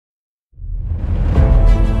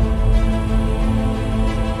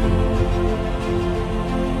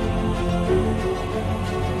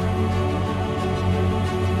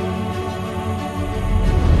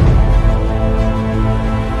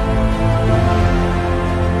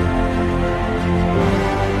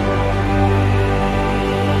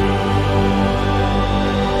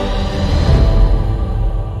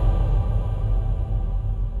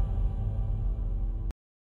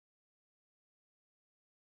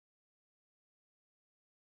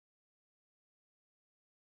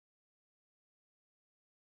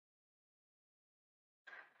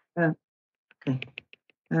Uh, okay.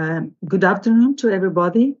 Good afternoon to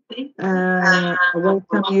everybody. I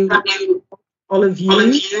welcome you, all of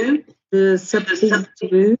you, to Subtheme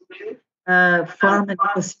 2, Farm and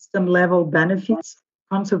Ecosystem Level Benefits,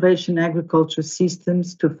 Conservation Agriculture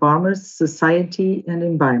Systems to Farmers, Society and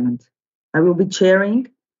Environment. I will be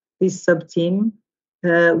chairing this subtheme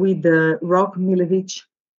with Rok Milovic,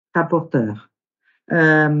 rapporteur.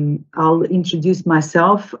 I'll introduce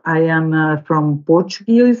myself. I am from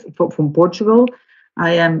Portugal.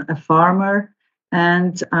 I am a farmer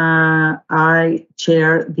and I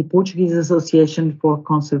chair the Portuguese Association for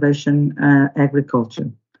Conservation Agriculture.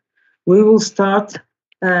 We will start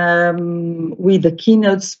with a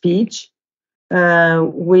keynote speech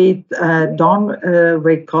with Don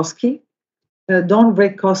REICOSKY. Don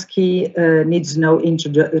REICOSKY needs no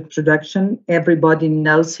introduction. Everybody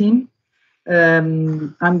knows him.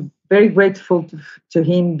 I'm very grateful to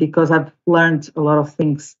him because I've learned a lot of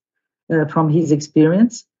things from his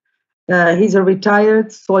experience. He's a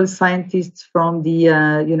retired soil scientist from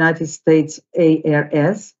the United States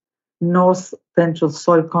ARS, North Central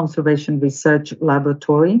Soil Conservation Research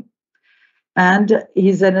Laboratory. And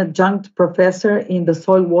he's an adjunct professor in the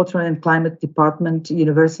Soil, Water and Climate Department,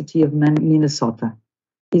 University of Minnesota.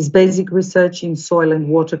 His basic research in soil and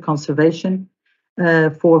water conservation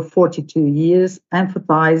for 42 years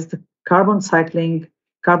emphasized carbon cycling,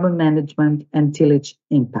 carbon management, and tillage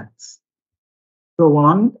impacts. Go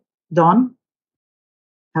on, Don.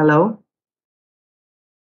 Hello.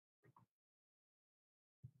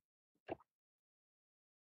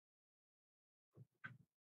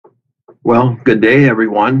 Well, good day,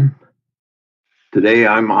 everyone. Today,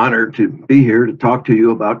 I'm honored to be here to talk to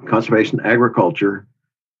you about conservation agriculture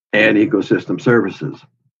and ecosystem services.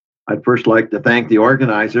 I'd first like to thank the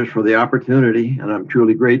organizers for the opportunity, and I'm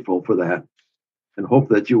truly grateful for that, and hope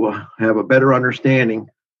that you will have a better understanding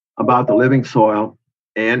about the living soil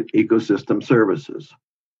and ecosystem services.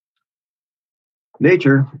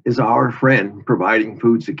 Nature is our friend providing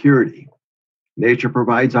food security. Nature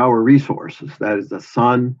provides our resources, that is the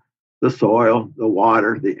sun, the soil, the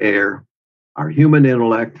water, the air, our human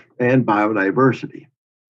intellect, and biodiversity.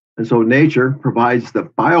 And so nature provides the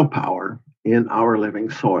biopower in our living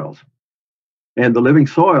soils. And the living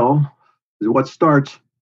soil is what starts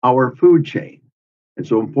our food chain. It's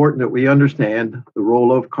so important that we understand the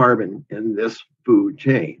role of carbon in this food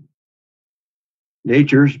chain.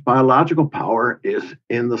 Nature's biological power is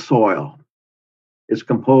in the soil. It's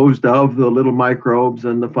composed of the little microbes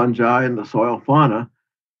and the fungi and the soil fauna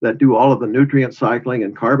that do all of the nutrient cycling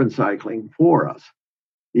and carbon cycling for us.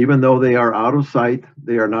 Even though they are out of sight,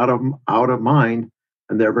 they are not out of mind,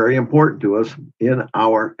 and they're very important to us in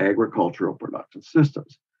our agricultural production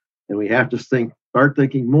systems. And we have to start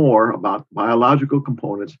thinking more about biological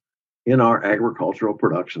components in our agricultural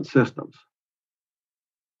production systems.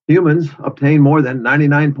 Humans obtain more than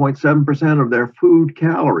 99.7% of their food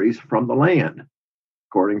calories from the land,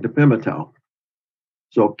 according to Pimentel.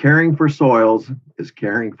 So caring for soils is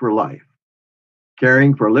caring for life.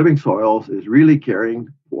 Caring for living soils is really caring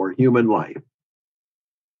for human life.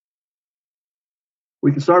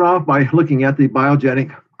 We can start off by looking at the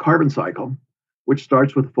biogenic carbon cycle, which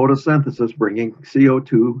starts with photosynthesis, bringing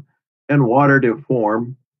CO2 and water to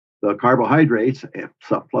form the carbohydrates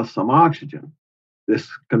plus some oxygen. This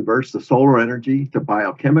converts the solar energy to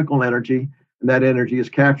biochemical energy, and that energy is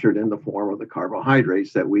captured in the form of the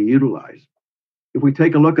carbohydrates that we utilize. If we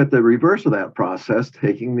take a look at the reverse of that process,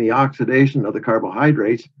 taking the oxidation of the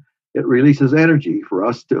carbohydrates, it releases energy for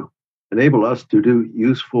us to enable us to do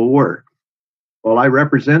useful work. While I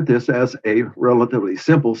represent this as a relatively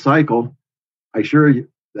simple cycle, I assure you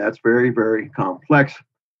that's very, very complex,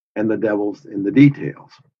 and the devil's in the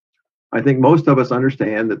details. I think most of us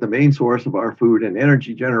understand that the main source of our food and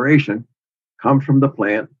energy generation comes from the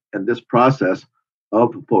plant and this process of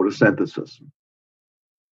photosynthesis.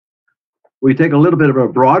 We take a little bit of a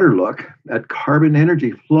broader look at carbon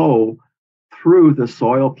energy flow through the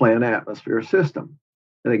soil plant atmosphere system.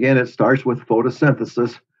 And again, it starts with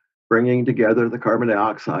photosynthesis, bringing together the carbon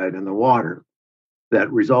dioxide and the water. That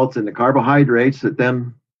results in the carbohydrates that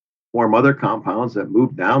then form other compounds that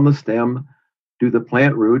move down the stem to the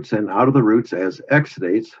plant roots and out of the roots as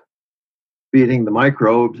exudates, feeding the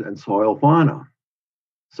microbes and soil fauna.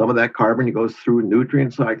 Some of that carbon goes through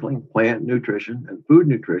nutrient cycling, plant nutrition, and food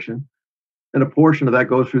nutrition, and a portion of that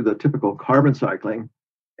goes through the typical carbon cycling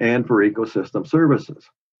and for ecosystem services.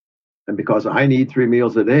 And because I need 3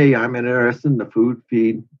 meals a day, I'm interested in the food,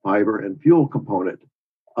 feed, fiber, and fuel component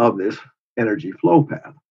of this energy flow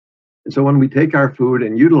path. And so when we take our food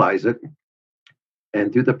and utilize it,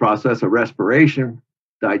 and through the process of respiration,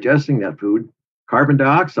 digesting that food, Carbon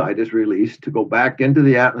dioxide is released to go back into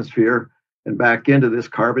the atmosphere and back into this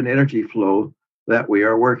carbon energy flow that we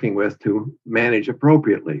are working with to manage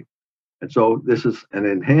appropriately. And so this is an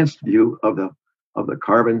enhanced view of the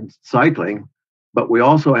carbon cycling, but we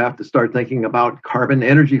also have to start thinking about carbon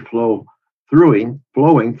energy flowing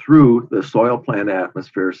through the soil plant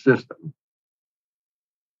atmosphere system.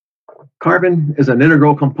 Carbon is an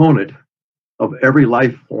integral component of every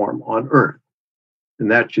life form on Earth, and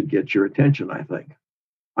that should get your attention, I think.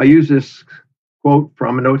 I use this quote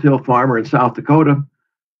from a no-till farmer in South Dakota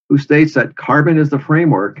who states that carbon is the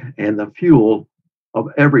framework and the fuel of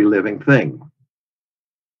every living thing.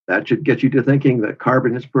 That should get you to thinking that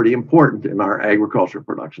carbon is pretty important in our agriculture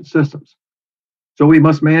production systems. So we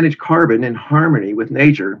must manage carbon in harmony with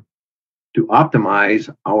nature to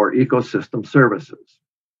optimize our ecosystem services.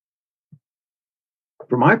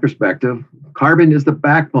 From my perspective, carbon is the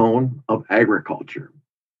backbone of agriculture.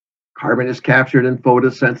 Carbon is captured in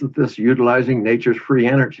photosynthesis utilizing nature's free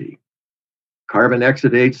energy. Carbon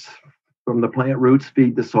exudates from the plant roots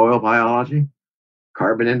feed the soil biology.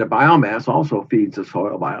 Carbon into biomass also feeds the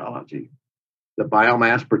soil biology. The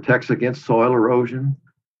biomass protects against soil erosion.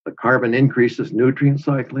 The carbon increases nutrient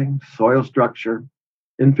cycling, soil structure,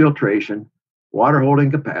 infiltration, water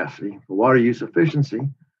holding capacity, water use efficiency.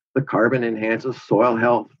 The carbon enhances soil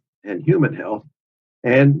health and human health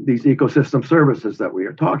and these ecosystem services that we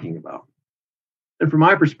are talking about. And from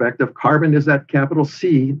my perspective, carbon is that capital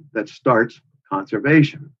C that starts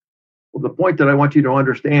conservation. Well, the point that I want you to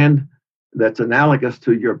understand that's analogous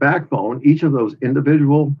to your backbone, each of those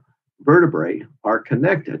individual vertebrae are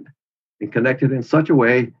connected and connected in such a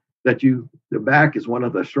way that the back is one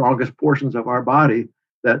of the strongest portions of our body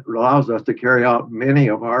that allows us to carry out many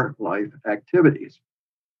of our life activities.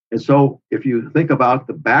 And so if you think about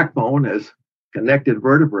the backbone as connected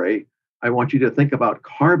vertebrae, I want you to think about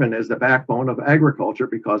carbon as the backbone of agriculture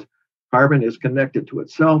because carbon is connected to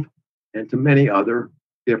itself and to many other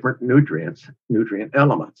different nutrient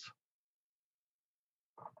elements.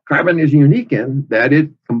 Carbon is unique in that it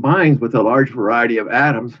combines with a large variety of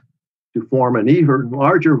atoms to form an even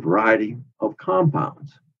larger variety of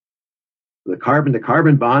compounds. The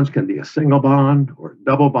carbon-to-carbon bonds can be a single bond or a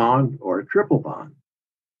double bond or a triple bond.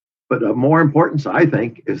 But of more importance, I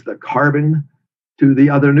think, is the carbon to the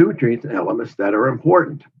other nutrient elements that are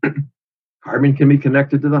important. Carbon can be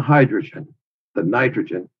connected to the hydrogen, the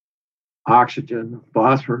nitrogen, oxygen,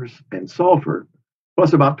 phosphorus, and sulfur,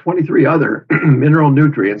 plus about 23 other mineral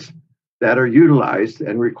nutrients that are utilized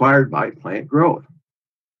and required by plant growth.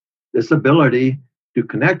 This ability to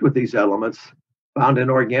connect with these elements found in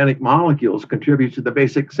organic molecules contributes to the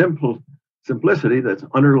basic simplicity that's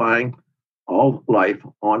underlying all life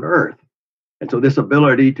on Earth. And so this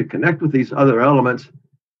ability to connect with these other elements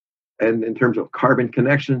and in terms of carbon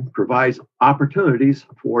connection provides opportunities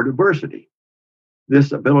for diversity.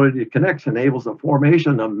 This ability to connect enables the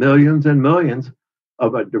formation of millions and millions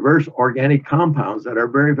of diverse organic compounds that are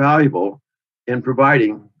very valuable in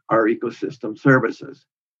providing our ecosystem services.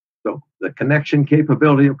 So the connection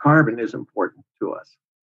capability of carbon is important to us.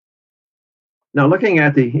 Now, looking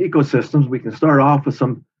at the ecosystems, we can start off with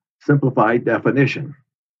some simplified definition.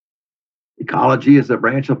 Ecology is a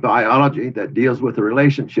branch of biology that deals with the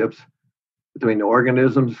relationships between the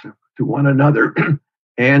organisms to one another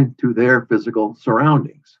and to their physical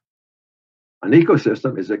surroundings. An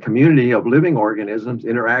ecosystem is a community of living organisms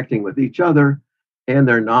interacting with each other and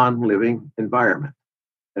their non-living environment.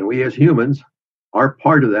 And we as humans are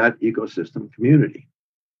part of that ecosystem community.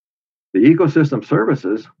 The ecosystem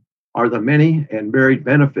services are the many and varied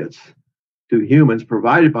benefits to humans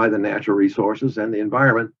provided by the natural resources and the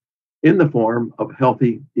environment in the form of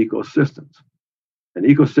healthy ecosystems. And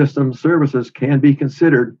ecosystem services can be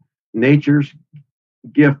considered nature's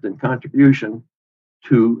gift and contribution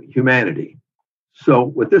to humanity. So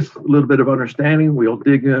with this little bit of understanding, we'll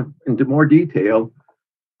dig into more detail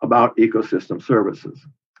about ecosystem services.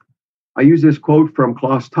 I use this quote from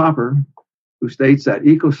Klaus Topper, who states that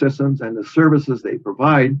ecosystems and the services they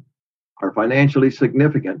provide are financially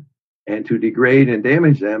significant, and to degrade and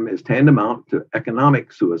damage them is tantamount to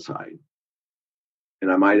economic suicide.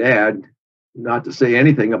 And I might add, not to say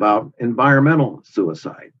anything about environmental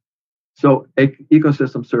suicide. So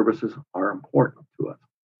ecosystem services are important to us.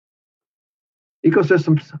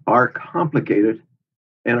 Ecosystems are complicated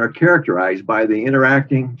and are characterized by the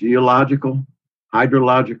interacting geological,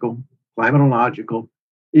 hydrological, climatological,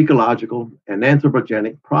 ecological, and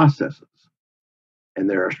anthropogenic processes. And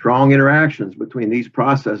there are strong interactions between these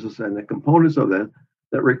processes and the components of them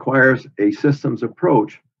that requires a systems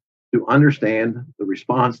approach to understand the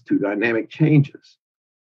response to dynamic changes.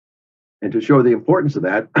 And to show the importance of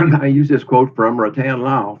that, I use this quote from Ratan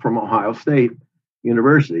Lau from Ohio State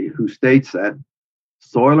University, who states that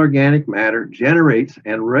soil organic matter generates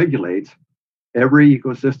and regulates every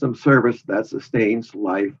ecosystem service that sustains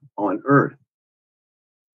life on Earth.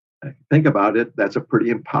 Think about it, that's a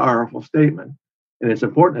pretty powerful statement. And it's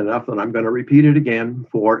important enough that I'm going to repeat it again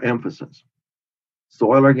for emphasis.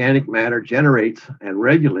 Soil organic matter generates and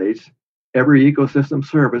regulates every ecosystem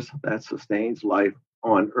service that sustains life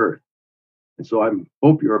on Earth. And so I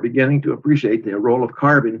hope you are beginning to appreciate the role of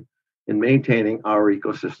carbon in maintaining our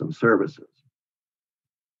ecosystem services.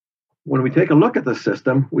 When we take a look at the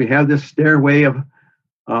system, we have this stairway of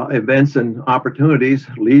events and opportunities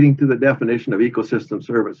leading to the definition of ecosystem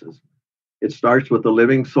services. It starts with the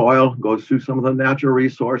living soil, goes through some of the natural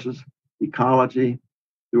resources, ecology,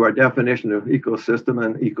 through our definition of ecosystem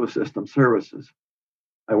and ecosystem services.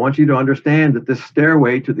 I want you to understand that this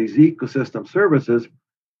stairway to these ecosystem services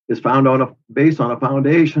is found based on a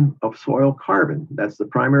foundation of soil carbon. That's the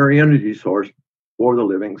primary energy source for the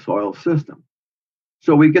living soil system.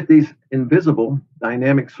 So we get these invisible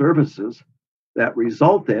dynamic services that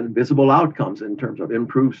result in visible outcomes in terms of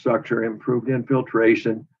improved structure, improved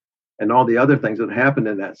infiltration, and all the other things that happen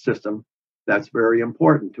in that system. That's very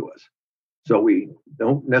important to us. So we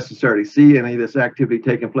don't necessarily see any of this activity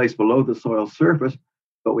taking place below the soil surface,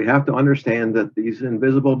 but we have to understand that these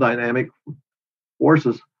invisible dynamic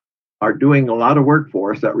forces are doing a lot of work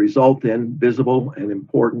for us that result in visible and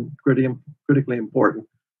important, critically important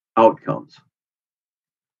outcomes.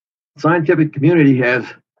 The scientific community has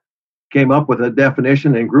came up with a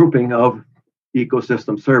definition and grouping of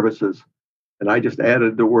ecosystem services. And I just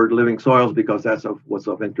added the word living soils because that's what's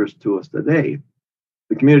of interest to us today.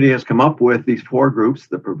 The community has come up with these four groups: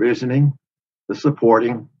 the provisioning, the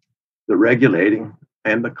supporting, the regulating,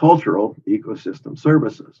 and the cultural ecosystem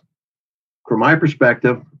services. From my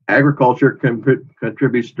perspective, agriculture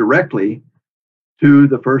contributes directly to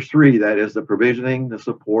the first three, that is the provisioning, the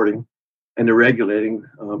supporting, and the regulating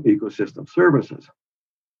ecosystem services.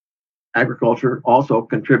 Agriculture also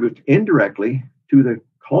contributes indirectly to the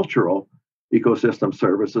cultural ecosystem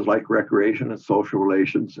services like recreation and social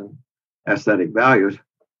relations and aesthetic values.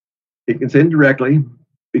 It gets indirectly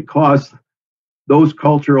because those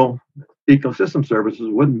cultural ecosystem services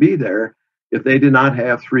wouldn't be there if they did not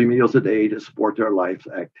have 3 meals a day to support their life's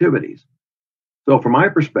activities. So from my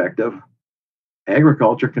perspective,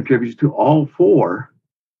 agriculture contributes to all four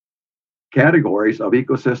categories of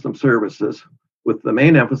ecosystem services, with the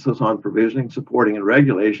main emphasis on provisioning, supporting, and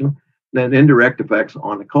regulation, and then indirect effects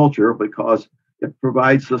on the culture because it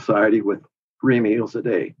provides society with 3 meals a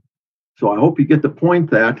day. So I hope you get the point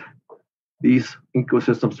that these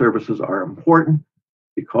ecosystem services are important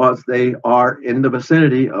because they are in the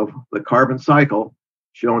vicinity of the carbon cycle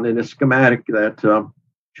shown in this schematic that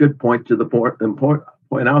should point to the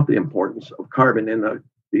point out the importance of carbon in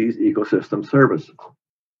these ecosystem services.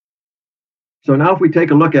 So now if we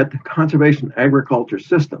take a look at conservation agriculture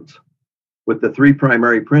systems with the three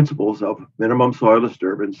primary principles of minimum soil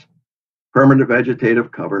disturbance, permanent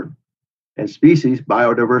vegetative cover, and species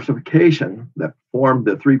biodiversification that form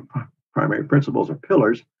the three primary principles or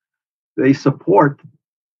pillars, they support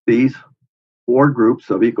these four groups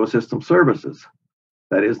of ecosystem services.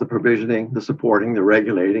 That is the provisioning, the supporting, the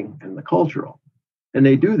regulating, and the cultural. And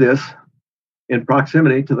they do this in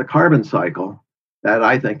proximity to the carbon cycle that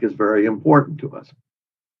I think is very important to us.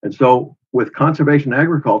 And so with conservation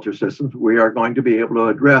agriculture systems, we are going to be able to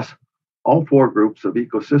address all four groups of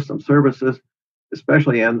ecosystem services,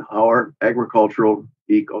 especially in our agricultural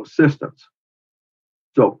ecosystems.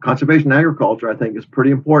 So conservation agriculture, I think, is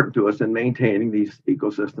pretty important to us in maintaining these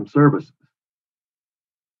ecosystem services.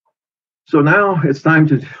 So now it's time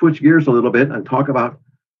to switch gears a little bit and talk about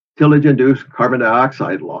tillage-induced carbon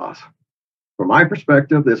dioxide loss. From my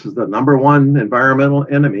perspective, this is the #1 environmental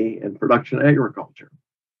enemy in production agriculture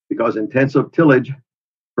because intensive tillage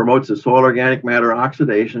promotes the soil organic matter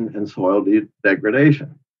oxidation and soil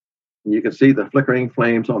degradation. And you can see the flickering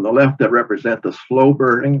flames on the left that represent the slow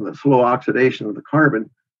burning, the slow oxidation of the carbon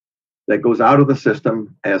that goes out of the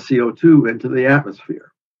system as CO2 into the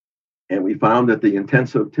atmosphere. And we found that with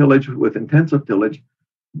intensive tillage,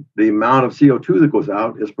 the amount of CO2 that goes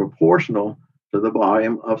out is proportional to the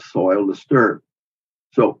volume of soil disturbed.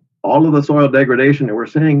 So all of the soil degradation that we're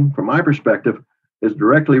seeing, from my perspective, is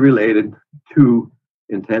directly related to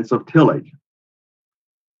intensive tillage.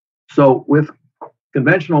 So with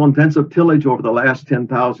conventional intensive tillage over the last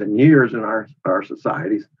 10,000 years in our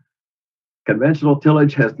societies, conventional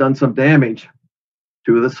tillage has done some damage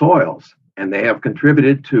to the soils, and they have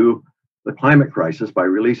contributed to the climate crisis by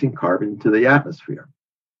releasing carbon to the atmosphere.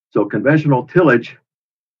 So conventional tillage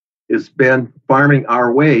has been farming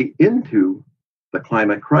our way into the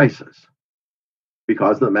climate crisis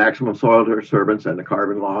because of the maximum soil disturbance and the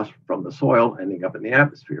carbon loss from the soil ending up in the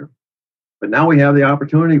atmosphere. But now we have the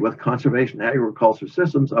opportunity with conservation agriculture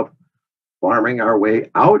systems of farming our way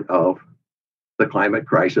out of the climate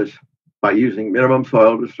crisis by using minimum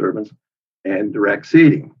soil disturbance and direct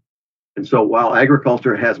seeding. And so while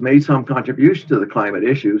agriculture has made some contribution to the climate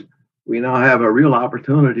issues, we now have a real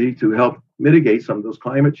opportunity to help mitigate some of those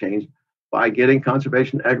climate change by getting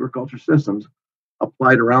conservation agriculture systems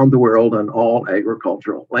applied around the world on all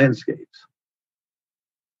agricultural landscapes.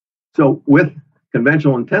 So with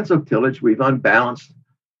conventional intensive tillage, we've unbalanced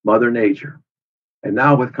Mother Nature. And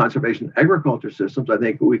now with conservation agriculture systems, I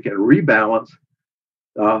think we can rebalance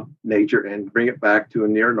nature and bring it back to a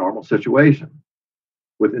near normal situation.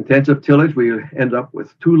 With intensive tillage, we end up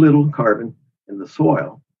with too little carbon in the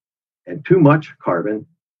soil and too much carbon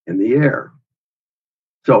in the air.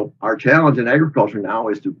 So our challenge in agriculture now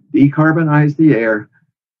is to decarbonize the air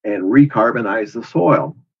and recarbonize the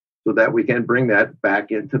soil so that we can bring that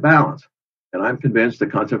back into balance. And I'm convinced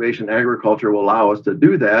that conservation agriculture will allow us to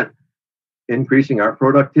do that, increasing our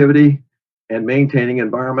productivity and maintaining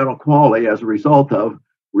environmental quality as a result of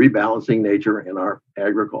rebalancing nature in our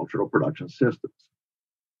agricultural production systems.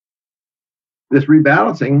 This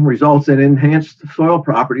rebalancing results in enhanced soil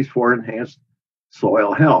properties for enhanced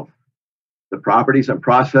soil health. The properties and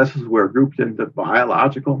processes were grouped into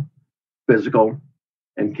biological, physical,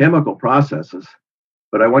 and chemical processes.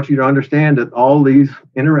 But I want you to understand that all these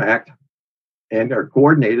interact and are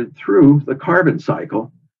coordinated through the carbon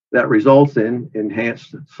cycle that results in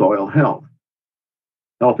enhanced soil health.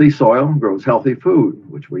 Healthy soil grows healthy food,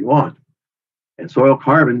 which we want. And soil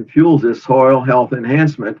carbon fuels this soil health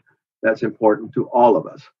enhancement that's important to all of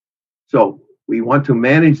us. So we want to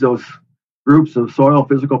manage those groups of soil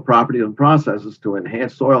physical properties and processes to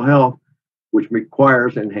enhance soil health, which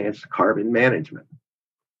requires enhanced carbon management.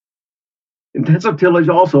 Intensive tillage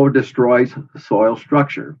also destroys soil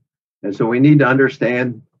structure. And so we need to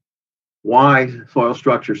understand why soil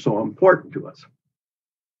structure is so important to us.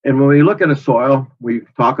 And when we look at a soil, we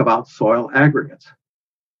talk about soil aggregates.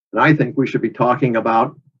 And I think we should be talking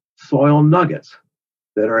about soil nuggets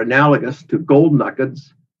that are analogous to gold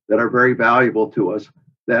nuggets that are very valuable to us,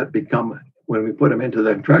 that become, when we put them into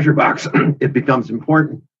the treasure box, it becomes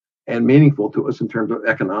important and meaningful to us in terms of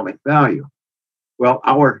economic value. Well,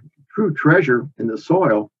 our true treasure in the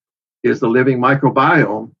soil is the living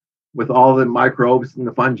microbiome, with all the microbes and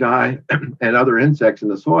the fungi and other insects in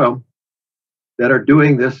the soil that are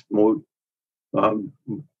doing this,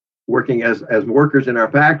 working as workers in our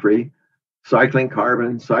factory, cycling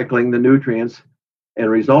carbon, cycling the nutrients, and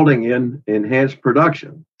resulting in enhanced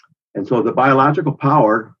production. And so the biological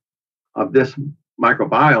power of this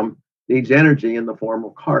microbiome needs energy in the form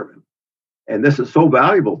of carbon. And this is so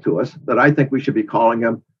valuable to us that I think we should be calling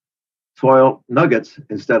them soil nuggets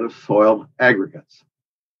instead of soil aggregates.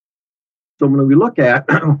 So when we look at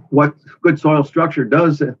what good soil structure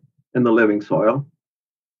does in the living soil,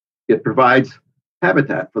 it provides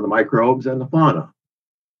habitat for the microbes and the fauna.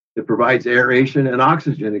 It provides aeration and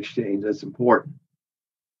oxygen exchange that's important.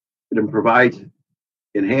 It provides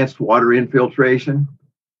enhanced water infiltration.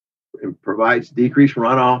 It provides decreased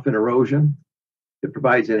runoff and erosion. It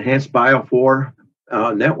provides enhanced biophore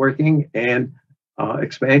networking and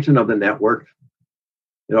expansion of the network.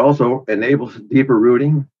 It also enables deeper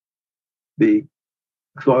rooting. The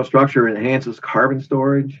soil structure enhances carbon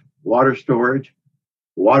storage, water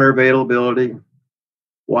availability,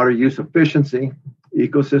 water use efficiency,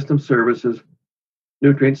 ecosystem services,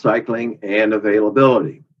 nutrient cycling, and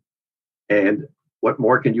availability. And what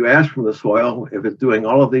more can you ask from the soil if it's doing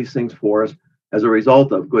all of these things for us as a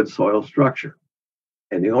result of good soil structure?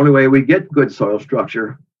 And the only way we get good soil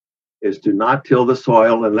structure is to not till the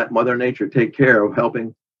soil and let Mother Nature take care of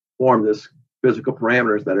helping form this physical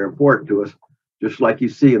parameters that are important to us, just like you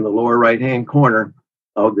see in the lower right-hand corner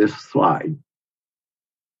of this slide.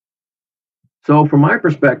 So from my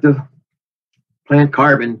perspective, plant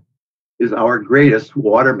carbon is our greatest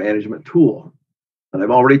water management tool. And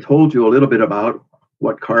I've already told you a little bit about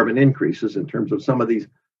what carbon increases in terms of some of these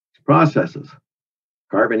processes.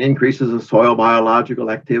 Carbon increases the soil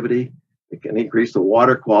biological activity. It can increase the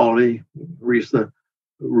water quality, increase the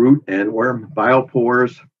root and worm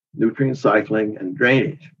biopores, nutrient cycling, and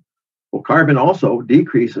drainage. Well, carbon also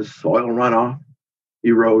decreases soil runoff,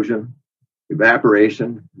 erosion,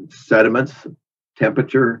 evaporation, sediments,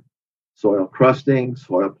 temperature, soil crusting,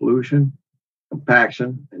 soil pollution,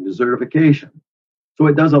 compaction, and desertification. So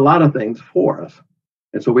it does a lot of things for us.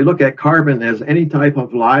 And so we look at carbon as any type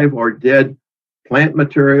of live or dead plant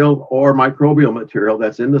material or microbial material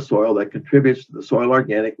that's in the soil that contributes to the soil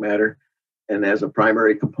organic matter and as a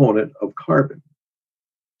primary component of carbon.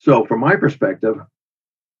 So from my perspective,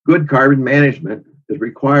 good carbon management is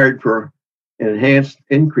required for an enhanced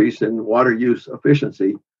increase in water use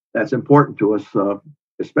efficiency. That's important to us,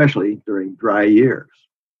 especially during dry years.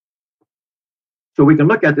 So we can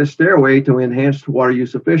look at this stairway to enhanced water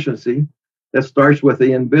use efficiency that starts with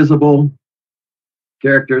the invisible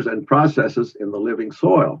characters and processes in the living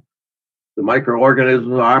soil. The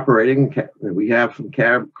microorganisms are operating, and we have some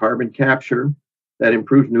carbon capture that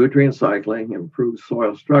improves nutrient cycling, improves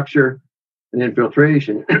soil structure and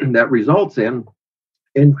infiltration that results in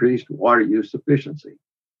increased water use efficiency.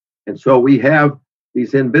 And so we have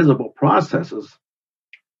these invisible processes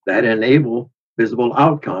that enable visible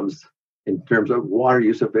outcomes in terms of water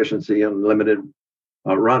use efficiency and limited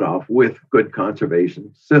runoff with good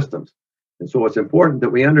conservation systems. And so it's important that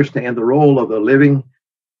we understand the role of the living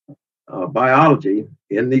biology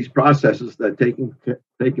in these processes that are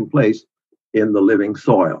taking place in the living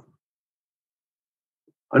soil.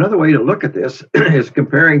 Another way to look at this is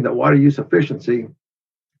comparing the water use efficiency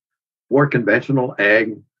for conventional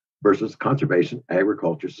ag versus conservation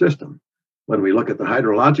agriculture system. When we look at the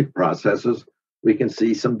hydrologic processes, we can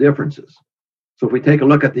see some differences. So if we take a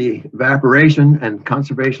look at the evaporation and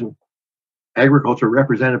conservation agriculture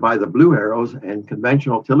represented by the blue arrows and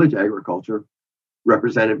conventional tillage agriculture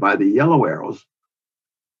represented by the yellow arrows,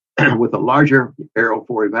 with a larger arrow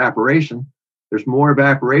for evaporation, there's more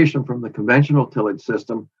evaporation from the conventional tillage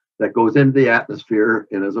system that goes into the atmosphere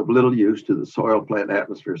and is of little use to the soil plant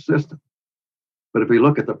atmosphere system. But if we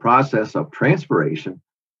look at the process of transpiration,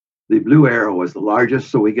 the blue arrow is the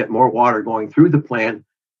largest, so we get more water going through the plant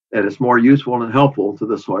that is more useful and helpful to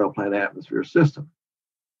the soil plant atmosphere system.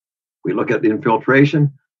 We look at the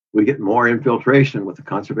infiltration, we get more infiltration with the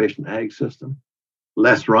conservation ag system,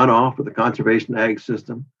 less runoff with the conservation ag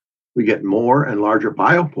system. We get more and larger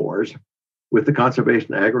biopores with the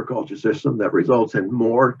conservation agriculture system that results in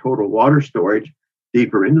more total water storage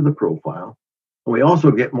deeper into the profile. And we also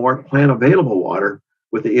get more plant available water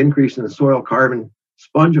with the increase in the soil carbon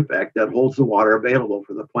sponge effect that holds the water available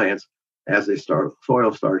for the plants as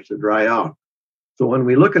soil starts to dry out. So when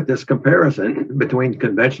we look at this comparison between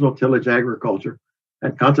conventional tillage agriculture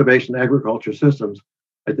and conservation agriculture systems,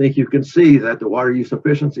 I think you can see that the water use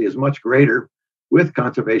efficiency is much greater with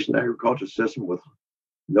conservation agriculture system with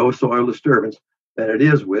no soil disturbance than it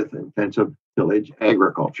is with intensive tillage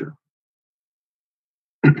agriculture.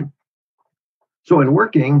 So in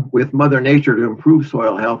working with Mother Nature to improve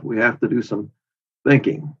soil health, we have to do some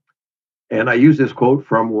thinking. And I use this quote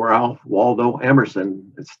from Ralph Waldo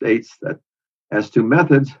Emerson. It states that as to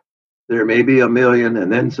methods, there may be a million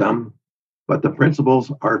and then some, but the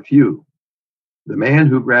principles are few. The man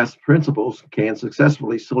who grasps principles can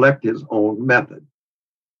successfully select his own method.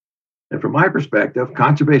 And from my perspective,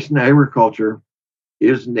 conservation agriculture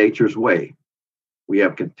is nature's way. We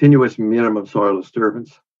have continuous minimum soil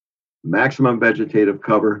disturbance, maximum vegetative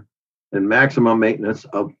cover, and maximum maintenance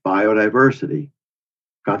of biodiversity.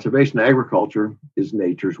 Conservation agriculture is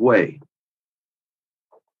nature's way.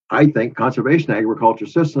 I think conservation agriculture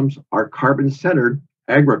systems are carbon-centered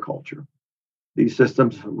agriculture. These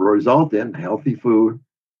systems result in healthy food,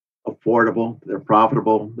 affordable, they're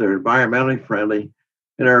profitable, they're environmentally friendly,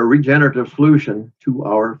 and are a regenerative solution to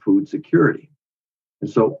our food security. And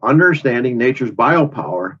so understanding nature's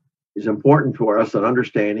biopower is important for us in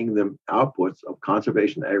understanding the outputs of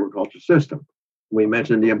conservation agriculture system. We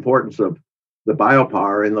mentioned the importance of the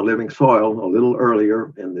biopower in the living soil a little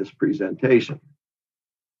earlier in this presentation.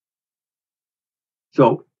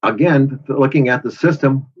 So again, looking at the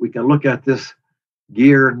system, we can look at this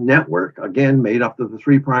gear network, again, made up of the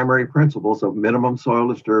three primary principles of minimum soil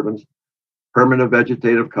disturbance, permanent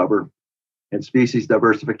vegetative cover, and species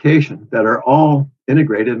diversification that are all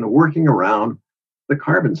integrated and working around the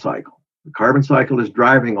carbon cycle. The carbon cycle is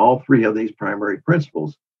driving all three of these primary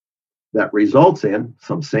principles that results in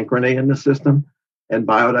some synchrony in the system and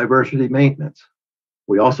biodiversity maintenance.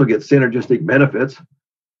 We also get synergistic benefits,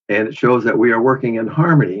 and it shows that we are working in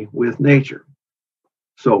harmony with nature.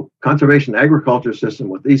 So conservation agriculture system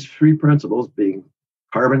with these three principles being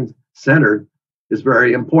carbon-centered is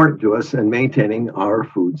very important to us in maintaining our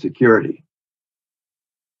food security.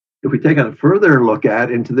 If we take a further look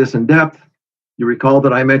into this in depth, you recall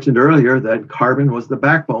that I mentioned earlier that carbon was the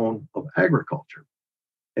backbone of agriculture.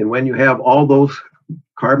 And when you have all those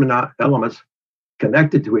carbon elements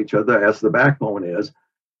connected to each other as the backbone is,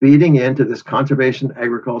 feeding into this conservation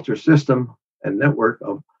agriculture system and network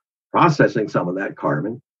of processing some of that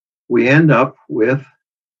carbon, we end up with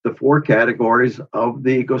the 4 categories of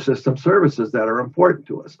the ecosystem services that are important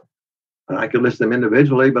to us. And I could list them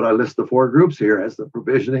individually, but I list the 4 groups here as the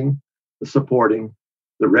provisioning, the supporting,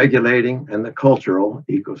 the regulating, and the cultural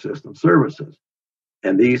ecosystem services.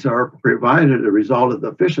 And these are provided as a result of the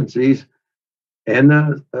efficiencies and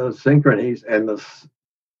the synchronies and the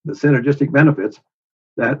synergistic benefits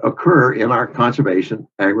that occur in our conservation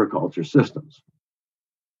agriculture systems.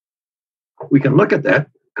 We can look at that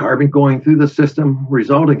carbon going through the system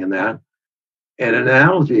resulting in that. And an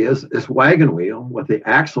analogy is this wagon wheel, with the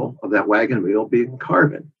axle of that wagon wheel being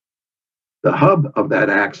carbon. The hub of that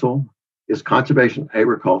axle is conservation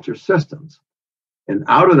agriculture systems. And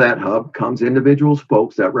out of that hub comes individual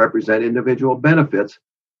spokes that represent individual benefits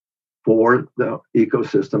for the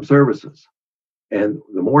ecosystem services. And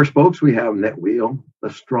the more spokes we have in that wheel, the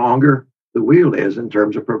stronger the wheel is in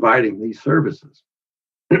terms of providing these services.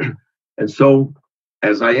 And so,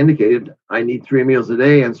 as I indicated, I need 3 meals a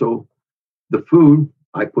day. And so the food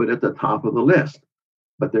I put at the top of the list.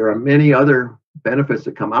 But there are many other benefits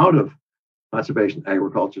that come out of conservation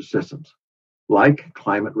agriculture systems, like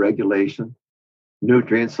climate regulation,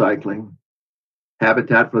 nutrient cycling,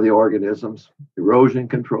 habitat for the organisms, erosion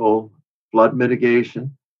control, flood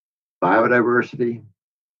mitigation, biodiversity,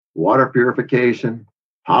 water purification,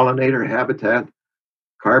 pollinator habitat,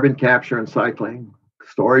 carbon capture and cycling,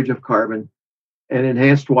 storage of carbon, and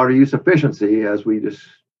enhanced water use efficiency, as we just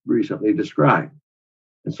recently described.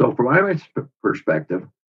 And so from my perspective,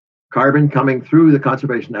 carbon coming through the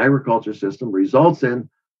conservation agriculture system results in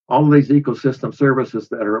all of these ecosystem services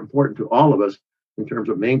that are important to all of us in terms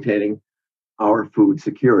of maintaining our food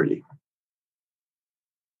security.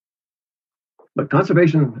 But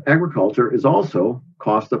conservation agriculture is also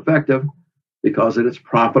cost effective because it is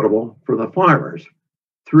profitable for the farmers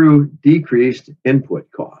through decreased input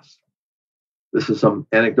costs. This is some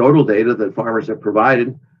anecdotal data that farmers have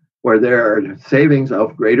provided where there are savings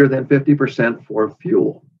of greater than 50% for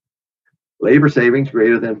fuel, labor savings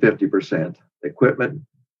greater than 50%, equipment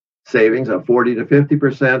savings of 40 to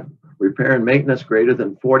 50%, repair and maintenance greater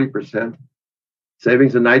than 40%,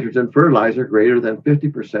 savings in nitrogen fertilizer greater than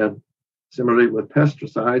 50%, similarly with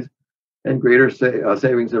pesticides, and greater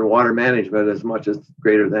savings in water management as much as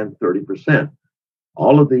greater than 30%.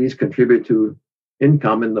 All of these contribute to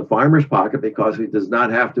income in the farmer's pocket because he does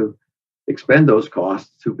not have to expend those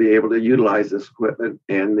costs to be able to utilize this equipment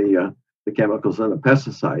and the chemicals and the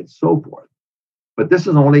pesticides, so forth. But this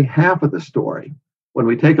is only half of the story. When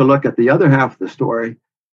we take a look at the other half of the story,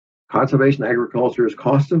 conservation agriculture is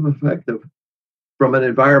cost effective from an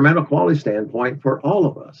environmental quality standpoint for all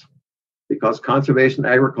of us, because conservation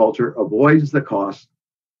agriculture avoids the cost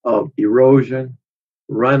of erosion,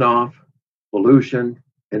 runoff, pollution,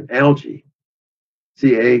 and algae.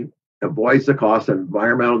 CA avoids the cost of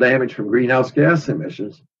environmental damage from greenhouse gas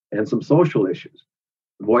emissions and some social issues,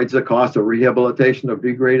 avoids the cost of rehabilitation of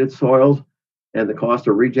degraded soils and the cost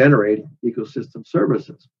of regenerating ecosystem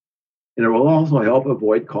services. And it will also help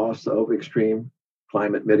avoid costs of extreme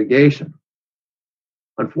climate mitigation.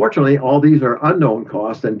 Unfortunately, all these are unknown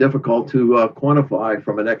costs and difficult to quantify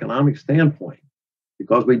from an economic standpoint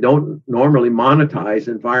because we don't normally monetize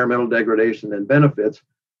environmental degradation and benefits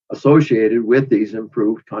associated with these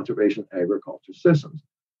improved conservation agriculture systems.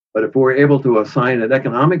 But if we're able to assign an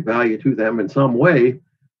economic value to them in some way,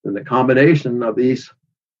 then the combination of these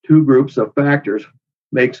 2 groups of factors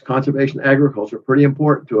makes conservation agriculture pretty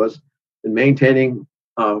important to us in maintaining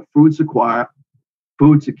food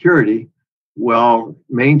security while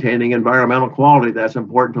maintaining environmental quality that's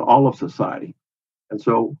important to all of society. And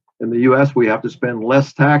so in the US, we have to spend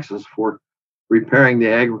less taxes for repairing the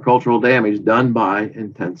agricultural damage done by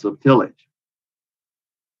intensive tillage.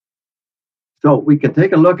 So we can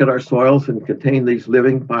take a look at our soils and contain these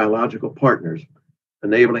living biological partners,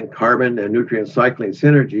 enabling carbon and nutrient cycling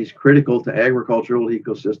synergies critical to agricultural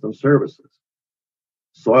ecosystem services.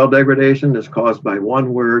 Soil degradation is caused by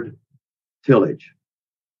one word, tillage.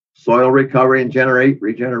 Soil recovery and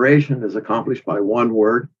regeneration is accomplished by one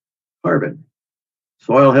word, carbon.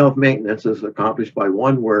 Soil health maintenance is accomplished by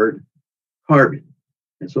one word, carbon.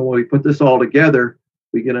 And so when we put this all together,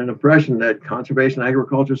 we get an impression that conservation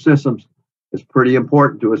agriculture systems is pretty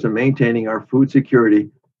important to us in maintaining our food security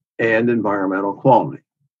and environmental quality.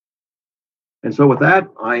 And so with that,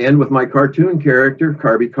 I end with my cartoon character,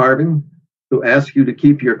 Carby Carbon, who asks you to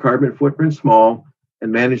keep your carbon footprint small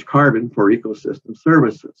and manage carbon for ecosystem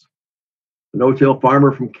services. A no-till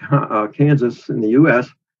farmer from Kansas in the US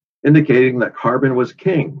indicating that carbon was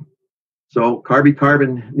king. So Carby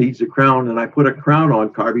Carbon needs a crown, and I put a crown on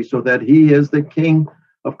Carby so that he is the king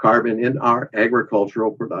of carbon in our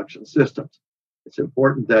agricultural production systems. It's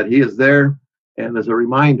important that he is there and as a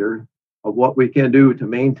reminder of what we can do to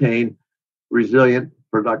maintain resilient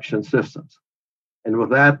production systems. And with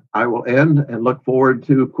that, I will end and look forward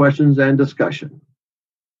to questions and discussion.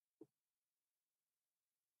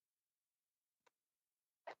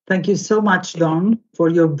 Thank you so much, Don, for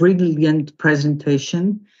your brilliant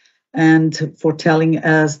presentation and for telling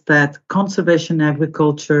us that conservation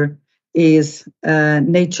agriculture is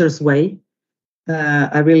nature's way.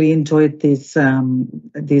 I really enjoyed this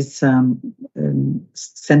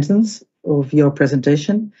sentence of your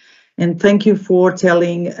presentation. And thank you for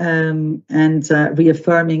telling and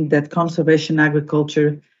reaffirming that conservation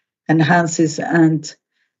agriculture enhances and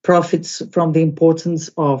profits from the importance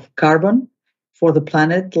of carbon for the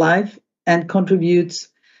planet life and contributes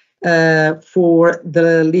for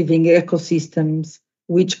the living ecosystems,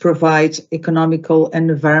 which provide economical,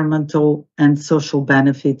 environmental, and social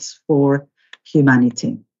benefits for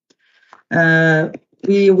humanity.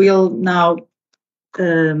 We will now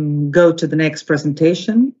go to the next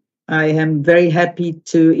presentation. I am very happy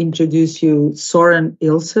to introduce you Søren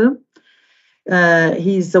Ilsøe.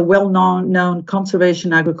 He's a well-known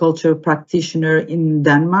conservation agriculture practitioner in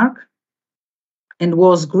Denmark and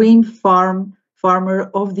was Green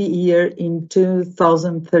Farmer of the Year in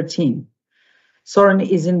 2013. Søren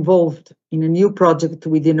is involved in a new project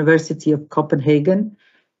with the University of Copenhagen,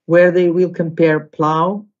 where they will compare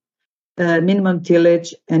plow, minimum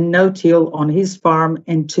tillage, and no-till on his farm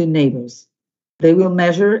and two neighbors. They will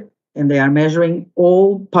measure, and they are measuring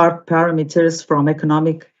all parameters from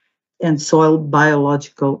economic and soil,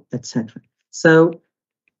 biological, etc. So,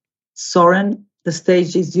 Søren, the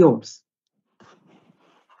stage is yours.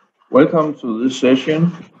 Welcome to this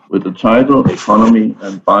session with the title Economy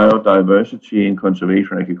and Biodiversity in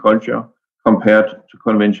Conservation Agriculture Compared to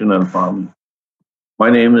Conventional Farming. My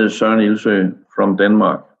name is Søren Ilsøe from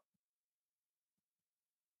Denmark.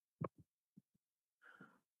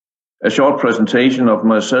 A short presentation of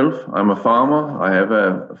myself. I'm a farmer. I have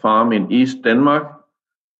a farm in East Denmark,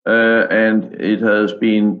 and it has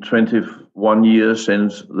been 21 years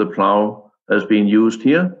since the plow has been used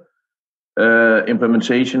here.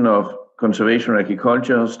 Implementation of conservation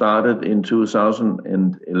agriculture started in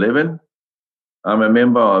 2011. I'm a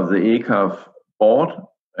member of the ECAF board,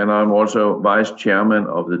 and I'm also vice chairman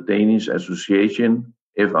of the Danish Association,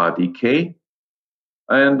 FRDK.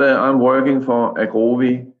 And I'm working for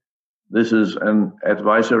Agrovi. This is an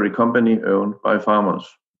advisory company owned by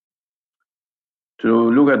farmers.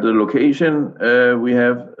 To look at the location, we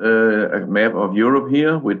have a map of Europe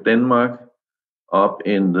here with Denmark up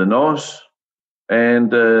in the north,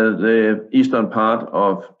 and the eastern part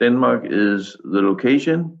of Denmark is the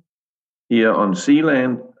location here on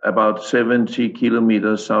Sealand, about 70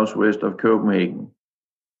 kilometers southwest of Copenhagen.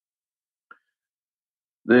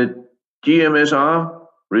 The GMSR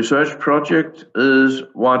research project is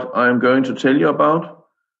what I'm going to tell you about.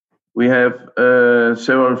 We have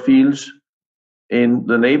several fields in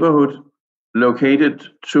the neighborhood located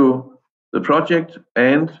to the project,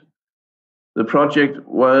 and the project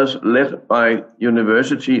was led by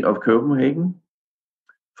University of Copenhagen.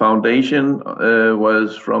 Foundation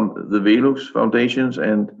was from the Velux Foundations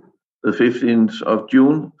and the 15th of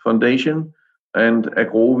June Foundation, and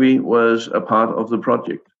Agrovi was a part of the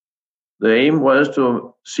project. The aim was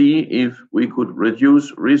to see if we could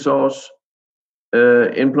reduce resource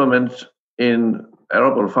implements in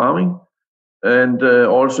arable farming and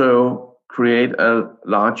also create a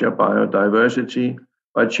larger biodiversity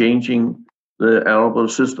by changing the arable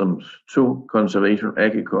systems to conservation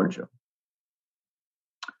agriculture.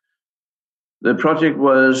 The project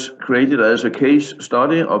was created as a case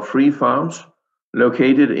study of 3 farms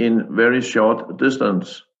located in very short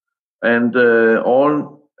distance, and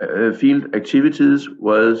all field activities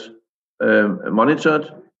was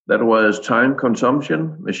monitored. That was time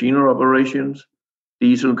consumption, machinery operations,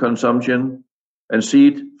 diesel consumption, and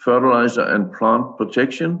seed, fertilizer, and plant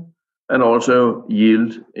protection, and also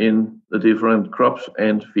yield in the different crops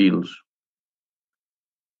and fields.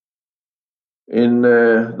 In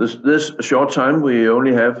this short time, we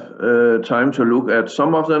only have time to look at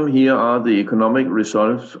some of them. Here are the economic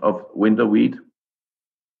results of winter wheat.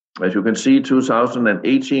 As you can see,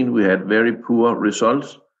 2018, we had very poor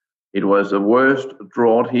results. It was the worst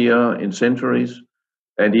drought here in centuries,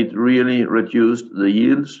 and it really reduced the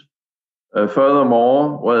yields.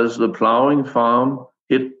 Furthermore, was the plowing farm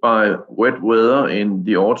hit by wet weather in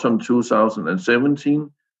the autumn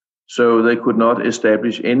 2017, so they could not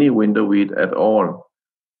establish any winter wheat at all.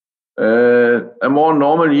 A more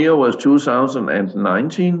normal year was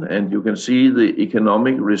 2019, and you can see the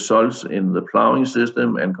economic results in the plowing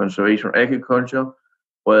system and conservation agriculture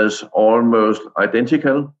was almost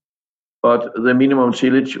identical. but the minimum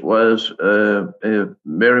tillage was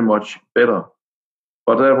very much better.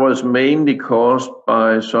 But that was mainly caused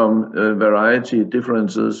by some variety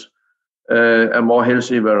differences. A more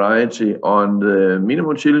healthy variety on the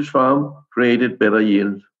minimum tillage farm created better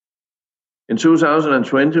yield. In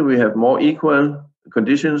 2020, we have more equal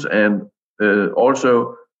conditions and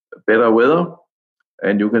also better weather.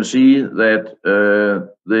 And you can see that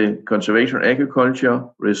the conservation agriculture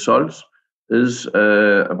results is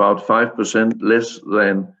about 5% less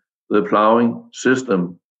than the plowing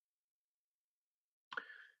system.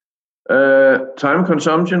 Time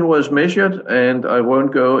consumption was measured, and I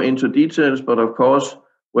won't go into details, but of course,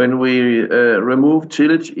 when we remove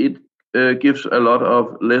tillage, it gives a lot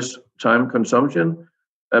of less time consumption,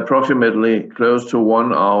 approximately close to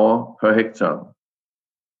 1 hour per hectare.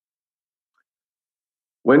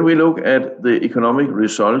 When we look at the economic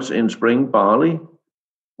results in spring barley,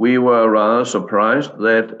 we were rather surprised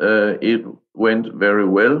that it went very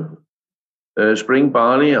well. Spring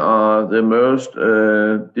barley are the most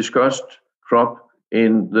discussed crop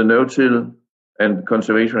in the no-till and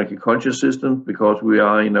conservation agriculture system because we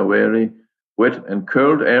are in a very wet and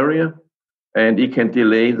cold area, and it can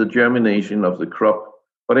delay the germination of the crop.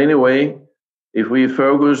 But anyway, if we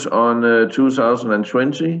focus on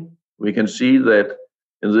 2020, we can see that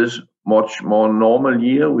in this much more normal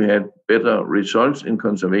year, we had better results in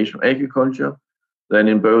conservation agriculture than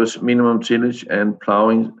in both minimum tillage and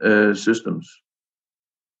plowing systems.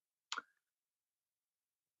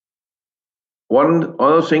 One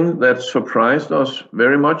other thing that surprised us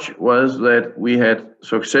very much was that we had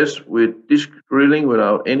success with disc drilling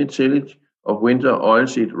without any tillage of winter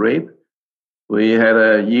oilseed rape. We had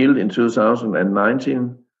a yield in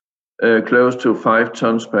 2019 close to 5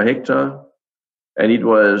 tons per hectare, and it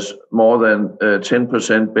was more than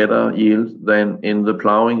 10% better yield than in the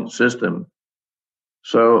plowing system.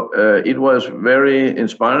 So it was very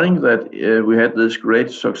inspiring that we had this great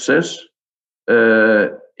success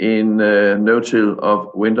in no-till of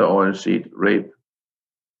winter oilseed rape.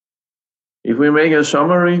 If we make a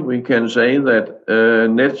summary, we can say that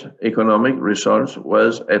net economic results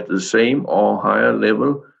was at the same or higher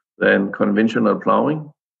level than conventional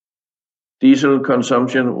plowing. Diesel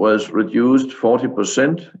consumption was reduced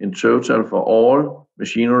 40% in total for all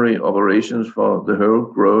machinery operations for the whole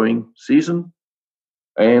growing season.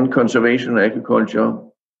 And conservation agriculture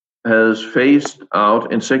has phased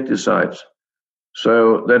out insecticides.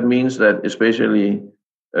 So that means that especially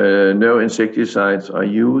no insecticides are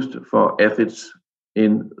used for aphids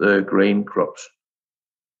in the grain crops.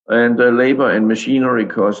 And the labor and machinery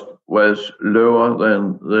cost was lower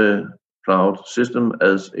than the plowed system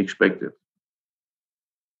as expected.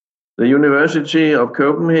 The University of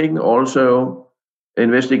Copenhagen also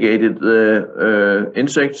investigated the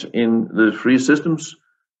insects in the three systems.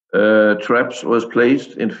 Traps was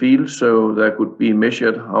placed in fields so that could be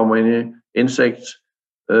measured how many insects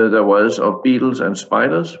there was of beetles and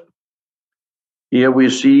spiders. Here we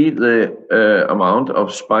see the amount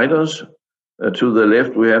of spiders. To the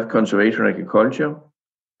left we have conservation agriculture,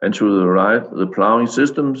 and to the right the plowing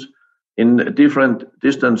systems in different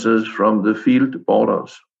distances from the field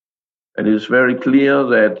borders. And it is very clear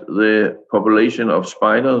that the population of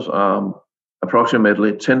spiders are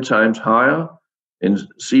approximately 10 times higher in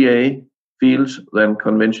CA fields than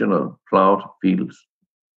conventional plowed fields.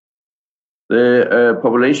 The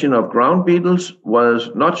population of ground beetles was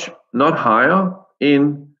not higher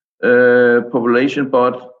in population,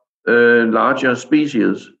 but larger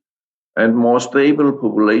species and more stable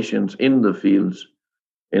populations in the fields.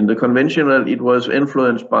 In the conventional, it was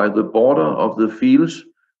influenced by the border of the fields,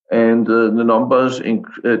 and the numbers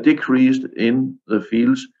decreased in the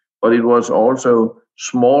fields, but it was also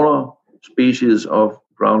smaller species of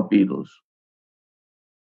ground beetles.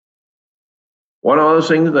 One other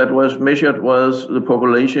thing that was measured was the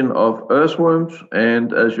population of earthworms,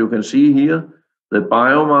 and as you can see here, the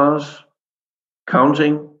biomass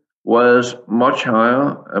counting was much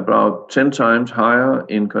higher, about 10 times higher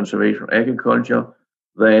in conservation agriculture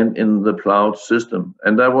than in the plowed system.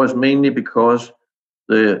 And that was mainly because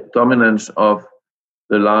the dominance of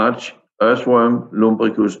the large earthworm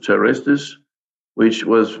Lumbricus terrestris, which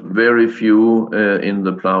was very few in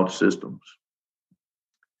the plowed systems.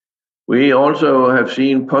 We also have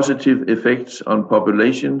seen positive effects on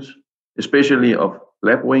populations, especially of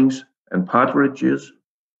lapwings and partridges.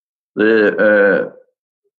 The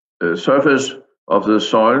surface of the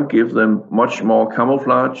soil gives them much more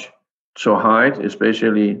camouflage to hide,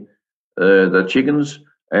 especially the chickens,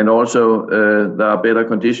 and also there are better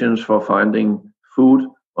conditions for finding food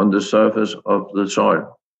on the surface of the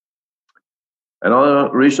soil. Another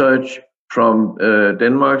research from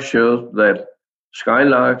Denmark shows that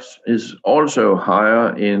skylarks is also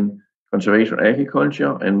higher in conservation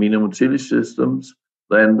agriculture and minimum utility systems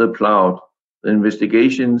than the ploughed. The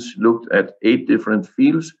investigations looked at 8 different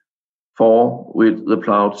fields, 4 with the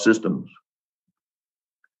ploughed systems.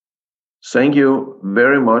 Thank you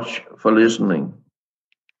very much for listening.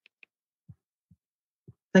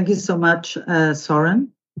 Thank you so much, Søren,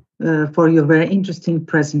 for your very interesting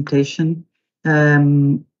presentation.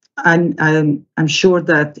 I'm sure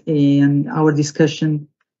that in our discussion,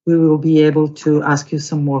 we will be able to ask you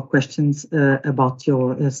some more questions about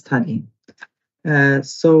your study.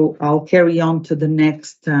 So I'll carry on to the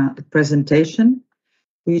next presentation,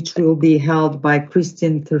 which will be held by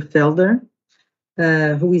Christian Thierfelder,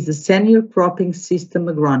 who is a senior cropping system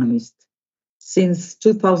agronomist. Since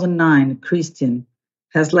 2009, Christian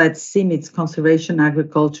has led CIMMYT's conservation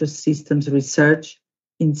agriculture systems research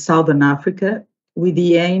in Southern Africa with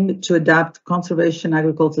the aim to adapt conservation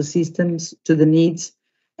agriculture systems to the needs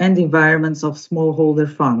and environments of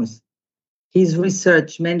smallholder farmers. His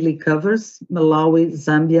research mainly covers Malawi,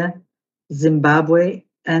 Zambia, Zimbabwe,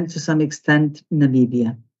 and to some extent,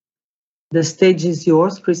 Namibia. The stage is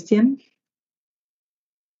yours, Christian.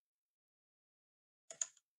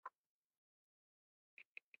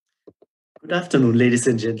 Good afternoon, ladies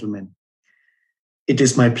and gentlemen. It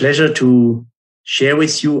is my pleasure to share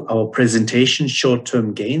with you our presentation,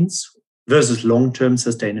 Short-Term Gains versus Long-Term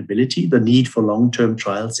Sustainability, the need for long-term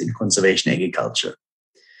trials in conservation agriculture.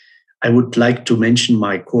 I would like to mention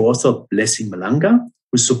my co-author, Blessing Malanga,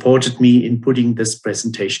 who supported me in putting this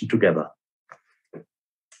presentation together.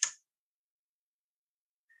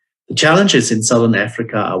 The challenges in Southern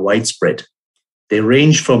Africa are widespread. They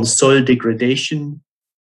range from soil degradation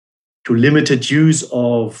to limited use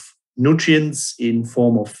of nutrients in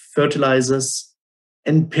form of fertilizers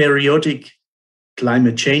and periodic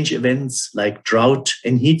climate change events like drought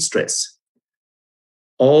and heat stress,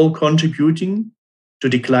 all contributing to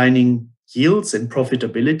declining yields and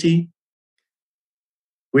profitability,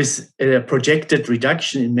 with a projected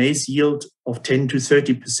reduction in maize yield of 10 to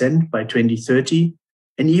 30% by 2030,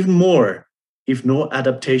 and even more if no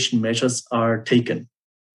adaptation measures are taken.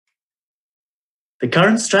 The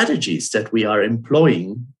current strategies that we are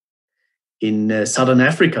employing in Southern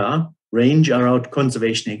Africa range around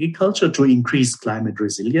conservation agriculture to increase climate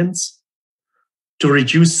resilience, to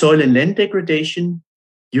reduce soil and land degradation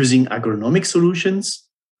using agronomic solutions,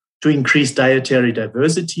 to increase dietary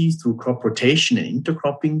diversity through crop rotation and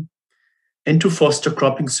intercropping, and to foster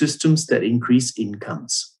cropping systems that increase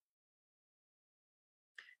incomes.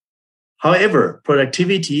 However,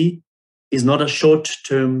 productivity is not a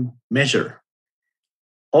short-term measure.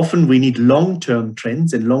 Often we need long-term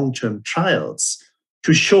trends and long-term trials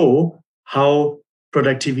to show how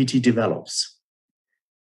productivity develops.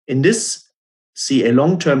 In this, see a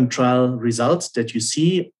long-term trial results that you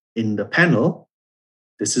see in the panel.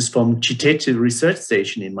 This is from Chitete Research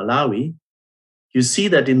Station in Malawi. You see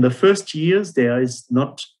that in the first years, there is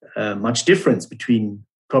not much difference between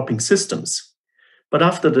cropping systems. But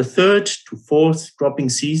after the 3rd to 4th cropping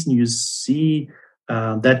season, you see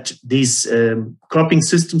that these cropping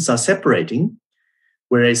systems are separating,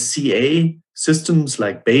 whereas CA systems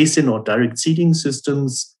like basin or direct seeding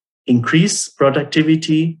systems increase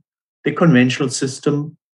productivity, the conventional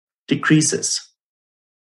system decreases.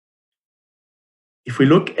 If we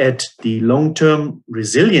look at the long-term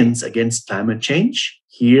resilience against climate change,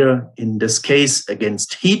 here in this case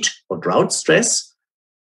against heat or drought stress,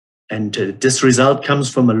 and this result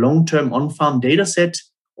comes from a long-term on-farm data set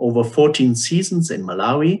over 14 seasons in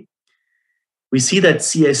Malawi, we see that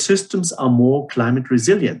CA systems are more climate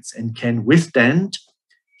resilient and can withstand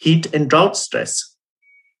heat and drought stress.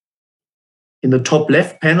 In the top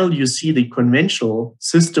left panel, you see the conventional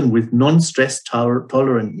system with non-stress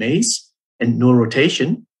tolerant maize and no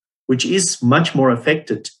rotation, which is much more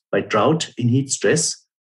affected by drought and heat stress.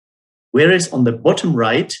 Whereas on the bottom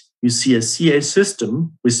right, you see a CA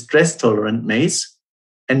system with stress-tolerant maize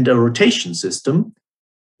and a rotation system,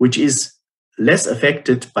 which is less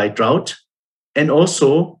affected by drought and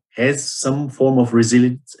also has some form of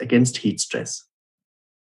resilience against heat stress.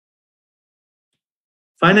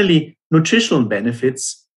 Finally, nutritional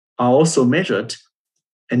benefits are also measured,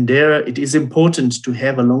 and there it is important to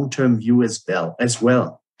have a long-term view as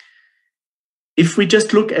well. If we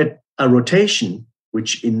just look at a rotation,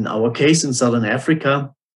 which in our case in Southern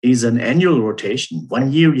Africa is an annual rotation,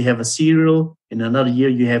 1 year you have a cereal, in another year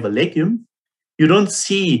you have a legume, you don't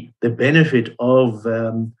see the benefit of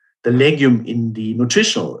the legume in the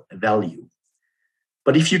nutritional value.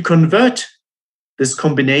 But if you convert this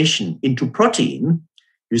combination into protein,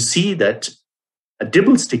 you see that a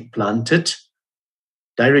double stick planted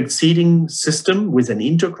direct seeding system with an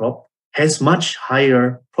intercrop has much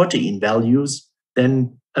higher protein values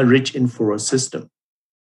than a rich in furrow system.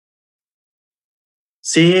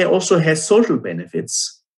 CEA also has social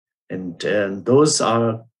benefits, and those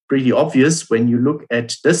are pretty obvious when you look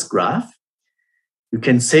at this graph. You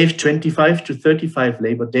can save 25 to 35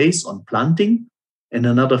 labor days on planting and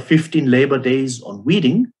another 15 labor days on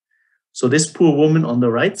weeding. So this poor woman on the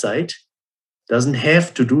right side doesn't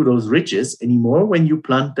have to do those ridges anymore when you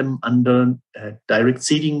plant them under direct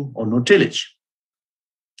seeding or no tillage.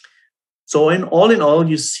 So in all,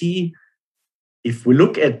 you see, if we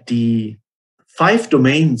look at the 5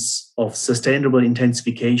 domains of sustainable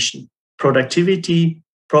intensification: productivity,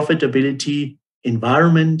 profitability,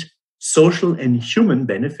 environment, social and human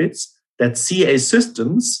benefits, that CEA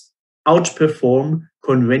systems outperform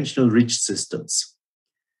conventional ridge systems.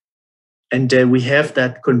 And we have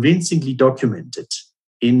that convincingly documented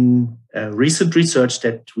in recent research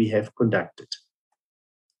that we have conducted.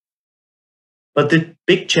 But the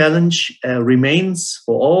big challenge remains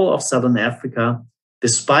for all of Southern Africa,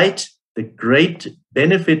 despite the great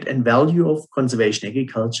benefit and value of conservation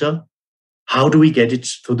agriculture. How do we get it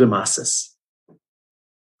to the masses?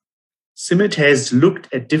 CIMMYT has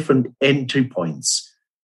looked at different entry points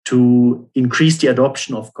to increase the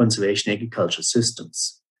adoption of conservation agriculture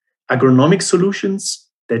systems. Agronomic solutions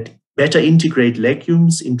that better integrate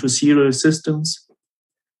legumes into cereal systems,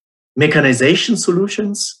 mechanization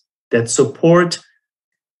solutions that support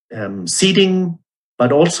seeding,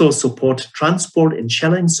 but also support transport and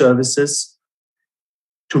shelling services,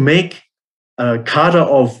 to make a cadre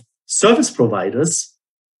of service providers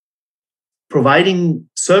providing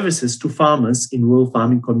services to farmers in rural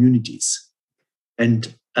farming communities.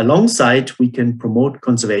 And alongside, we can promote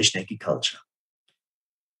conservation agriculture.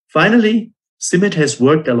 Finally, CIMMYT has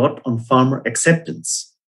worked a lot on farmer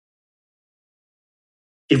acceptance.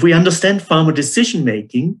 If we understand farmer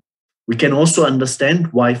decision-making, we can also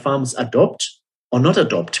understand why farmers adopt or not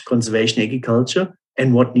adopt conservation agriculture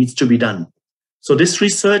and what needs to be done. So this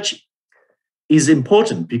research is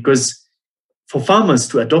important because for farmers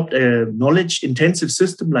to adopt a knowledge-intensive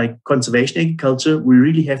system like conservation agriculture, we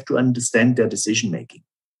really have to understand their decision-making.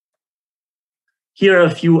 Here are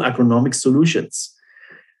a few agronomic solutions.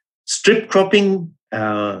 Strip cropping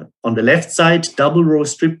on the left side, double row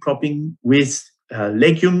strip cropping with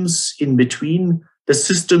legumes in between. The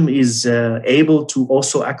system is able to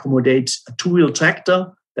also accommodate a two-wheel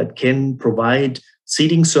tractor that can provide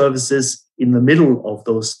seeding services in the middle of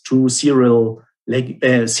those two cereal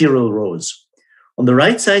rows. On the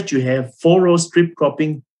right side, you have 4-row strip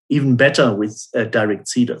cropping, even better with direct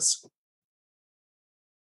seeders.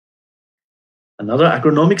 Another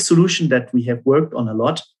agronomic solution that we have worked on a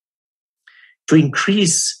lot to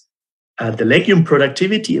increase the legume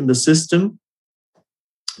productivity in the system,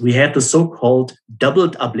 we have the so-called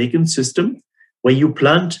doubled up legume system, where you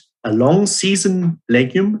plant a long season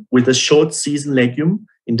legume with a short season legume,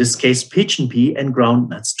 in this case pigeon pea and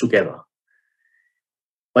groundnuts together.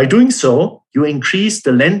 By doing so, you increase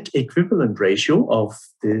the land equivalent ratio of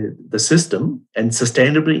the system and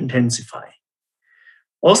sustainably intensify.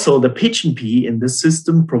 Also, the pigeon pea in this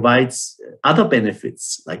system provides other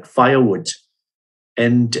benefits like firewood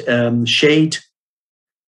and shade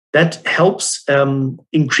that helps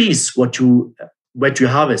increase what you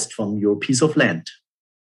harvest from your piece of land.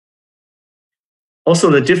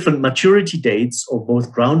 Also, the different maturity dates of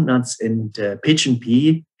both groundnuts and pigeon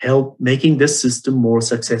pea help making this system more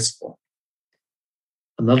successful.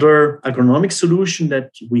 Another agronomic solution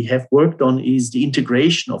that we have worked on is the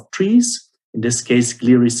integration of trees, in this case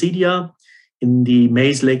Gliricidia, in the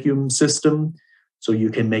maize legume system. So you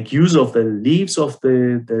can make use of the leaves of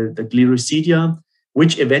the Gliricidia,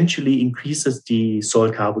 which eventually increases the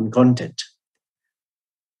soil carbon content.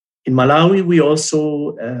 In Malawi, we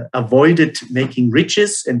also avoided making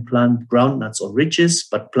ridges and plant groundnuts on ridges,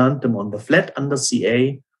 but plant them on the flat under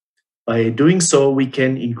CA. By doing so, we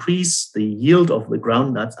can increase the yield of the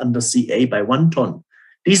groundnuts under CA by 1 ton.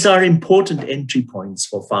 These are important entry points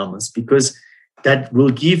for farmers because that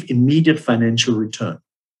will give immediate financial return.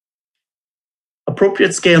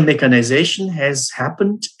 Appropriate scale mechanization has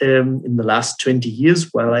happened in the last 20 years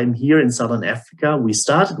while I'm here in Southern Africa. We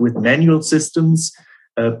started with manual systems,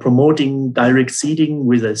 promoting direct seeding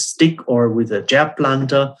with a stick or with a jab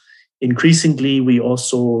planter. Increasingly, we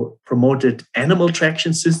also promoted animal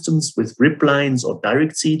traction systems with rip lines or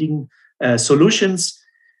direct seeding solutions.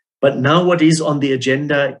 But now what is on the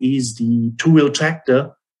agenda is the two-wheel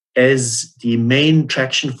tractor as the main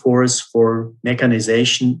traction force for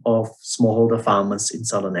mechanization of smallholder farmers in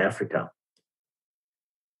Southern Africa.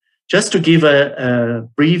 Just to give a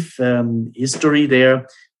brief history there,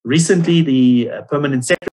 recently the Permanent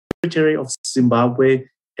Secretary of Zimbabwe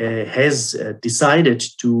has decided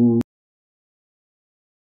to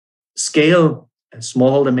scale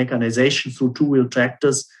smallholder mechanization through two-wheel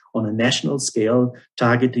tractors on a national scale,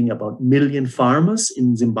 targeting about 1 million farmers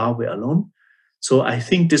in Zimbabwe alone. So I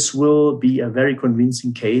think this will be a very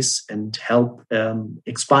convincing case and help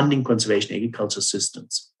expanding conservation agriculture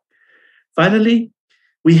systems. Finally,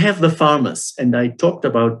 we have the farmers, and I talked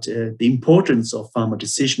about the importance of farmer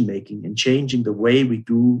decision-making and changing the way we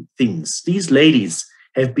do things. These ladies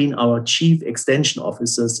have been our chief extension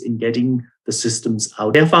officers in getting the systems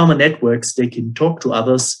out. Their farmer networks, they can talk to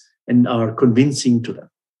others and are convincing to them.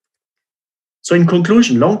 So in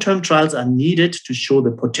conclusion, long-term trials are needed to show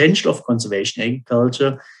the potential of conservation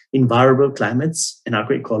agriculture in variable climates and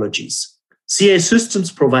agroecologies. CA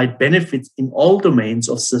systems provide benefits in all domains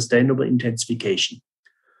of sustainable intensification.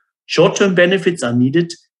 Short-term benefits are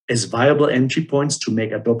needed as viable entry points to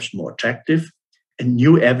make adoption more attractive, and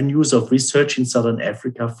new avenues of research in Southern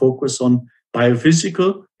Africa focus on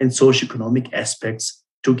biophysical and socioeconomic aspects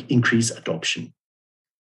to increase adoption.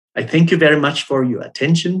 I thank you very much for your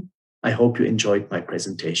attention. I hope you enjoyed my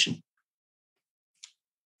presentation.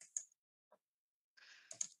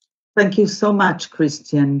 Thank you so much,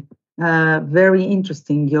 Christian. Very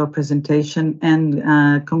interesting, your presentation,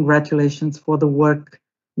 and congratulations for the work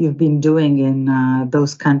you've been doing in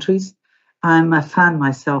those countries. I'm a fan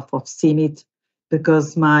myself of CEMIT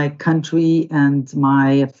because my country and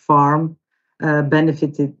my farm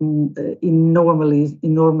benefited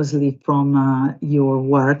enormously from your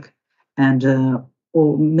work, and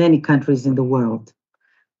many countries in the world.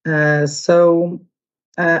 I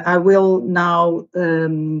will now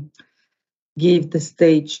give the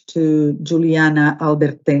stage to Juliana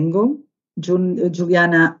Albertengo.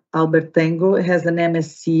 Juliana Albertengo has an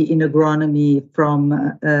MSc in agronomy from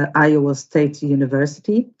Iowa State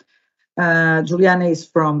University. Juliana is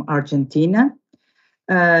from Argentina.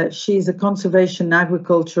 She's a conservation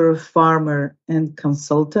agriculture farmer and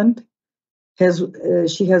consultant.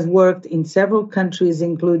 She has worked in several countries,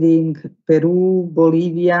 including Peru,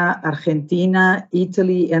 Bolivia, Argentina,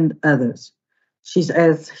 Italy, and others.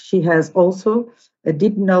 She has also a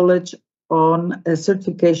deep knowledge on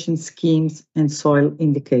certification schemes and soil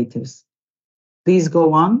indicators. Please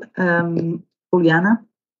go on, Juliana.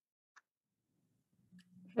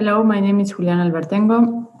 Hello, my name is Juliana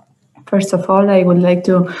Albertengo. First of all, I would like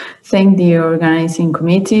to thank the organizing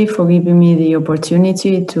committee for giving me the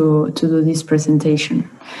opportunity to do this presentation.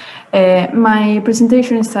 My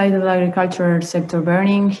presentation is titled Agricultural Sector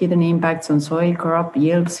Burning, Hidden Impacts on Soil, Crop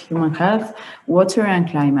Yields, Human Health, Water and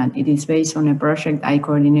Climate. It is based on a project I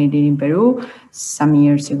coordinated in Peru some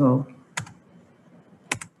years ago.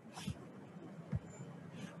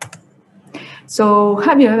 So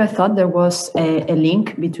have you ever thought there was a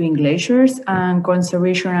link between glaciers and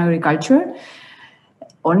conservation agriculture?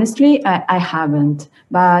 Honestly, I haven't.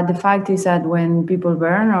 But the fact is that when people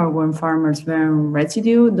burn or when farmers burn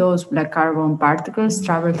residue, those black carbon particles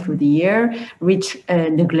travel through the air, reach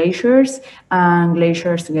the glaciers, and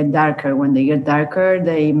glaciers get darker. When they get darker,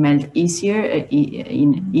 they melt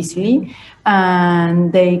easily,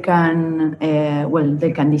 and they can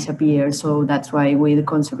they can disappear. So that's why with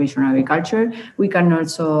conservation agriculture, we can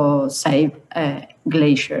also save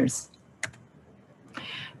glaciers.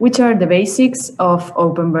 Which are the basics of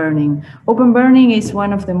open burning? Open burning is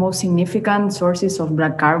one of the most significant sources of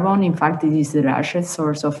black carbon. In fact, it is the largest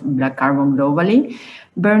source of black carbon globally.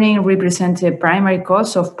 Burning represents a primary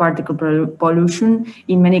cause of particle pollution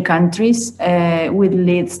in many countries, which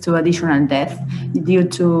leads to additional death due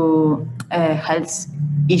to health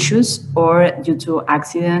issues or due to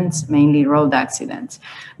accidents, mainly road accidents.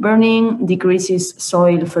 Burning decreases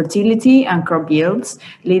soil fertility and crop yields,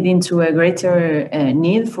 leading to a greater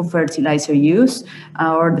need for fertilizer use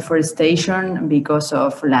or deforestation because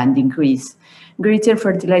of land increase. Greater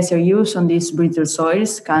fertilizer use on these brittle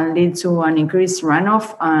soils can lead to an increased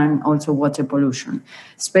runoff and also water pollution,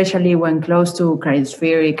 especially when close to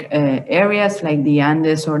cryospheric areas like the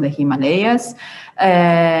Andes or the Himalayas.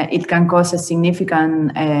 It can cause a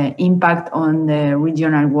significant impact on the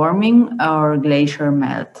regional warming or glacier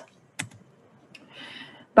melt.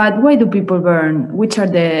 But why do people burn? Which are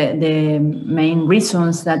the main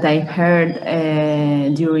reasons that I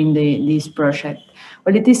heard during this project?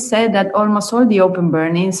 Well, it is said that almost all the open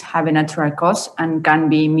burnings have a natural cause and can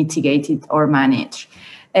be mitigated or managed.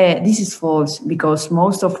 This is false because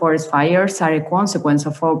most of forest fires are a consequence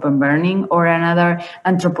of open burning or another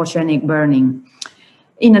anthropogenic burning.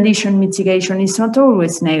 In addition, mitigation is not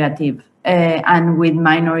always negative. and with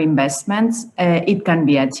minor investments, it can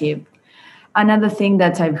be achieved. Another thing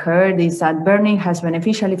that I've heard is that burning has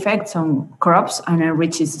beneficial effects on crops and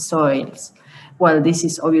enriches soils. Well, this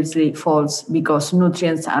is obviously false because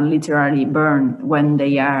nutrients are literally burned when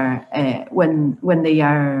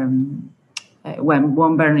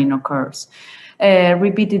burning occurs.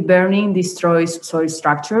 Repeated burning destroys soil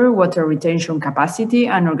structure, water retention capacity,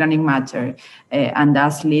 and organic matter, and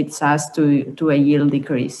thus leads us to a yield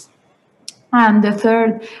decrease. And the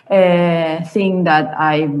third thing that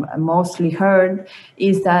I've mostly heard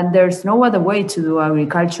is that there's no other way to do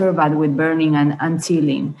agriculture but with burning and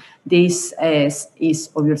tilling. This is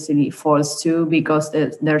obviously false too, because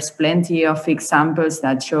there's plenty of examples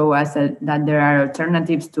that show us that there are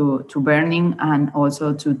alternatives to burning and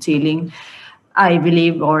also to tilling. I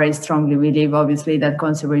believe, or I strongly believe, obviously, that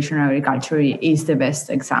conservation agriculture is the best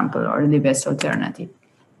example or the best alternative.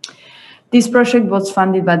 This project was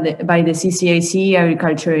funded by the CCAC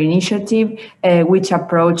Agriculture Initiative, which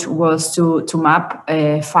approach was to map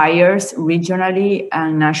fires regionally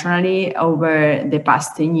and nationally over the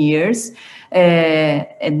past 10 years.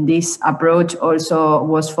 And this approach also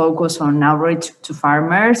was focused on outreach to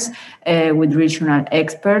farmers with regional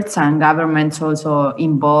experts and governments also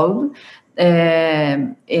involved.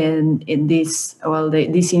 In this, well,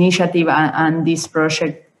 this initiative and this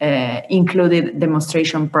project included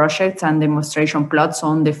demonstration projects and demonstration plots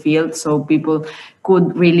on the field, so people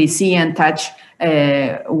could really see and touch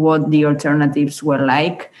what the alternatives were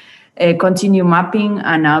like. Continue mapping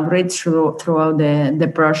and outreach throughout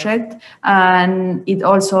the project, and it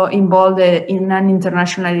also involved in an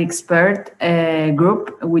international expert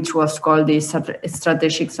group, which was called the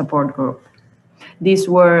Strategic Support Group. These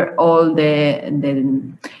were all the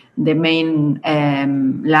main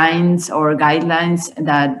lines or guidelines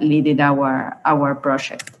that led our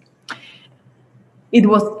project. It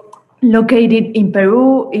was located in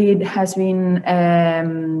Peru. It has been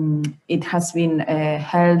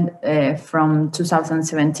held from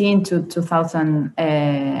 2017 to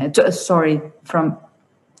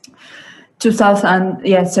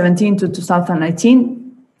 2017 to 2019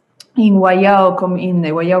 in the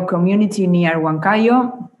Guayao community near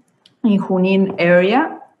Huancayo, in Junín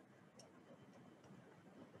area,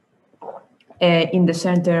 in the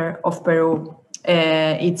center of Peru.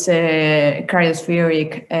 It's a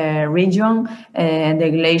cryospheric region, and the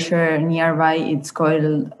glacier nearby, it's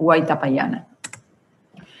called Huaytapallana.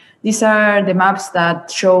 These are the maps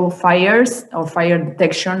that show fires or fire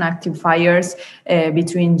detection, active fires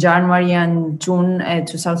between January and June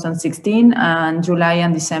 2016 and July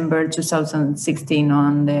and December 2016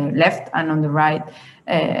 on the left and on the right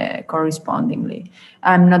correspondingly.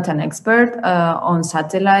 I'm not an expert on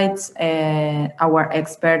satellites. Our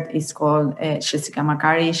expert is called Jessica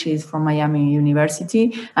Macari. She's from Miami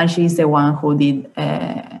University, and she's the one who did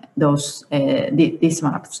these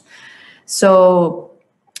maps. So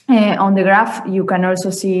on the graph, you can also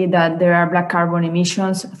see that there are black carbon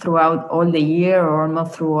emissions throughout all the year, or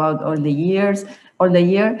almost throughout all the year.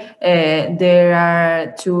 There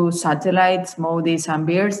are two satellites, MODIS and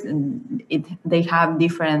BEARS. They have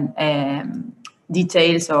different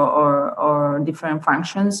details or different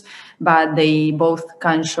functions, but they both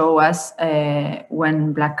can show us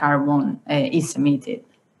when black carbon is emitted.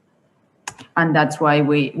 And that's why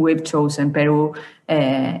we've chosen Peru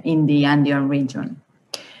in the Andean region.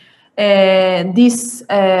 This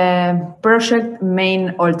project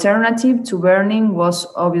main alternative to burning was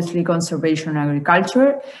obviously conservation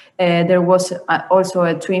agriculture. There was also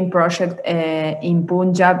a twin project in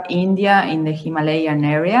Punjab, India, in the Himalayan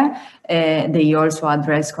area. They also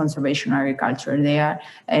addressed conservation agriculture there,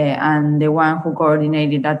 and the one who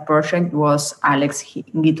coordinated that project was Alex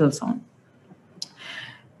Gittleson.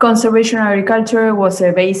 Conservation agriculture was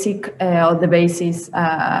a basic or the basis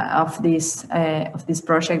of this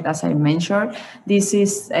project, as I mentioned. This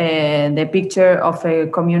is the picture of a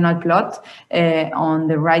communal plot. On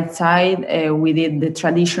the right side, we did the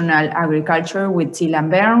traditional agriculture with till and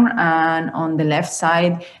burn, and on the left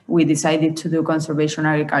side, we decided to do conservation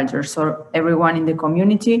agriculture. So everyone in the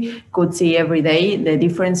community could see every day the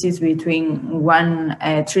differences between one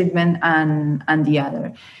treatment and the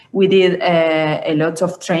other. We did a lot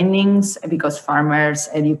of trainings because farmers'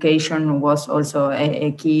 education was also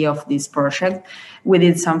a key of this project. We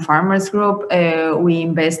did some farmers group. We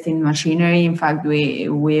invest in machinery. In fact,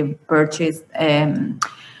 we purchased hand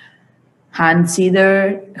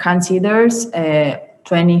seeders,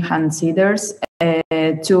 20 hand seeders.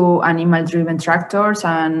 2 animal-driven tractors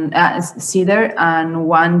and seeder and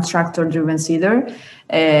 1 tractor-driven seeder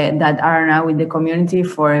that are now in the community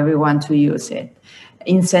for everyone to use it.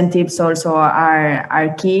 Incentives also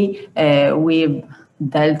are key. We've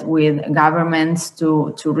dealt with governments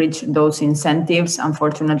to reach those incentives.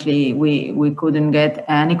 Unfortunately, we couldn't get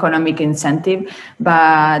an economic incentive,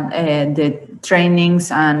 but the trainings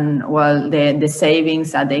and the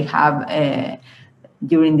savings that they have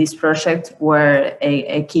during this project were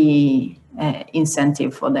a key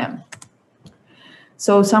incentive for them.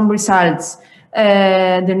 So some results.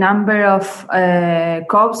 The number of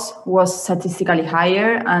crops was statistically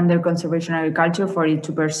higher under conservation agriculture,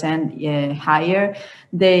 42% higher.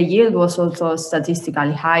 The yield was also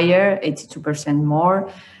statistically higher, 82% more.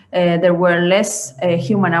 There were less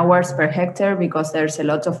human hours per hectare because there's a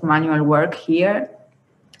lot of manual work here.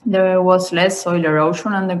 There was less soil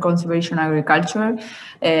erosion under conservation agriculture,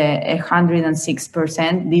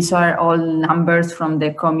 106%. These are all numbers from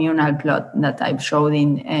the communal plot that I've showed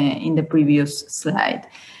in the previous slide.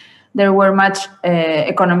 There were much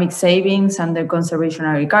economic savings under conservation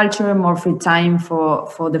agriculture, more free time for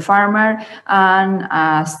the farmer, and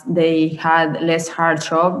as they had less hard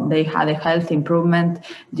job, they had a health improvement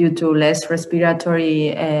due to less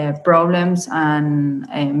respiratory problems and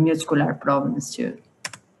muscular problems too.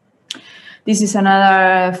 This is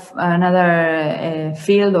another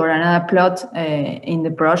field or another plot in the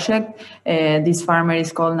project. This farmer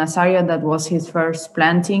is called Nazario. That was his first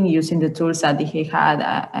planting using the tools that he had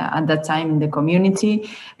at that time in the community.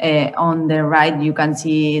 On the right, you can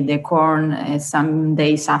see the corn some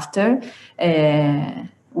days after.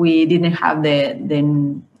 We didn't have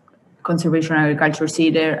the conservation agriculture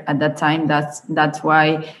seeder at that time. That's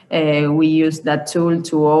why we used that tool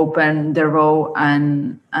to open the row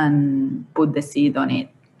and put the seed on it.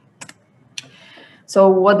 So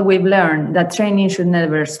what we've learned, that training should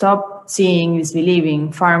never stop. Seeing is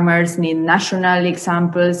believing. Farmers need national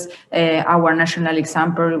examples. Our national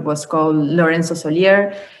example was called Lorenzo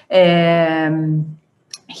Solier.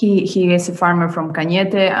 He is a farmer from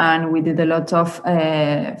Cañete, and we did a lot of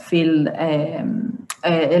field,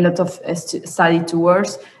 a lot of study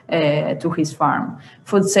tours to his farm.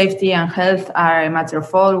 Food safety and health are a matter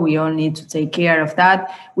of all. We all need to take care of that.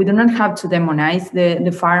 We do not have to demonize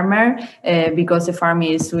the farmer because the farmer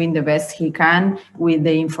is doing the best he can with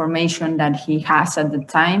the information that he has at the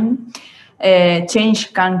time.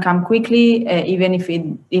 Change can come quickly, even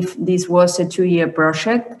if this was a 2-year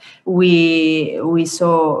project. We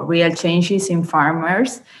saw real changes in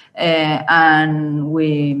farmers, and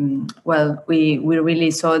we really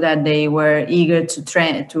saw that they were eager to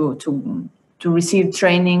train to receive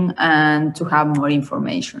training and to have more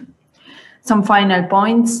information. Some final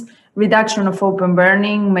points. Reduction of open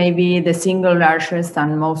burning may be the single largest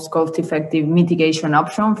and most cost-effective mitigation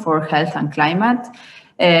option for health and climate.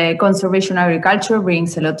 Conservation agriculture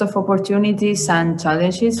brings a lot of opportunities and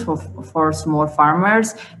challenges for small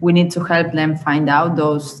farmers. We need to help them find out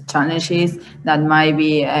those challenges that might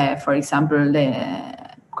be, for example, the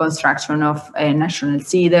construction of a national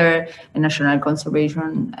seeder, a national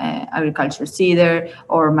conservation agriculture seeder,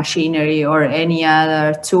 or machinery, or any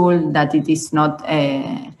other tool that it is not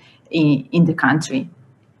in the country.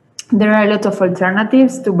 There are a lot of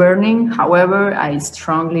alternatives to burning. However, I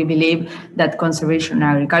strongly believe that conservation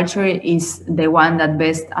agriculture is the one that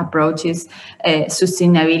best approaches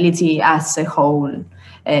sustainability as a whole,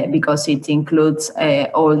 because it includes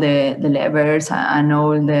all the levers and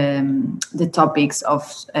all the topics of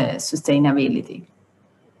sustainability.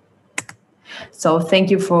 So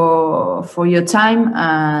thank you for your time,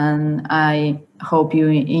 and I hope you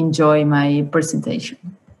enjoy my presentation.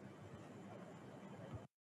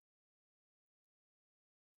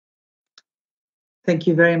 Thank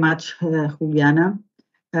you very much, Juliana.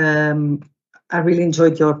 I really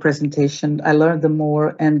enjoyed your presentation. I learned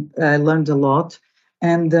more, and I learned a lot.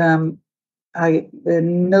 And I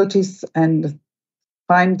noticed and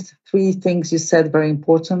find 3 things you said very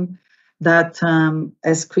important. That,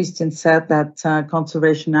 as Christian said, that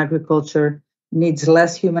conservation agriculture needs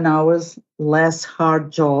less human hours, less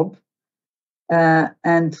hard job,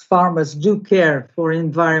 and farmers do care for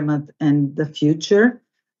environment and the future.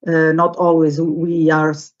 Not always we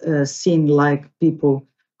are seen like people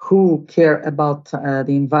who care about the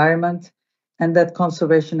environment, and that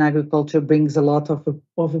conservation agriculture brings a lot of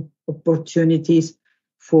opportunities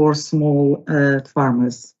for small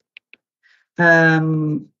farmers.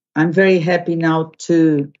 I'm very happy now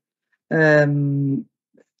to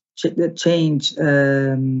change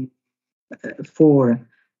for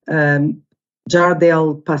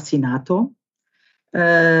Jardel Passinato.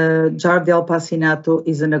 Jardel Passinato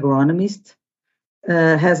is an agronomist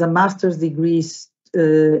has a master's degree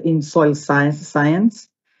in soil science,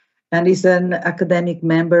 and is an academic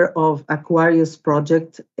member of Aquarius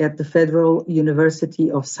Project at the Federal University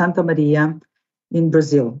of Santa Maria in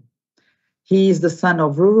Brazil. He is the son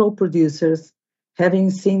of rural producers, having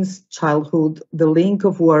since childhood the link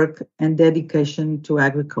of work and dedication to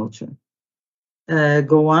agriculture.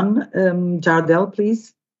 Go on, Jardel,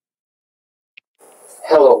 please.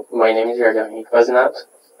 Hello, my name is Juliana Albertengo.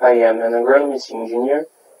 I am an agronomist engineer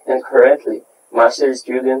and currently master's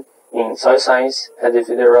student in soil science at the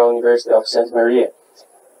Federal University of Santa Maria.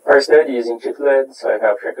 Our study is intituled Soil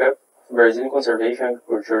Health Checkup, Brazilian Conservation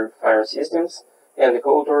Agriculture Farm Systems, and the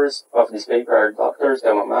co-authors of this paper are Drs.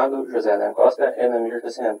 Thelma Amado, José Adam Costa, and Amir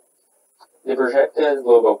Hassan. The projected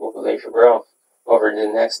global population growth over the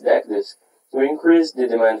next decades will increase the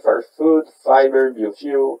demand for food, fiber,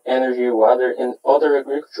 biofuel, energy, water, and other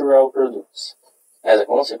agricultural products. As a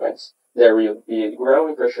consequence, there will be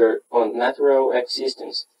growing pressure on natural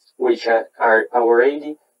ecosystems, which are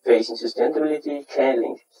already facing sustainability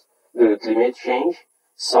challenges due to climate change,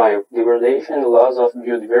 soil degradation, and loss of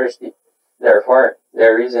biodiversity. Therefore,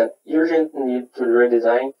 there is an urgent need to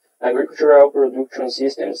redesign agricultural production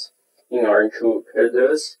systems in order to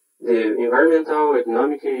reduce the environmental,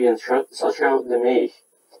 economic, and social damage.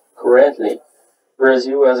 Currently,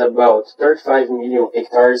 Brazil has about 35 million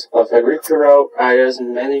hectares of agricultural areas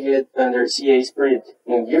managed under CA spread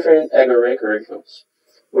in different agro-regions,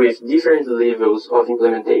 with different levels of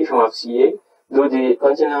implementation of CA due to the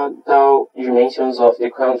continental dimensions of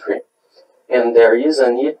the country. And there is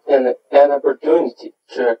a need and an opportunity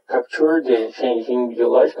to capture the changing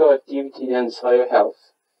biological activity and soil health.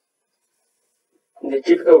 The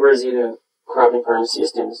typical Brazilian cropping farm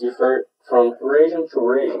systems differ from region to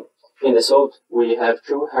region. In the south, we have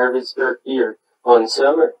 2 harvests per year, on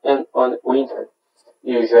summer and on winter,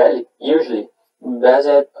 usually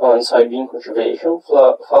based on soybean cultivation,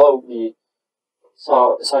 followed by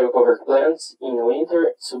soil-covered plants in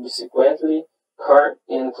winter, subsequently corn,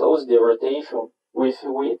 and close the rotation with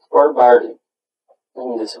wheat or barley.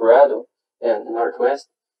 In the Cerrado and Northwest,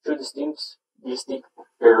 2 distinct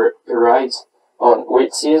periods on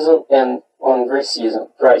wet season and on dry season.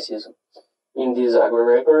 In these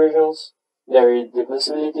agro-regions, there is the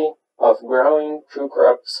possibility of growing 2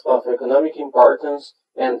 crops of economic importance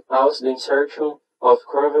and also the insertion of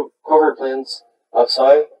cover plants of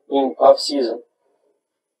soil in off-season.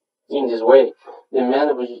 In this way, the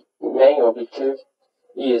main objective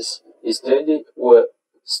is study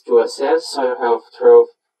to assess soil health through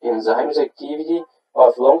enzymes activity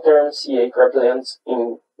of long-term CA croplands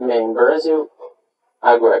in main Brazil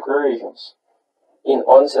agro-regions. In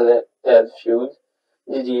unselected field,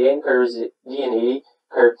 the DNA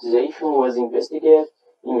characterization was investigated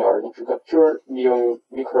in order to capture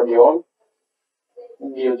microbiome,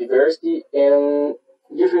 biodiversity, and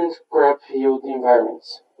different crop yield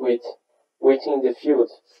environments within the field.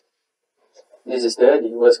 This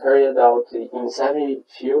study was carried out in 70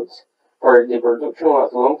 fields for the production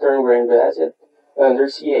of long-term grain-based under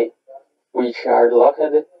CA, which are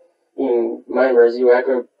located in main Brazil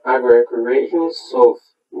agro-regions, South,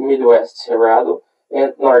 Midwest, Cerrado,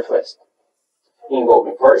 and Northwest,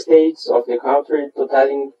 involving 4 states of the country,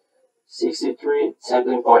 totaling 63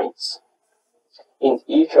 sampling points. In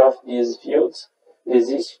each of these fields, the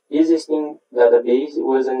existing database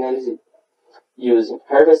was analyzed using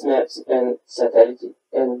harvest maps and satellite,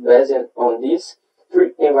 and based on this,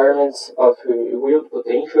 3 environments of yield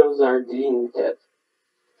potentials are delimited.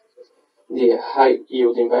 The high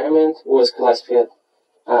yield environment was classified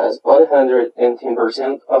as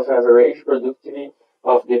 110% of average productivity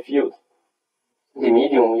of the field. The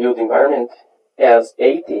medium yield environment as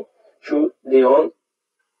 80 to the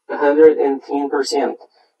 110%,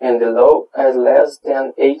 and the low as less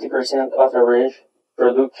than 80% of average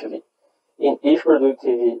productivity. In each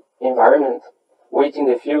productive environment, within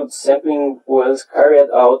the field, sampling was carried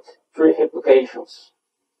out 3 applications.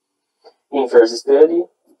 In first study,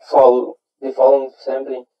 the following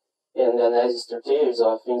sampling and analysis strategies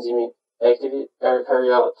of enzyme activity are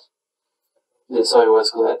carried out. The soil was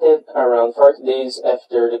collected around 40 days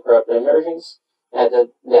after the crop emergence at a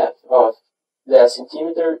depth of 10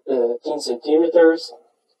 centimeters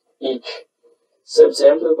each.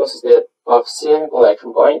 Subsample consisted of 7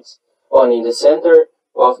 collection points, one in the center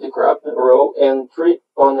of the crop row and 3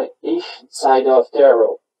 on each side of the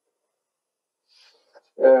row,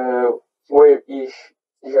 where each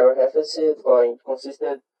georeferenced point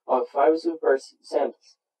consisted of 5 super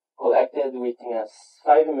samples collected within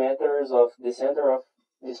 5 meters of the center of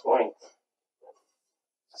this point.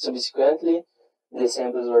 Subsequently, the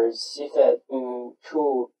samples were sifted in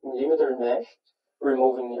 2 mm mesh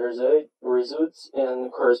removing residues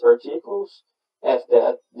and coarse particles. After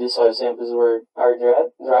that, the soil samples are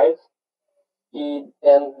dried, and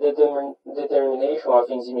determination of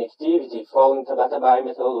enzyme activity following Tabata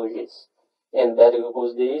methodologies, and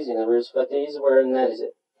beta-glucose days and resveratrol were analyzed.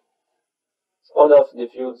 All of the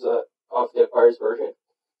fields of the Aquarius project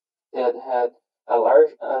that had a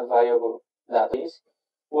large viable database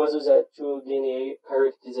was used to DNA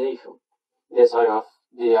characterization. The soil of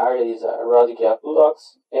the area is a Rodica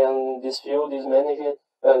bulldogs, and this field is managed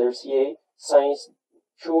under CA Science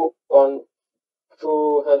 2 on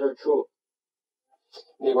 202.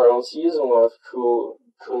 The ground season of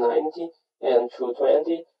 290 and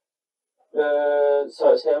 220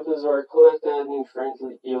 soil samples were collected in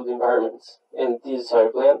different yield environments, and these soil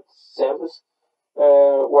plant samples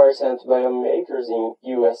were sent to biomakers in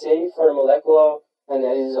USA for molecular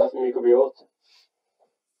analysis of microbiota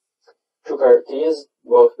to characterize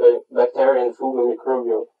both bacterial and fungal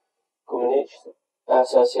microbial communities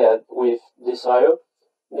associated with the soil.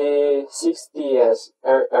 The 6TS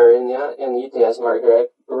RNA and ETS marker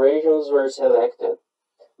regions were selected.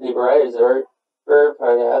 The varieties were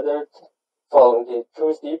prepared following the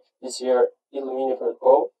two-step PCR Illumina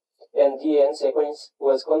protocol, and DNA sequence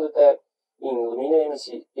was conducted in Illumina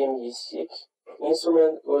ME-seq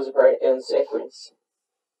instrument was and sequence.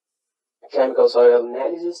 Chemical soil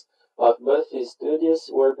analysis of both studies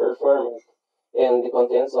were performed, and the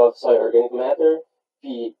contents of soil organic matter,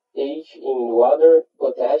 pH in water,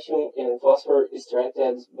 potassium, and phosphorus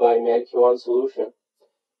extracted by MEG1 solution,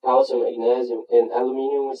 calcium, magnesium, and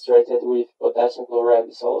aluminium extracted with potassium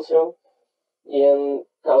chloride solution, and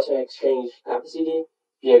calcium exchange capacity,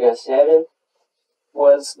 pH 7,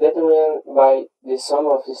 was determined by the sum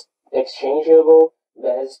of exchangeable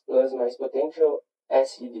base plus mass potential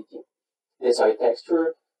acidity. The soil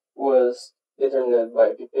texture was determined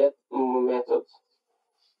by pipette method.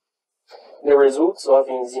 The results of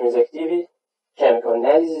enzymes activity, chemical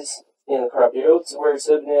analysis, and crop yields were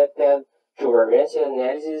submitted to variance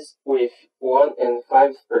analysis with 1 and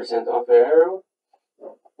 5% of error,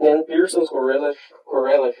 and Pearson's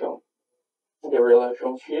correlation, the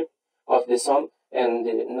relationship of the sum and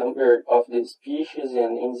the number of the species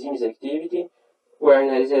and enzymes activity were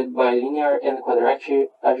analyzed by linear and quadratic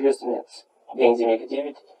adjustments. The enzyme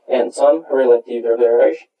activity and some relative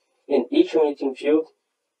average in each emitting field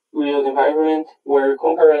yield environment were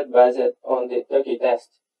compared based on the Tukey test.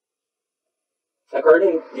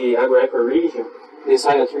 According to the agro-eco region, the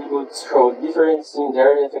soil attributes show difference in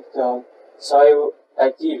their effect on soil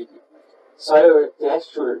activity. Soil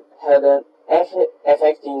texture had an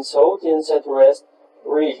effect in south and southwest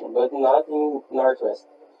region, but not in northwest.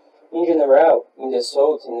 In general, in the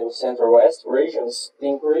south and the central-west regions, the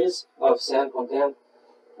increase of sand content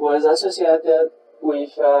was associated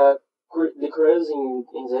with decrease in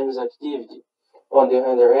enzymes activity. On the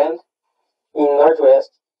other hand, in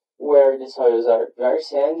northwest, where the soils are very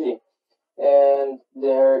sandy and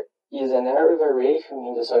there is an area variation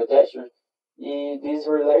in the soil texture, this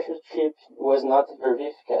relationship was not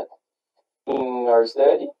verified. In our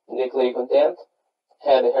study, the clay content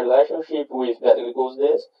had a relationship with beta-glucose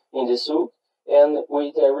days in the south and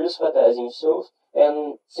with resveratrol in south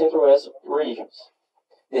and central-west regions.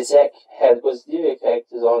 The SEC had positive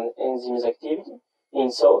effects on enzymes activity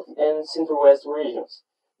in south and central-west regions.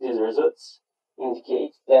 These results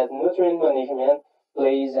indicate that nutrient management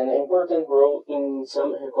plays an important role in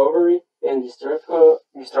some recovery and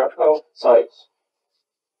dystrophical soils.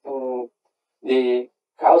 The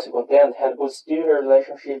calcium content had positive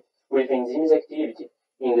relationship with enzymes activity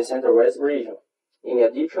in the central-west region. In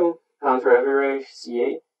addition, counter-average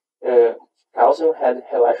CA calcium had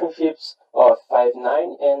relationships of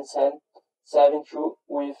 5.9 and 7.2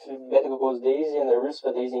 with beta-glucose days and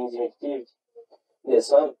resveratrol enzyme activity. The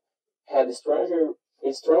sum had a stronger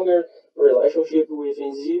relationship with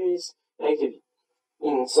enzymes activity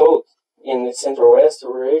in south and the central-west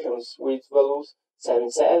regions with values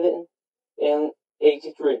 7.7 and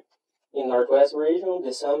 83. In northwest region,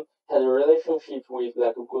 the sum had a relationship with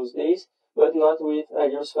glucose days, but not with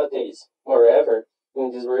resveratrol. Moreover,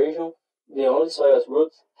 in this region, the only soil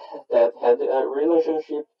root that had a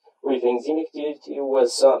relationship with enzyme activity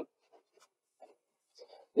was some.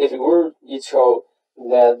 The figure it showed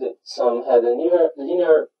that some had a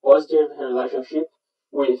linear positive relationship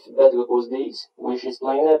with beta-glucose days, which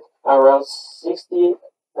explained around 60%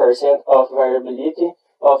 of variability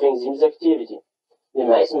of enzymes activity. The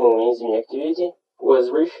maximum enzyme activity was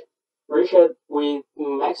reached with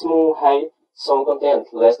maximum high some content,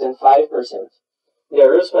 less than 5%. The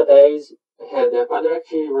resveratrol had a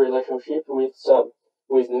quadratic relationship with some,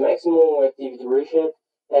 with maximum activity reached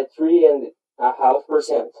at 3 and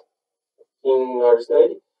 0.5%. In our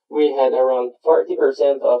study, we had around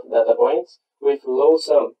 40% of data points with low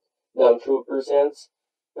sum, down 2%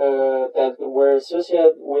 that were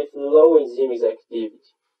associated with low enzymes activity.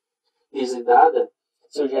 This data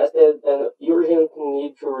suggested an urgent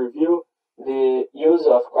need to review the use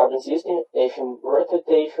of carbon system,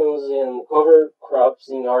 rotations, and cover crops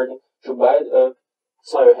in order to build up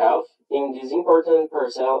soil health in this important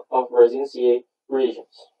parcel of Brazilian CA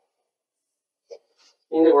regions.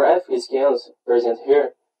 In the graphic scans present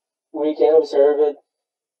here, we can observe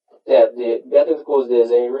that the beta-glucose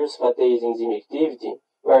and reduced enzyme activity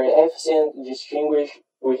were efficient distinguished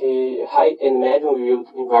with high and medium yield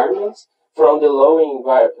environments from the low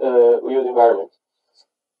yield environment.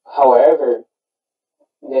 However,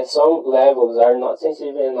 the some levels are not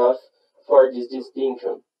sensitive enough for this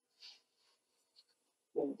distinction.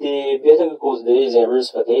 The beta-glucose and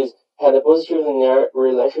reduced had a positive linear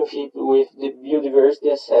relationship with the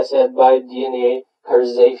biodiversity assessed by DNA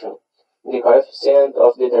characterization. The coefficient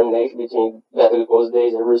of determination between beta-glucose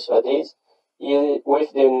and reduced is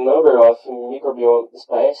with the number of microbiome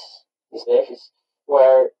species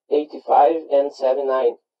were 85 and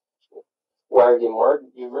 79, where the more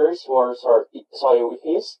diverse our soil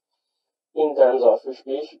is in terms of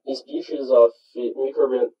species of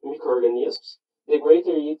microorganisms, the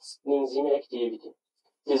greater its enzyme activity.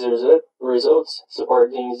 These results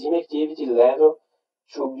support the enzyme activity level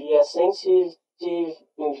to be a sensitive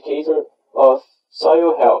indicator of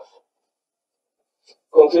soil health.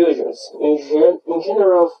 Conclusions. In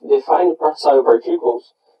general, the fine soil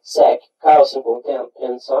particles, SAC, calcium content,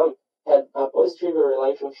 and some had a positive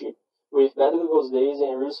relationship with beta-glucose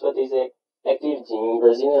and reduced activity in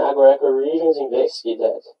Brazilian agro-eco regions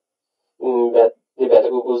investigated. The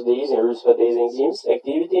beta-glucose and reduced enzymes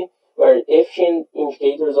activity were efficient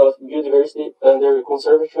indicators of biodiversity under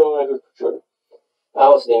conservation agriculture.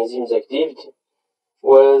 Also, the enzymes activity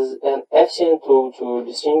was an efficient tool to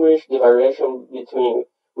distinguish the variation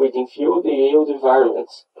within field and yield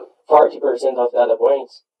environments. 40% of data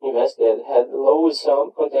points invested had low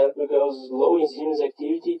sum content because low enzymes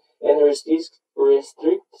activity and restricts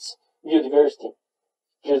biodiversity.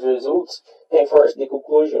 These results reinforce the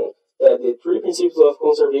conclusion that the three principles of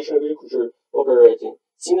conservation agriculture operating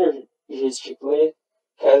synergistically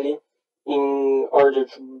in order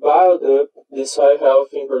to build up the soil health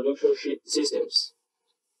in production systems.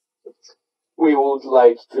 We would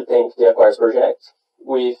like to thank the Aquarius project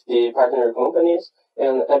with the partner companies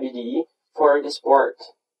and ABDE for the support,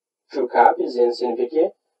 to CAPES and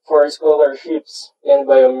CNPq for scholarships, and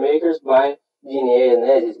biomakers by DNA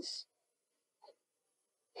analysis.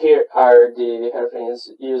 Here are the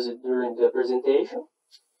references used during the presentation.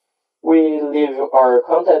 We leave our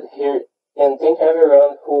contact here and thank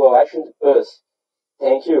everyone who watched us.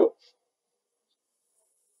 Thank you.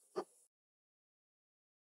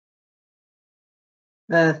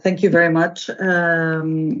 Thank you very much,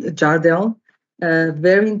 Jardel.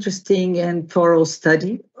 Very interesting and thorough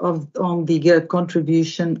study on the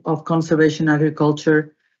contribution of conservation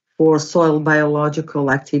agriculture for soil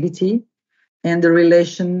biological activity and the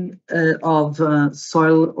relation of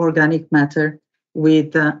soil organic matter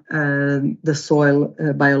with the soil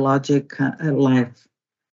biologic life.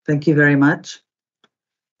 Thank you very much.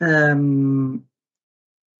 I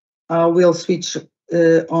will switch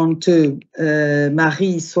on to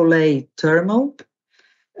Marie-Soleil Turmel.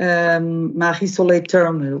 Marie-Soleil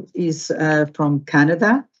Turmel is from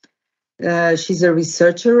Canada. She's a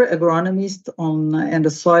researcher, agronomist, and a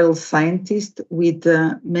soil scientist with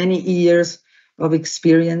many years of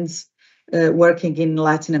experience working in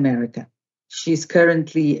Latin America. She's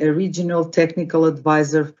currently a regional technical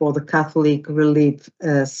advisor for the Catholic Relief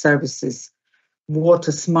Services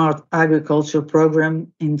Water Smart Agriculture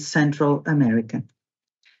Program in Central America.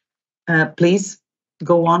 Please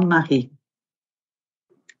go on, Marie.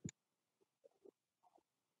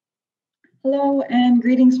 Hello and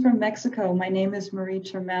greetings from Mexico. My name is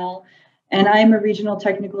Marie-Soleil Turmel, and I'm a regional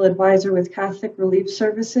technical advisor with Catholic Relief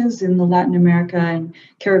Services in the Latin America and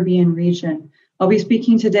Caribbean region. I'll be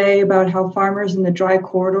speaking today about how farmers in the dry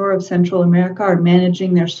corridor of Central America are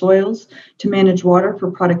managing their soils to manage water for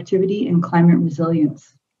productivity and climate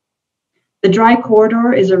resilience. The dry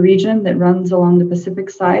corridor is a region that runs along the Pacific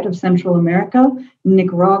side of Central America, in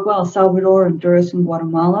Nicaragua, El Salvador, Honduras, and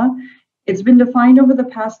Guatemala. It's been defined over the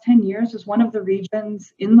past 10 years as one of the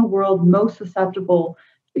regions in the world most susceptible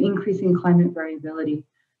to increasing climate variability.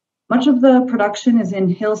 Much of the production is in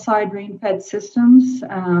hillside rain-fed systems,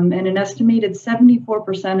 and an estimated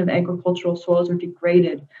 74% of agricultural soils are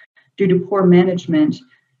degraded due to poor management,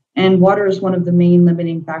 and water is one of the main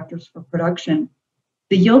limiting factors for production.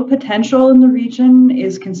 The yield potential in the region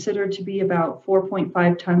is considered to be about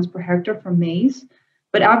 4.5 tons per hectare for maize,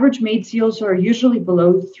 but average maize yields are usually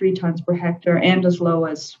below 3 tons per hectare and as low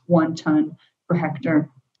as 1 ton per hectare.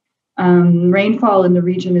 Rainfall in the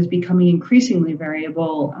region is becoming increasingly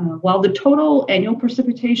variable. While the total annual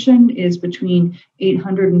precipitation is between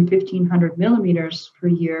 800 and 1,500 millimeters per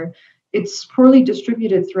year, it's poorly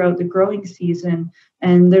distributed throughout the growing season,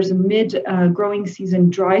 and there's a mid-growing season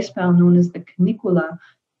dry spell known as the canicula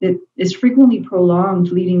that is frequently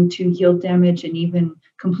prolonged, leading to yield damage and even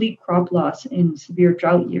complete crop loss in severe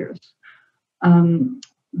drought years.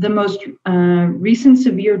 The most recent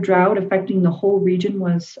severe drought affecting the whole region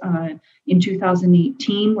was in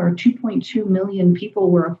 2018, where 2.2 million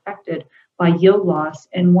people were affected by yield loss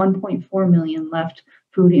and 1.4 million left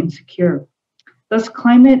food insecure. Thus,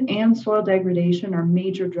 climate and soil degradation are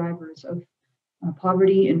major drivers of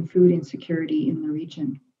poverty and food insecurity in the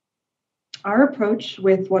region. Our approach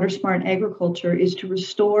with water smart agriculture is to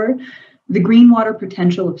restore the green water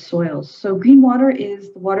potential of soils. So green water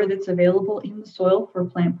is the water that's available in the soil for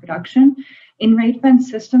plant production. In rain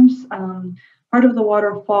fence systems, part of the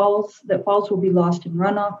water that falls will be lost in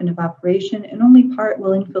runoff and evaporation, and only part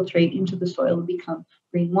will infiltrate into the soil and become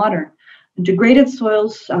green water. Degraded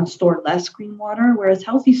soils store less green water, whereas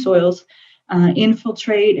healthy soils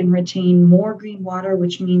infiltrate and retain more green water,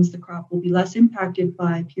 which means the crop will be less impacted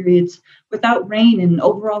by periods without rain, and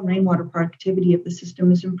overall rainwater productivity of the system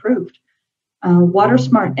is improved. Water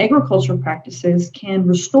smart agricultural practices can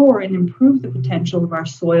restore and improve the potential of our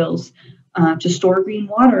soils to store green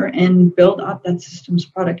water and build up that system's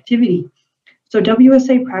productivity. So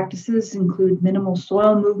WSA practices include minimal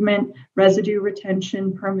soil movement, residue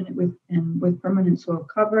retention, with permanent soil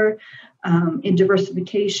cover, in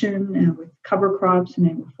diversification with cover crops and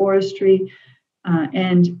agroforestry,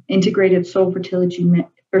 and integrated soil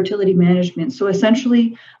fertility management. So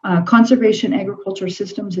essentially, conservation agriculture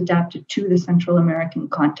systems adapted to the Central American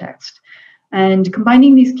context. And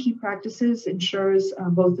combining these key practices ensures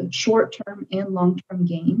both short-term and long-term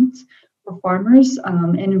gains for farmers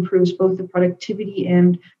and improves both the productivity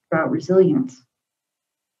and drought resilience.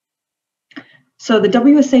 So the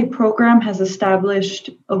WSA program has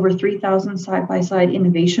established over 3,000 side-by-side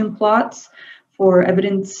innovation plots for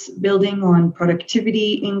evidence building on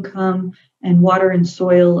productivity, income, and water and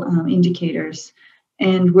soil indicators.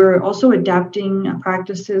 And we're also adapting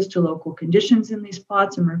practices to local conditions in these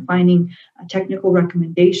plots and refining technical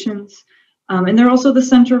recommendations. And they're also the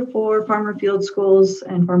center for farmer field schools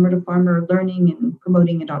and farmer-to-farmer learning and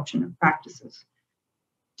promoting adoption of practices.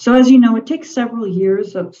 So as you know, it takes several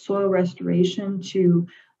years of soil restoration to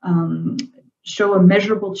show a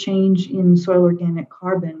measurable change in soil organic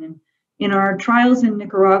carbon. And in our trials in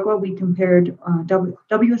Nicaragua, we compared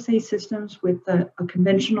WSA systems with a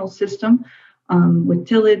conventional system with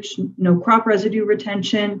tillage, no crop residue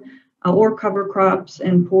retention, or cover crops,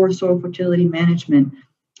 and poor soil fertility management.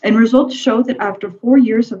 And results show that after 4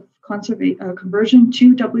 years of conversion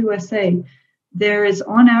to WSA, there is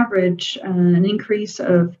on average an increase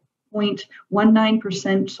of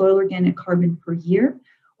 0.19% soil organic carbon per year,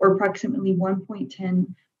 or approximately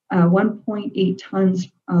 1.8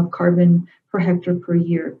 tons of carbon per hectare per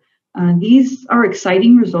year. These are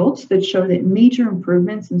exciting results that show that major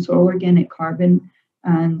improvements in soil organic carbon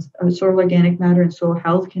and soil organic matter and soil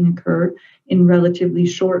health can occur in relatively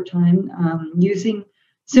short time using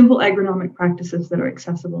simple agronomic practices that are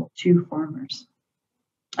accessible to farmers.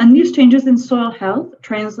 And these changes in soil health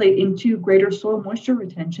translate into greater soil moisture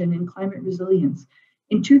retention and climate resilience.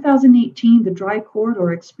 In 2018, the dry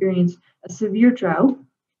corridor experienced a severe drought,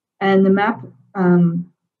 and the map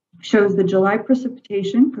shows the July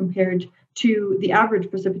precipitation compared to the average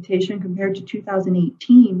precipitation compared to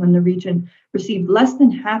 2018, when the region received less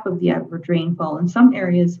than half of the average rainfall. In some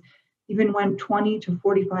areas, even went 20 to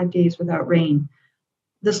 45 days without rain.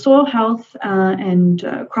 The soil health and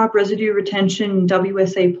crop residue retention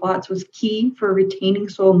WSA plots was key for retaining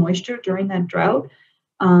soil moisture during that drought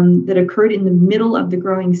that occurred in the middle of the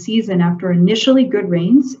growing season after initially good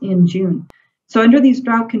rains in June. So under these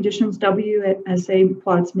drought conditions, WSA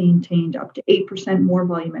plots maintained up to 8% more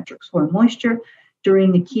volumetric soil moisture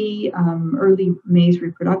during the key early maize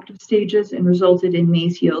reproductive stages, and resulted in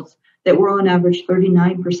maize yields that were on average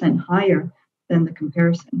 39% higher than the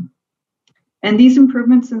comparison. And these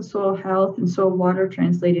improvements in soil health and soil water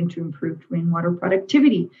translate into improved rainwater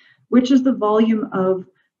productivity, which is the volume of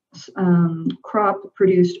crop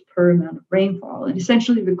produced per amount of rainfall, and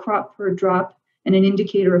essentially the crop per drop, and an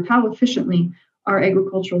indicator of how efficiently our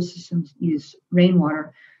agricultural systems use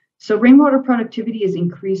rainwater. So rainwater productivity is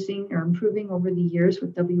increasing or improving over the years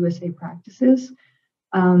with WSA practices.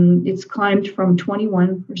 It's climbed from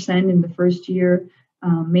 21% in the first year.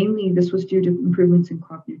 Mainly, this was due to improvements in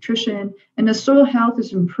crop nutrition. And as soil health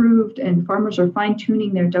is improved and farmers are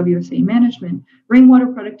fine-tuning their WSA management, rainwater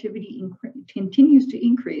productivity continues to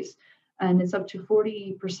increase, and it's up to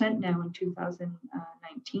 40% now in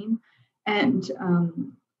 2019, and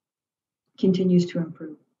continues to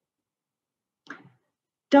improve.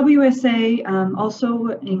 WSA also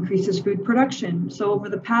increases food production. So over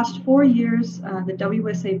the past 4 years, in the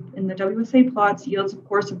WSA plots, yields, of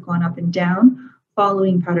course, have gone up and down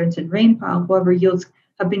following patterns in rainfall. However, yields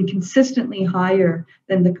have been consistently higher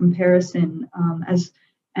than the comparison. As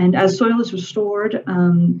soil is restored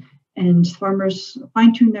and farmers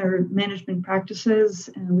fine-tune their management practices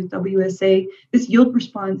with WSA, this yield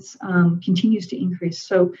response continues to increase.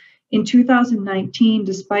 So in 2019,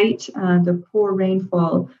 despite the poor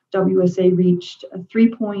rainfall, WSA reached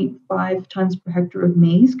 3.5 tons per hectare of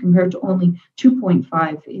maize compared to only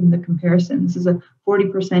 2.5 in the comparison. This is a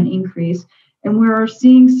 40% increase. And we're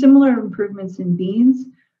seeing similar improvements in beans.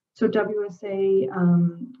 So WSA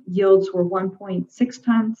yields were 1.6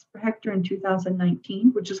 tons per hectare in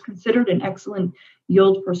 2019, which is considered an excellent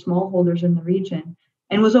yield for smallholders in the region,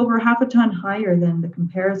 and was over half a ton higher than the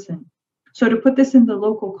comparison. So to put this in the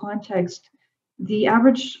local context, the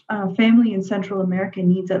average family in Central America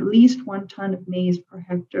needs at least 1 ton of maize per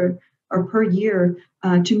hectare or per year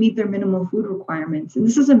to meet their minimal food requirements. And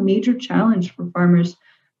this is a major challenge for farmers,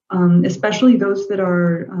 especially those that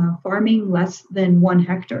are farming less than 1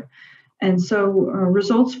 hectare. And so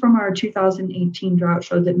results from our 2018 drought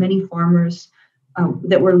showed that many farmers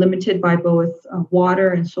that were limited by both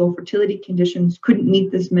water and soil fertility conditions couldn't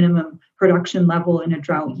meet this minimum production level in a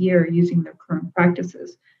drought year using their current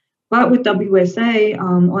practices. But with WSA,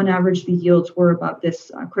 on average, the yields were above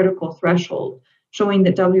this critical threshold, showing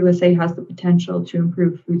that WSA has the potential to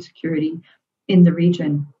improve food security in the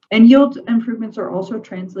region. And yield improvements are also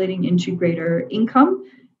translating into greater income,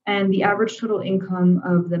 and the average total income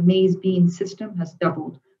of the maize bean system has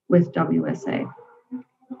doubled with WSA.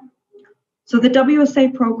 So the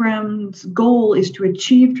WSA program's goal is to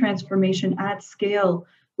achieve transformation at scale,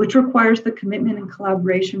 which requires the commitment and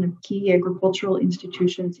collaboration of key agricultural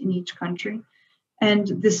institutions in each country. And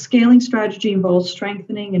this scaling strategy involves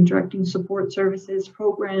strengthening and directing support services,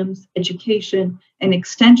 programs, education, and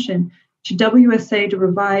extension to WSA to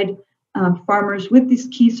provide farmers with these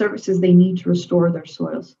key services they need to restore their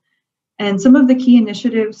soils. And some of the key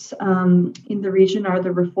initiatives in the region are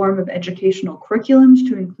the reform of educational curriculums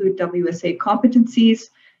to include WSA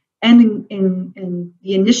competencies, and in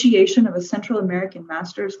the initiation of a Central American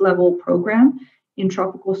master's level program in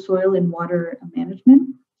tropical soil and water management.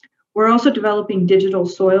 We're also developing digital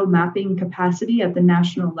soil mapping capacity at the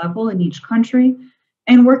national level in each country,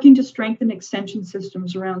 and working to strengthen extension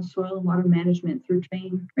systems around soil and water management through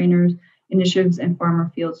trainers, initiatives, and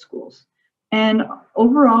farmer field schools. And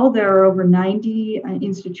overall, there are over 90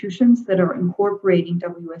 institutions that are incorporating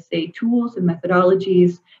WSA tools and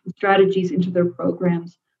methodologies and strategies into their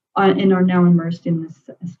programs and are now immersed in this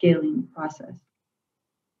scaling process.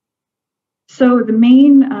 So the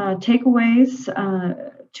main takeaways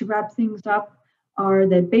to wrap things up are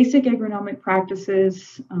that basic agronomic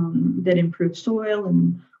practices that improve soil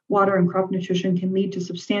and water and crop nutrition can lead to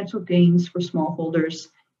substantial gains for smallholders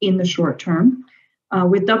in the short term.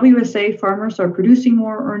 With WSA, farmers are producing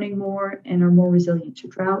more, earning more, and are more resilient to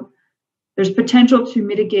drought. There's potential to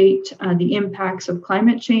mitigate the impacts of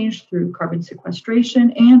climate change through carbon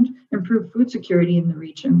sequestration and improve food security in the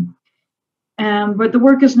region. But the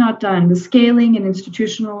work is not done. The scaling and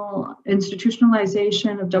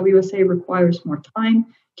institutionalization of WSA requires more time,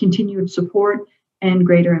 continued support, and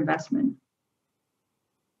greater investment.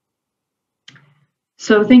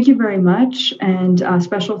 So thank you very much, and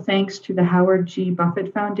special thanks to the Howard G.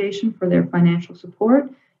 Buffett Foundation for their financial support,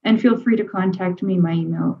 and feel free to contact me. My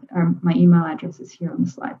email address is here on the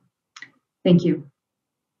slide. Thank you.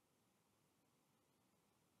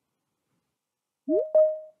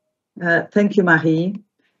 Thank you, Marie,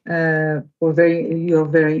 for your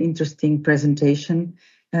very interesting presentation.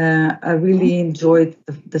 I really enjoyed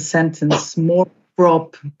the sentence, more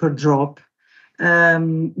crop per drop.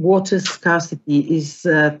 Water scarcity is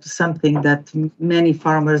something that many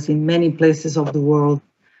farmers in many places of the world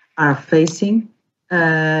are facing,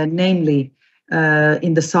 namely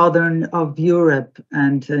in the southern of Europe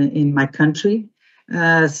and in my country.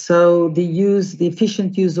 So the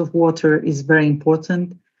efficient use of water is very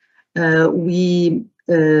important. We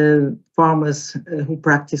farmers who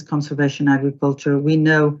practice conservation agriculture, we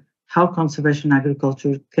know how conservation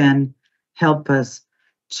agriculture can help us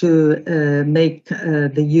to make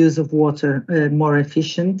the use of water more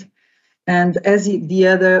efficient. And as the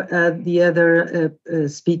other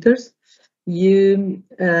speakers, you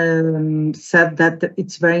said that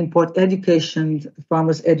it's very important. Education,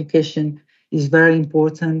 farmers' education is very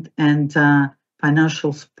important, and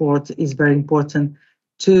financial support is very important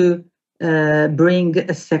to bring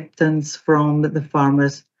acceptance from the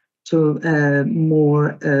farmers to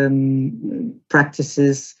more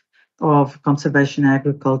practices of conservation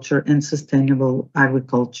agriculture and sustainable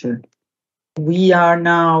agriculture. We are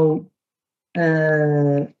now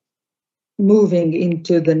moving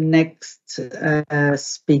into the next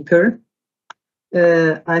speaker.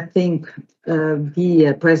 I think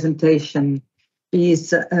the presentation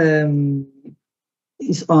is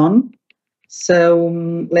on.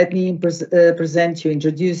 So let me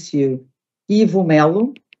introduce you, Ivo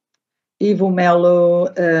Melo. Ivo Melo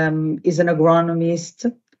is an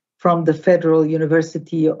agronomist from the Federal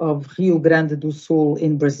University of Rio Grande do Sul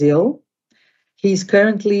in Brazil. He is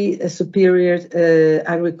currently a superior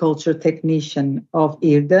agriculture technician of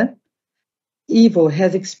IRDA. Ivo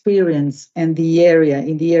has experience in the area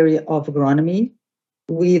of agronomy,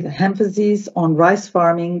 with emphasis on rice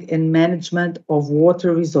farming and management of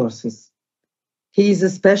water resources. He is a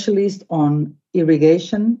specialist on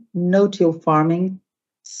irrigation, no-till farming,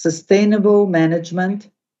 sustainable management,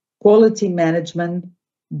 quality management,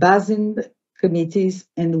 basin committees,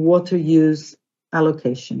 and water use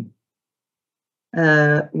allocation.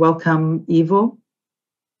 Welcome, Ivo.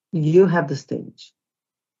 You have the stage.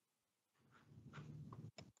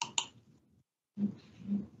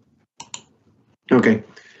 Okay.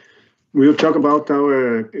 We'll talk about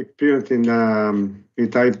our experience in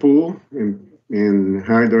Itaipu, in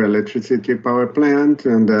hydroelectricity power plant,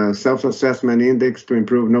 and self-assessment index to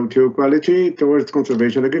improve no-till quality towards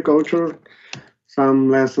conservation agriculture, some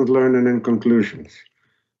lessons learned and conclusions.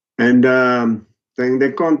 And in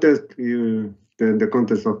the contest, the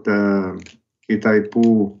contest of the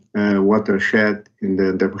Itaipu watershed in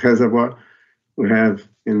the reservoir, we have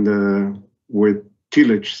with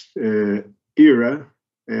tillage era,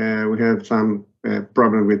 we have some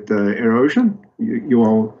problem with erosion, you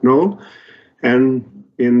all know. And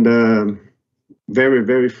in the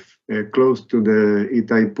very close to the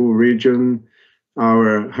Itaipu region,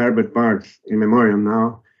 our Herbert Parks in memoriam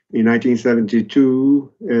now, in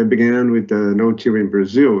 1972, began with the no-till in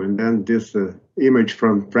Brazil. And then this image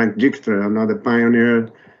from Frank Dijkstra, another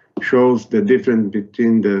pioneer, shows the difference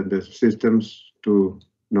between the systems to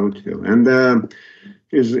no-till. And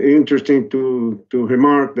it's interesting to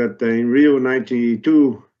remark that in Rio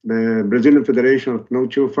 92, the Brazilian Federation of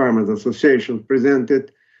No-Till Farmers Association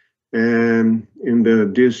presented in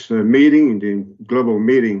this meeting, the global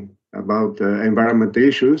meeting about environmental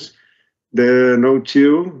issues, the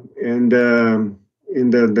no-till, and in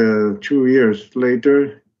the 2 years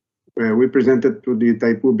later, we presented to the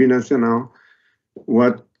Itaipu Binacional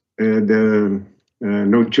what the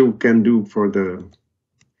no-till can do for the.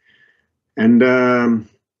 And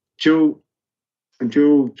until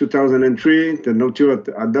 2003, the no-till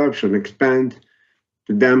adoption expanded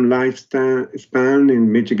to dam lifespan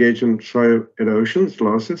in mitigation soil erosion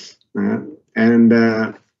losses. And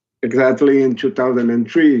exactly in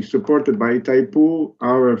 2003, supported by Itaipu,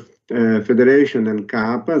 our federation and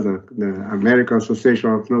CAPA, the American Association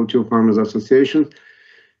of No-Till Farmers Associations,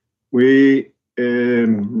 we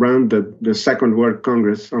ran the Second World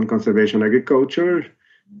Congress on Conservation Agriculture.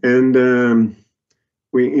 And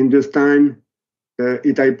in this time,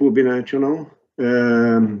 Itaipu Binacional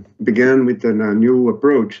began with a new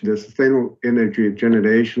approach, the sustainable energy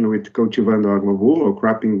generation with Cultivando Água Boa, or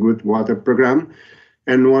Cropping Good Water program.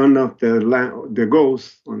 And one of the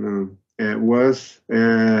goals was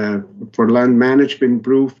for land management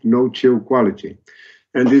improve no-till quality.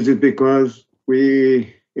 And this is because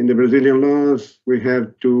in the Brazilian laws, we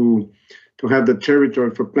have to have the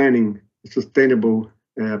territory for planning sustainable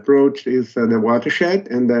approach is the watershed,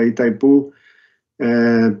 and the Itaipu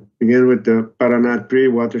begin with the Paraná Tree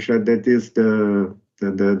watershed, that is the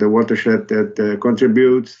watershed that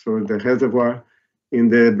contributes for the reservoir in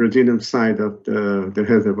the Brazilian side of the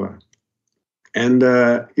reservoir. And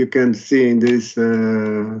you can see in this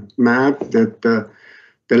map that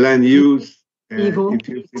the land use. Ivo,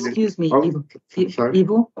 excuse me, oh, Ivo.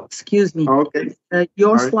 Ivo, excuse me. Okay.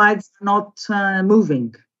 Your slides are not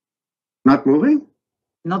moving. Not moving?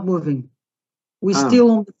 Not moving. We're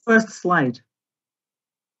still on the first slide.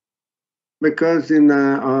 Because in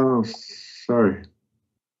oh, sorry.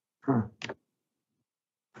 Huh.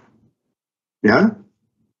 Yeah.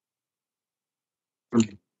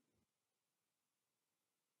 Okay.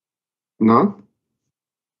 No.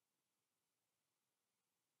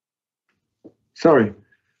 Sorry.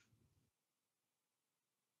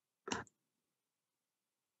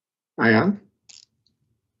 I am.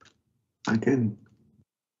 I can.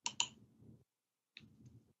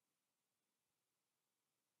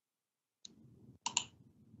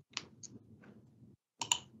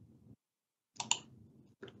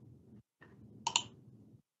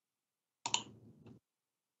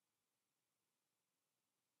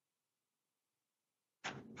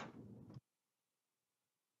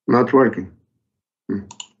 Not working.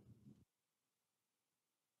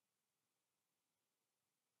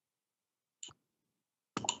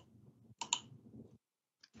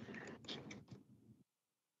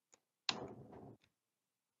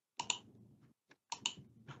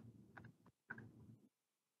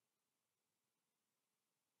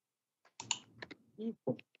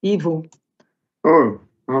 Ivo. Oh,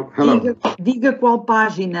 hello. Diga qual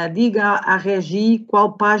página, diga à Regi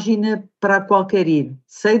qual página para qualquer ir.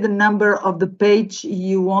 Say the number of the page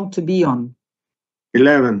you want to be on.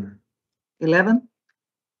 11. 11?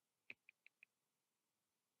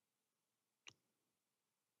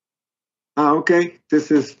 Okay. This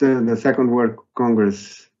is the Second World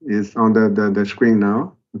Congress is on the screen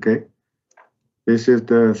now. Okay. This is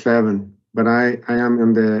the 7, but I am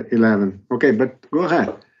in the 11. Okay, but go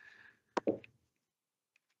ahead.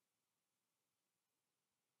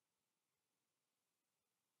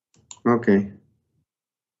 Okay.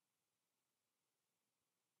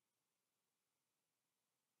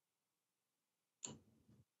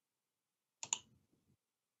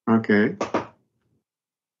 Okay.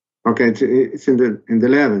 Okay, it's in the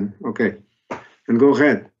 11. Okay, and go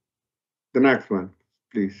ahead. The next one,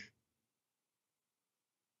 please.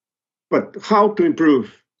 But how to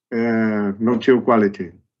improve no-till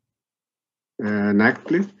quality? Next,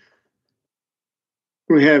 please.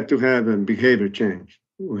 We have to have a behavior change.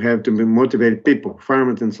 We have to motivate people,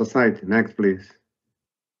 farmers, and society. Next, please.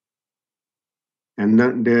 And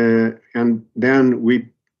then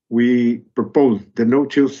we propose the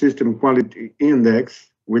no-till system quality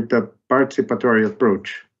index with the participatory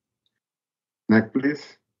approach. Next,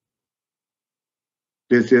 please.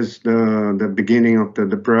 This is the beginning of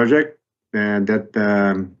the project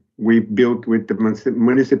that we built with the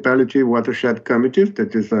municipality watershed committees.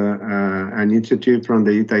 That is an initiative from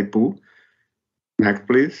the Itaipu. Next,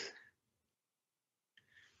 please.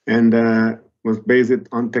 And was based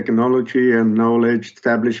on technology and knowledge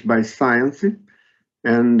established by science.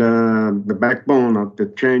 And the backbone of the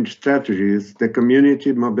change strategy is the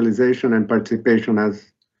community mobilization and participation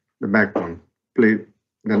as the backbone. Please,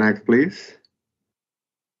 the next, please.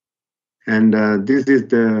 And this is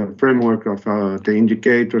the framework of the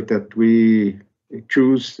indicator that we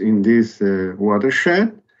choose in this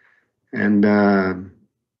watershed. And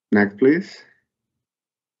next, please.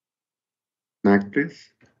 Next,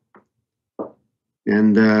 please.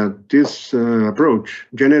 And this approach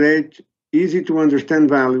generates easy to understand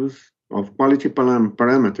values of quality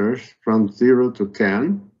parameters from 0 to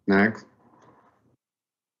 10. Next.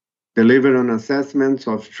 Deliver on assessments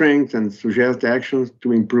of strengths and suggest actions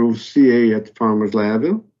to improve CA at farmers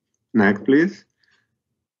level. Next, please.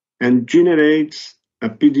 And generates a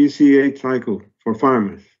PDCA cycle for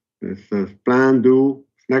farmers. It says plan, do,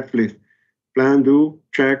 next, please. Plan, do,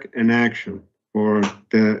 check, and action for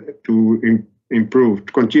improve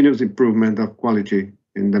continuous improvement of quality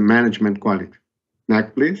in the management quality.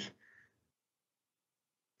 Next, please.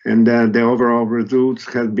 And the overall results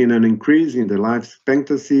have been an increase in the life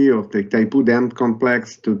expectancy of the Itaipu Dam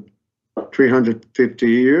complex to 350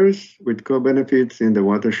 years, with co-benefits in the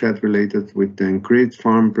watershed related with the increased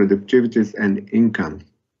farm productivities and income.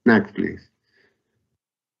 Next, please.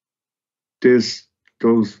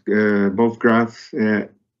 Those both graphs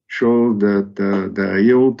show that the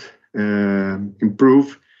yield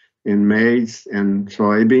improve in maize and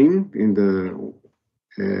soybean in the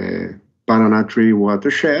Paraná tree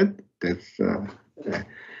watershed. That's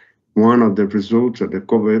one of the results of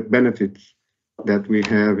the benefits that we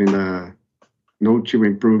have in no-till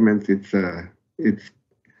improvement. It's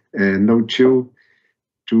no-till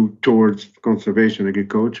towards conservation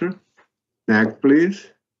agriculture. Next,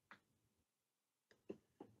 please.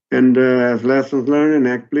 And as lessons learned,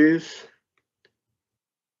 next, please.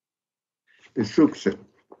 The success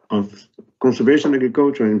of conservation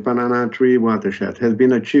agriculture in Paraná tree watershed has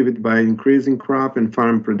been achieved by increasing crop and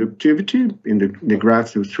farm productivity, in the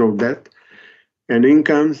graphs you showed that, and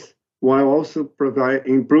incomes, while also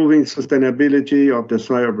improving sustainability of the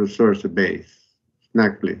soil resource base.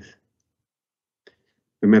 Next, please.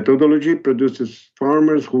 The methodology produces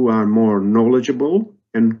farmers who are more knowledgeable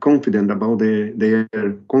and confident about their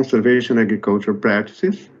conservation agriculture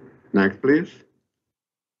practices. Next, please.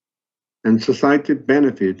 And society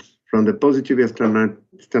benefits from the positive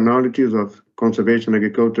externalities of conservation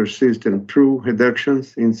agriculture system through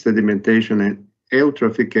reductions in sedimentation and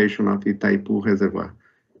eutrophication of Itaipu Reservoir.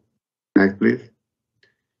 Next, please.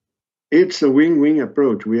 It's a win-win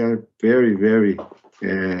approach. We are very, very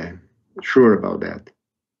sure about that.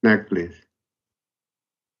 Next, please.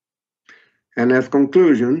 And as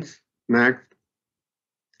conclusions, next,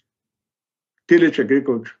 tillage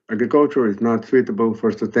agriculture is not suitable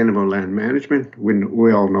for sustainable land management.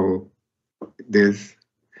 We all know this.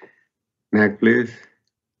 Next, please.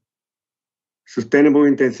 Sustainable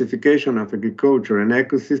intensification of agriculture and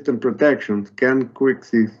ecosystem protections can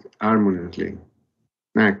coexist harmoniously.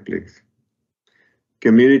 Next, please.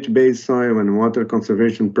 Community-based soil and water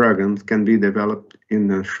conservation programs can be developed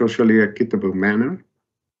in a socially equitable manner.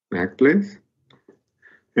 Next, please.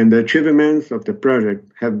 And the achievements of the project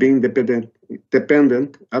have been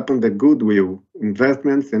dependent upon the goodwill,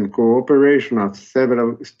 investments, and cooperation of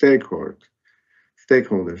several stakeholders.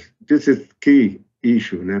 This is key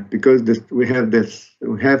issue now, because we have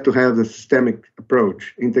to have the systemic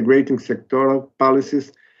approach, integrating sectoral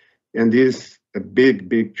policies, and this is a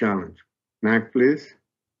big challenge. Next, please.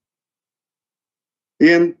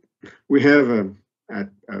 And we have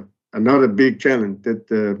another big challenge that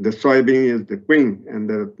the soybean is the queen, and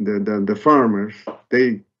the farmers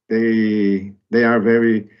they are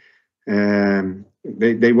very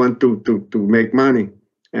they want to make money,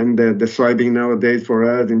 and the soybean nowadays for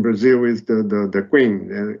us in Brazil is the queen.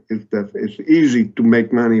 It's easy to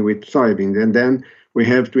make money with soybeans, and then we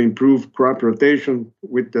have to improve crop rotation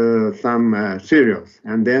with some cereals,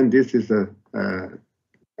 and then this is a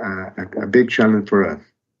big challenge for us.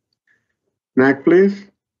 Next, please.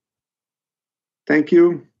 Thank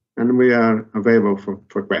you, and we are available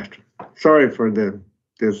for questions. Sorry for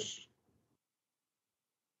this.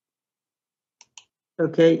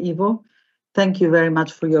 Okay, Ivo, thank you very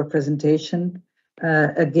much for your presentation.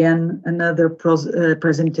 Again, another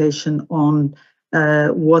presentation on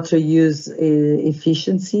water use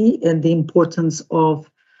efficiency and the importance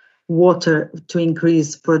of water to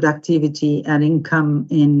increase productivity and income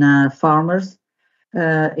in farmers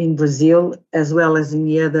in Brazil, as well as in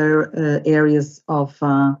the other areas of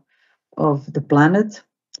the planet.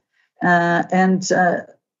 I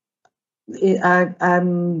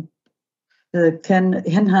can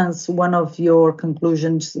enhance one of your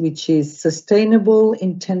conclusions, which is sustainable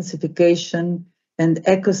intensification and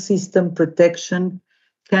ecosystem protection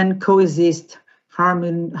can coexist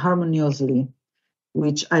harmoniously,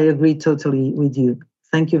 which I agree totally with you.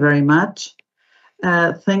 Thank you very much.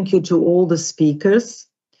 Thank you to all the speakers.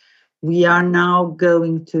 We are now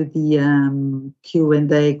going to the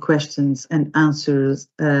Q&A, questions and answers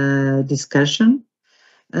discussion.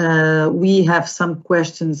 We have some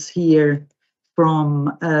questions here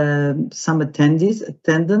from some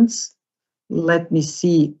attendants. Let me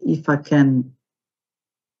see if I can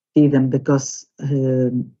see them, because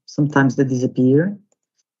sometimes they disappear.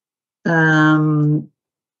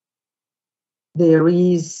 There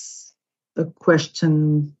is a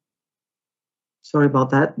question, sorry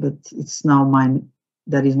about that, but it's now mine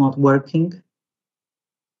that is not working.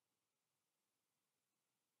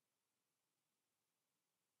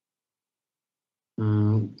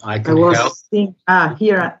 I can help.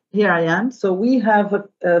 Here I am. So we have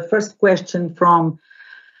a first question from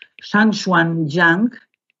Shangshuan Jiang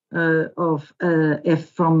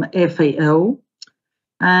from FAO.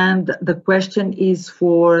 And the question is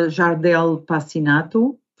for Jardel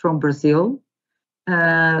Passinato from Brazil.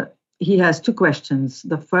 He has two questions.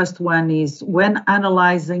 The first one is, when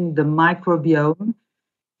analyzing the microbiome,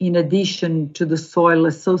 in addition to the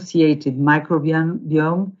soil-associated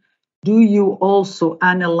microbiome, do you also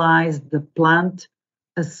analyze the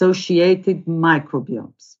plant-associated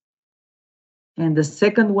microbiomes? And the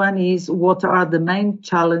second one is, what are the main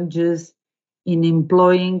challenges in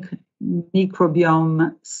employing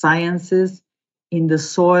microbiome sciences in the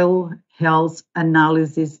soil health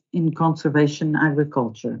analysis in conservation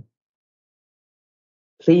agriculture?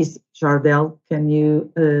 Please, Jardel, can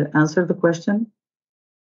you answer the question?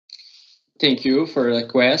 Thank you for the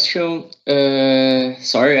question.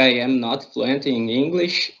 Sorry, I am not fluent in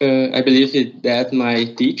English. I believe that my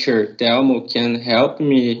teacher, Telmo, can help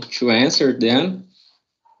me to answer them.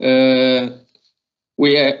 We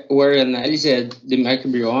were analyzing the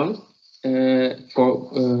microbiome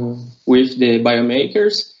with the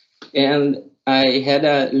biomakers, and I had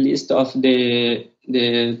a list of the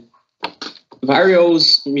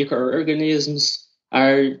various microorganisms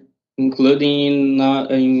are including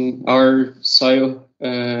in our soil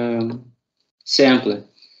sample,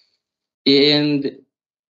 and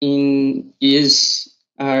in is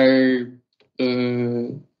our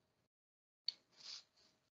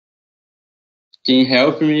Can you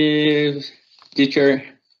help me, teacher?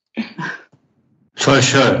 For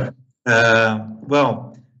sure.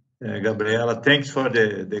 Gabriela, thanks for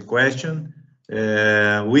the question.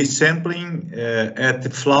 We sampling at the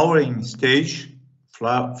flowering stage,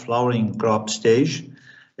 flowering crop stage,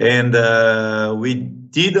 and we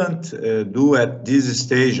didn't do at this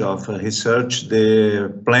stage of research the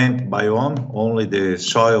plant biome, only the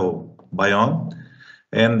soil biome.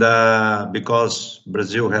 And because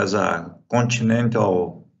Brazil has a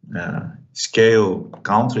continental scale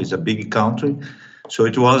country, it's a big country, so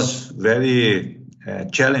it was very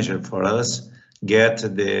challenging for us get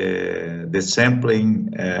the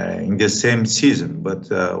sampling in the same season, but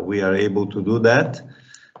we are able to do that,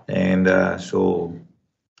 and so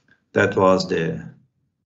that was the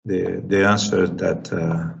answer that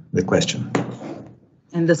the question.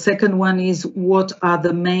 And the second one is, what are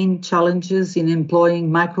the main challenges in employing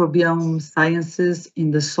microbiome sciences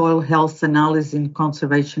in the soil health analysis in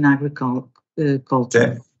conservation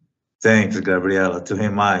agriculture? Thanks, Gabriela, to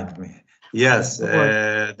remind me. Yes,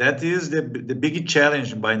 that is the big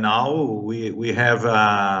challenge by now. We have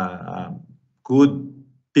a good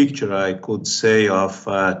picture, I could say, of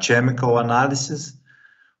chemical analysis.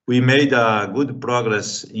 We made a good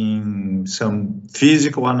progress in some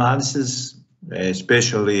physical analysis,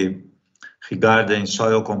 especially regarding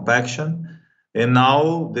soil compaction. And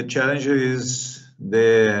now the challenge is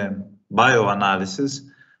the bioanalysis.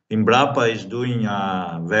 Embrapa is doing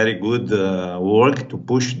very good work to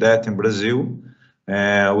push that in Brazil.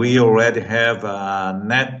 We already have a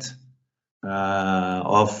net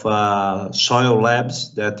of soil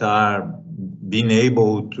labs that are being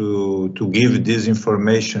able to give this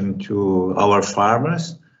information to our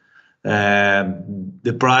farmers.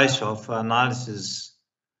 The price of analysis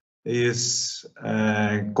is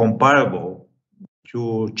comparable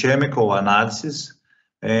to chemical analysis,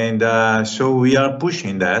 and so we are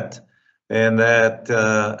pushing that. And that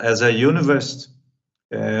as a university,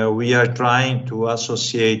 we are trying to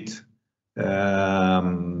associate the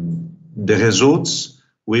results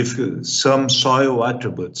with some soil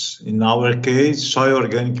attributes. In our case, soil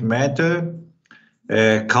organic matter,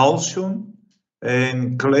 calcium,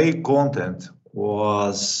 and clay content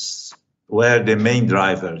were the main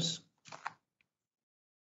drivers.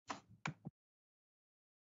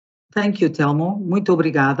 Thank you, Telmo. Muito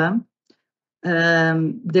obrigada.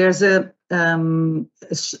 There's a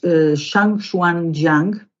Shangshuan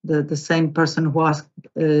Jiang, the same person who asked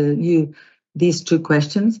you these two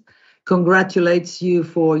questions, congratulates you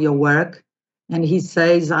for your work. And he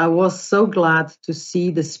says, I was so glad to see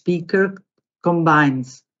the speaker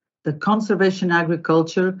combines the conservation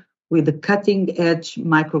agriculture with the cutting-edge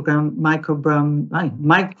microbiome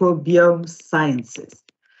sciences.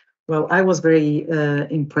 Well, I was very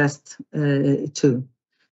impressed too.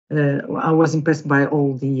 I was impressed by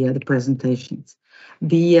all the presentations.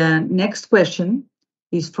 The next question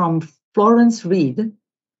is from Florence Reed,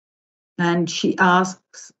 and she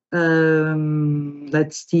asks,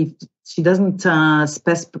 let's see, she doesn't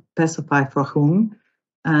specify for whom,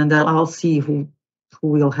 and I'll see who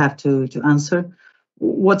will have to answer.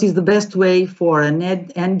 What is the best way for an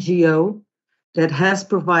NGO that has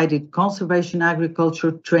provided conservation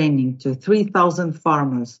agriculture training to 3,000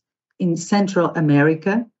 farmers in Central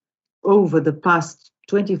America over the past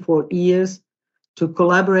 24 years to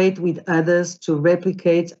collaborate with others to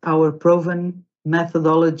replicate our proven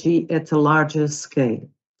methodology at a larger scale?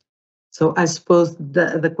 So I suppose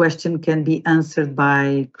the question can be answered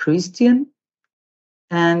by Christian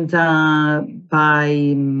and by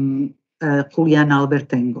Juliana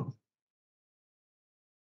Albertengo.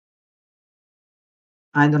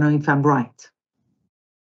 I don't know if I'm right.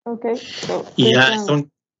 Okay. So yeah,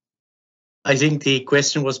 I think the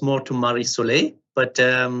question was more to Marie-Soleil, but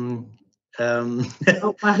oh,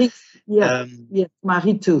 Marie, yeah, yes,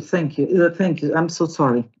 Marie too. Thank you. Thank you. I'm so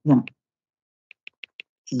sorry. Yeah.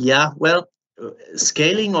 Yeah. Well,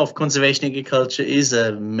 scaling of conservation agriculture is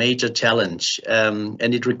a major challenge, and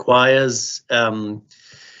it requires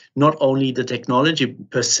not only the technology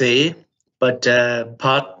per se, but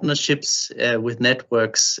partnerships with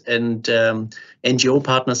networks and NGO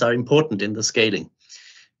partners are important in the scaling.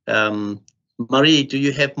 Marie, do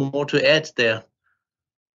you have more to add there?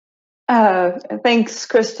 Thanks,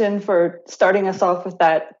 Christian, for starting us off with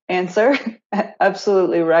that answer.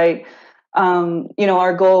 Absolutely right.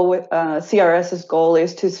 Our goal with CRS's goal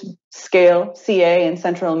is to scale CA in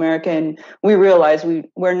Central America, and we realize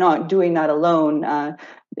we're not doing that alone.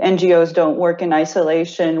 NGOs don't work in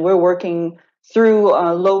isolation. We're working through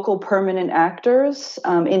local permanent actors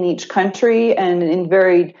in each country and in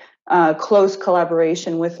varied close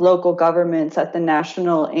collaboration with local governments at the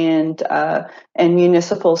national and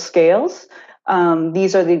municipal scales.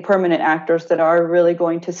 These are the permanent actors that are really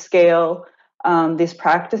going to scale these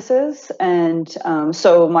practices. And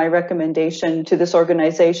so my recommendation to this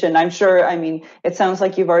organization, I'm sure, I mean, it sounds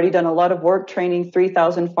like you've already done a lot of work training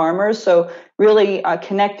 3,000 farmers. So really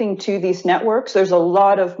connecting to these networks. There's a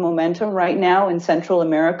lot of momentum right now in Central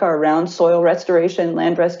America around soil restoration,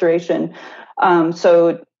 land restoration.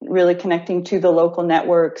 So really connecting to the local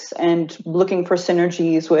networks and looking for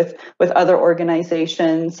synergies with other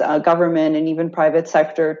organizations, government, and even private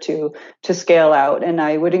sector to scale out. And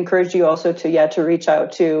I would encourage you also to reach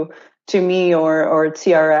out to me or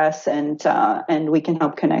CRS, and we can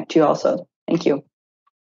help connect you also. Thank you.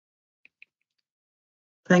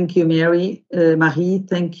 Thank you, Marie.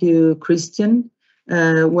 Thank you, Christian.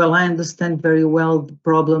 Well, I understand very well the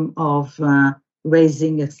problem of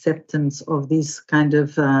raising acceptance of these kind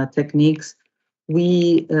of techniques.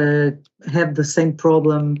 We have the same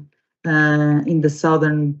problem in the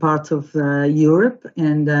southern part of Europe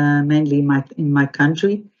and mainly in my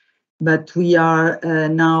country, but we are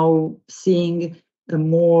now seeing a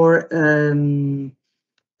more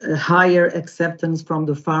a higher acceptance from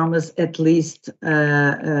the farmers. At least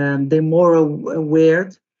they're more aware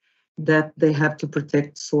that they have to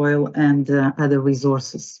protect soil and other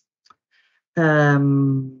resources.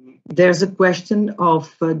 There's a question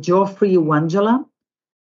of Geoffrey Wanjala,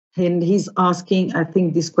 and he's asking, I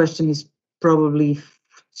think this question is probably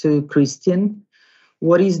to Christian,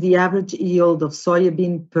 what is the average yield of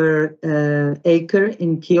soybean per acre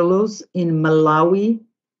in kilos in Malawi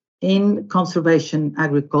in conservation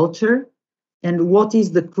agriculture? And what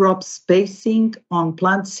is the crop spacing on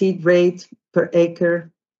plant seed rate per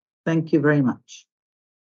acre? Thank you very much.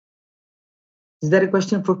 Is that a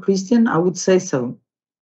question for Christian? I would say so,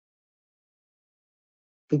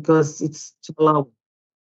 because it's to Malawi.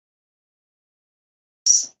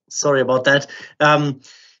 Sorry about that.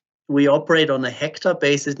 We operate on a hectare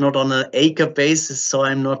basis, not on an acre basis, so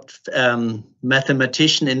I'm not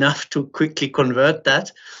mathematician enough to quickly convert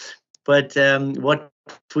that. But what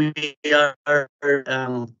we are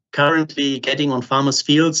currently getting on farmers'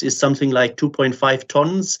 fields is something like 2.5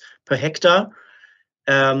 tons per hectare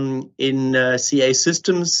in CA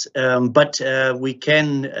systems, but we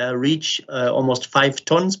can reach almost 5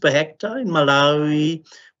 tons per hectare in Malawi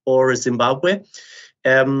or Zimbabwe.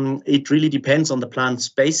 It really depends on the plant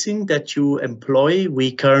spacing that you employ.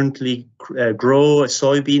 We currently grow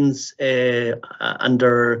soybeans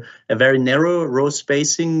under a very narrow row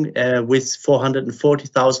spacing with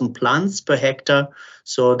 440,000 plants per hectare.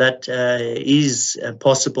 So that is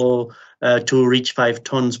possible to reach 5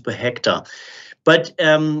 tons per hectare. But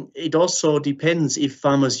it also depends if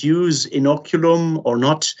farmers use inoculum or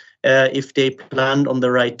not, if they plant on the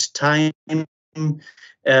right time.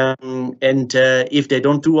 And if they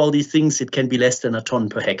don't do all these things, it can be less than a ton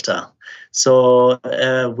per hectare. So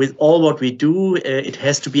with all what we do, it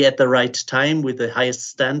has to be at the right time with the highest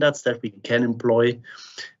standards that we can employ.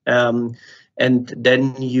 And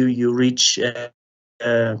then you reach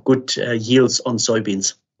good yields on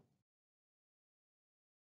soybeans.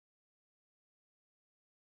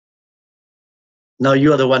 Now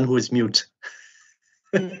you are the one who is mute.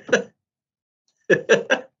 I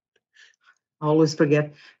always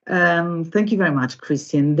forget. Thank you very much,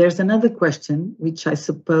 Christian. There's another question, which I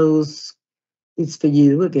suppose is for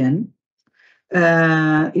you again.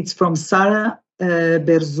 It's from Sara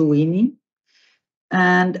Berzuini,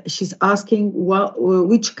 and she's asking,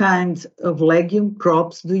 which kind of legume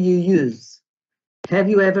crops do you use?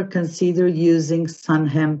 Have you ever considered using sun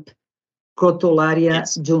hemp, Crotalaria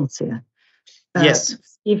juncea? Yes.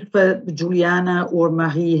 If Juliana or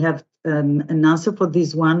Marie have an answer for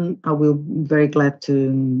this one, I will be very glad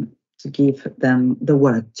to give them the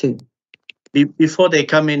word too. Before they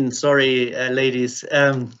come in, sorry, ladies,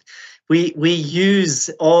 we use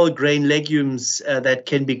all grain legumes that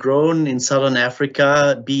can be grown in Southern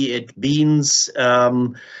Africa, be it beans,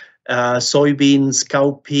 soybeans,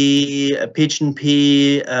 cowpea, pigeon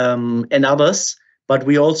pea, and others. But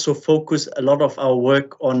we also focus a lot of our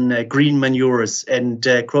work on green manures, and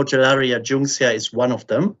Crotalaria juncea is one of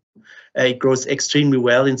them. It grows extremely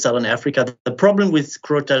well in Southern Africa. The problem with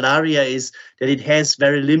Crotalaria is that it has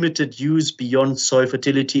very limited use beyond soil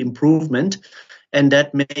fertility improvement, and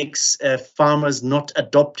that makes farmers not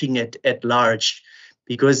adopting it at large,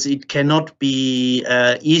 because it cannot be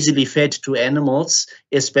easily fed to animals,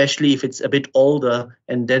 especially if it's a bit older,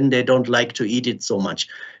 and then they don't like to eat it so much.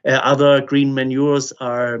 Other green manures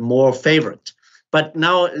are more favored. But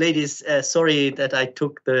now, ladies, sorry that I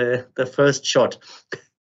took the first shot.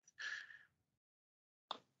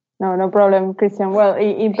 No problem, Christian. Well,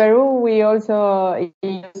 in Peru, we also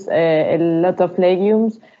use a lot of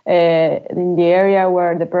legumes in the area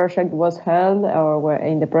where the project was held, or where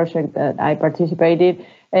in the project that I participated.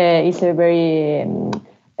 It's a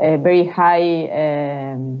very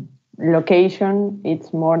high location.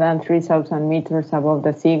 It's more than 3,000 meters above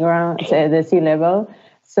the sea level.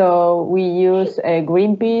 So we use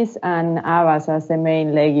green peas and habas as the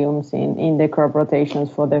main legumes in the crop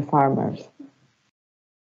rotations for the farmers.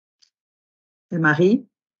 Marie?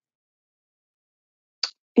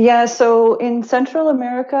 Yeah, so in Central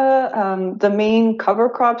America, the main cover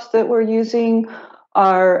crops that we're using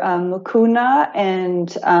are mucuna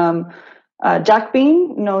and jack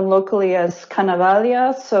bean, known locally as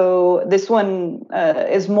canavalia. So this one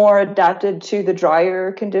is more adapted to the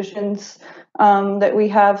drier conditions that we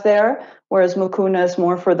have there, whereas mucuna is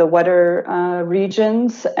more for the wetter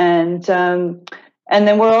regions. And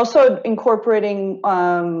then we're also incorporating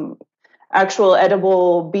actual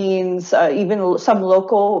edible beans, even some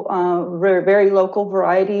local, very local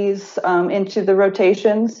varieties into the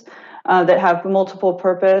rotations that have multiple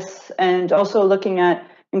purpose, and also looking at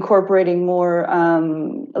incorporating more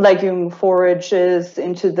legume forages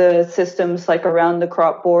into the systems, like around the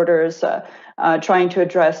crop borders, trying to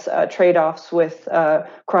address trade-offs with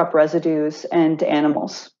crop residues and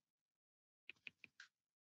animals.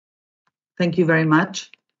 Thank you very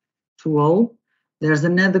much to all. There's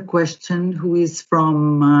another question who is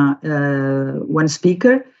from one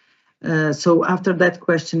speaker. So after that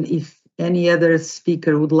question, if any other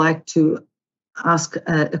speaker would like to ask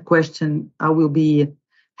a question, I will be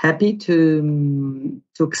happy to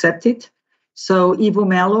accept it. So Ivo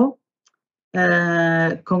Melo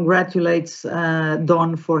congratulates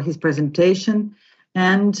Don for his presentation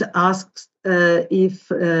and asks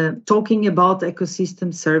if, talking about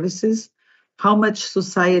ecosystem services, how much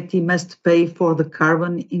society must pay for the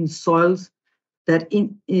carbon in soils that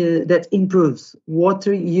improves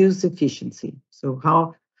water use efficiency. So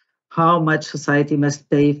how much society must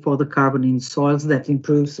pay for the carbon in soils that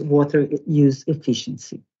improves water use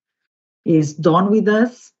efficiency. Is Don with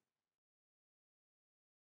us?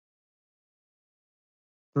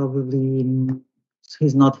 Probably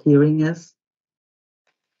he's not hearing us.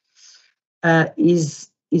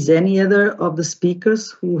 Is any other of the speakers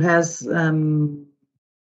who has an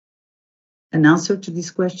answer to this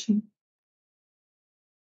question?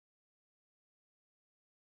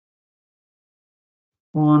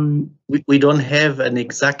 We don't have an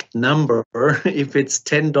exact number, if it's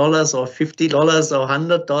 $10 or $50 or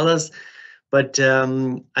 $100, but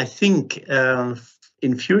I think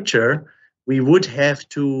in future we would have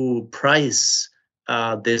to price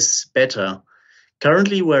this better.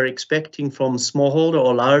 Currently, we're expecting from smallholder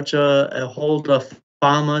or larger holder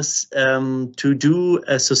farmers to do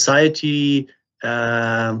a society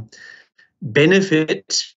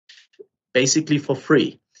benefit basically for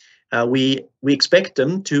free. We expect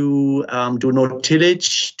them to do no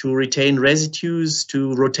tillage, to retain residues,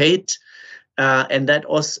 to rotate, and that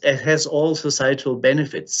also has all societal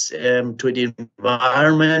benefits to the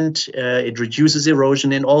environment. It reduces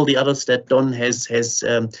erosion and all the others that Don has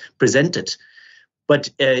presented. But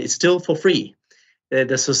it's still for free.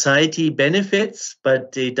 The society benefits,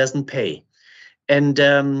 but it doesn't pay. And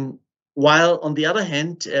while on the other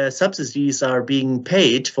hand, subsidies are being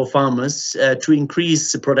paid for farmers to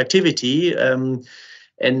increase productivity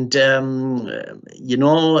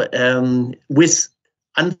with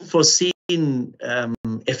unforeseen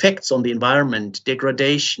effects on the environment,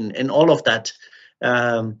 degradation, and all of that.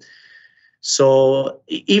 So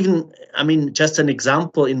even, I mean, just an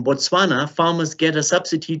example, in Botswana, farmers get a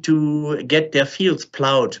subsidy to get their fields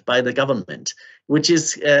plowed by the government, which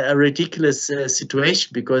is a ridiculous situation,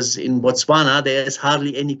 because in Botswana, there is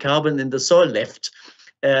hardly any carbon in the soil left.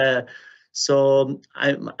 So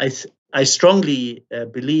I strongly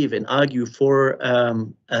believe and argue for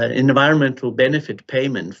environmental benefit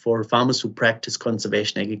payment for farmers who practice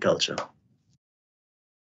conservation agriculture.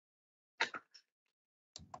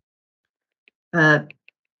 Yeah.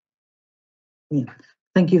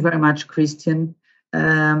 Thank you very much, Christian.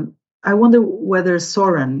 I wonder whether,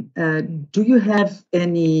 Søren, do you have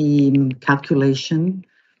any calculation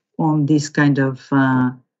on this kind of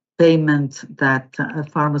payment that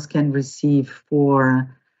farmers can receive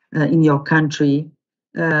for, in your country,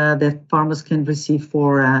 that farmers can receive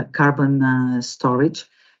for carbon storage?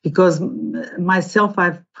 Because myself,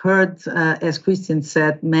 I've heard, as Christian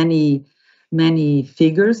said, many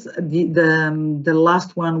figures. The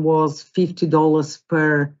last one was $50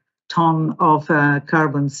 per ton of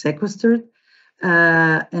carbon sequestered,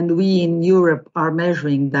 and we in Europe are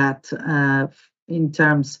measuring that in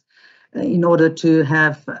terms in order to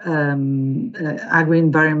have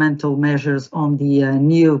agro-environmental measures on the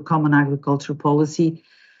new Common Agriculture Policy.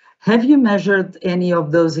 Have you measured any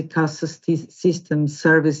of those ecosystem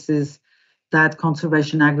services that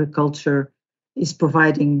conservation agriculture is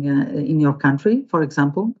providing in your country, for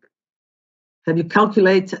example? Have you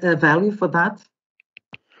calculated a value for that?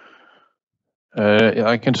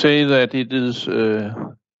 I can say that it is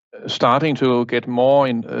starting to get more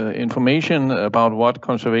information about what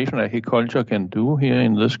conservation agriculture can do here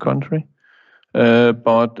in this country.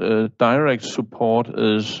 But direct support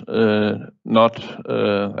is not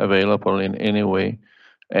available in any way.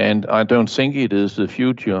 And I don't think it is the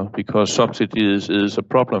future, because subsidies is a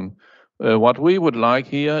problem. What we would like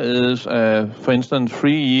here is, for instance,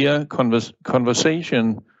 3-year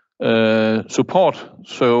conservation support.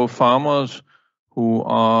 So farmers who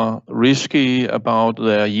are risky about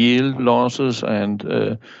their yield losses and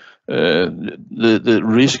the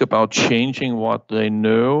risk about changing what they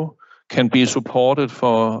know can be supported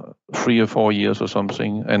for 3 or 4 years or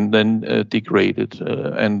something, and then degraded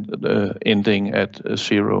and ending at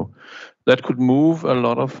 0. That could move a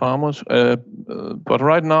lot of farmers. But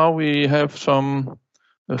right now we have some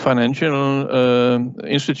financial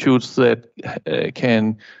institutes that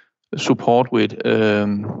can support with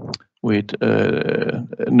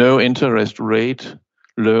no interest rate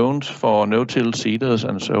loans for no-till seeders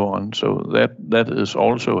and so on. So that is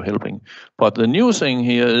also helping. But the new thing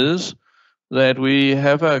here is that we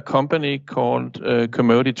have a company called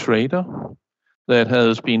Commodity Trader that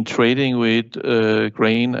has been trading with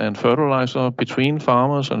grain and fertilizer between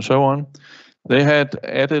farmers and so on. They had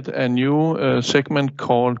added a new segment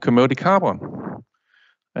called Commodity Carbon.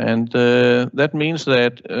 And that means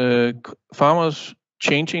that farmers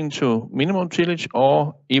changing to minimum tillage,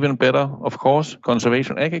 or even better, of course,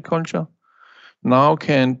 conservation agriculture, now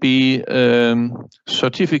can be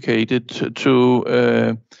certificated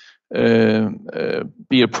to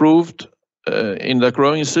be approved in the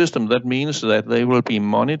growing system. That means that they will be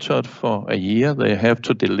monitored for a year. They have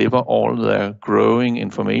to deliver all their growing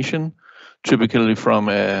information, typically from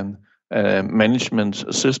a management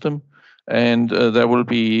system, and there will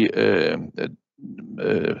be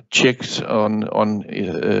checks on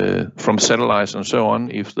from satellites and so on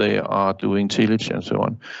if they are doing tillage and so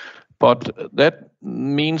on. But that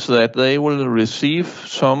means that they will receive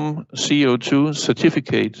some CO2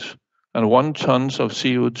 certificates, and 1 ton of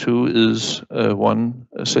CO2 is 1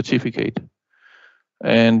 certificate.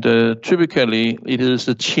 And typically it is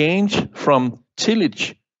the change from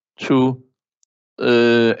tillage to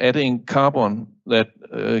adding carbon that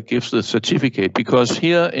gives the certificate. Because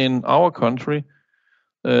here in our country,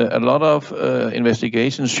 a lot of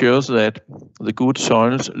investigations shows that the good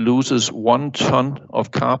soils loses 1 ton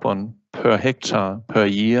of carbon per hectare per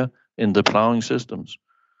year in the plowing systems.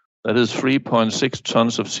 That is 3.6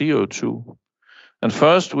 tons of CO2. And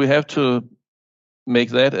first we have to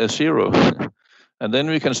make that a 0, and then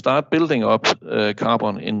we can start building up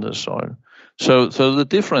carbon in the soil. So the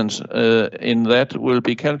difference in that will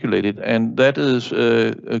be calculated, and that is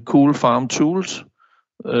cool farm tools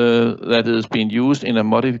that is being used in a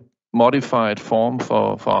modified form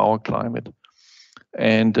for our climate.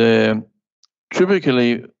 And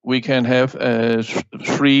typically we can have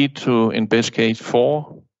 3 to, in best case,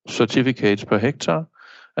 4 certificates per hectare,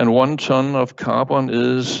 and 1 ton of carbon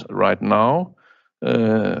is right now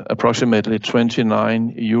approximately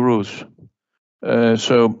 29 euros.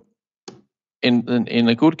 So in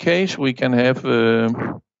a good case, we can have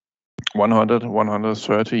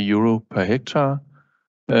 100-130 euro per hectare.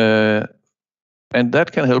 And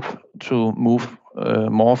that can help to move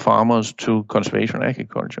more farmers to conservation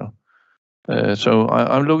agriculture. So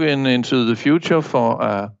I'm looking into the future for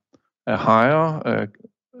a higher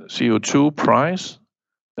CO2 price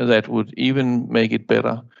that would even make it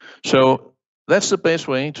better. So that's the best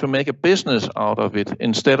way to make a business out of it,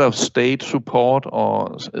 instead of state support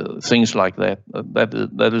or things like that.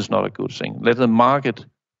 That is not a good thing. Let the market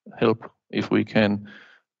help if we can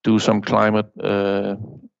do some climate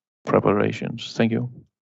preparations. Thank you.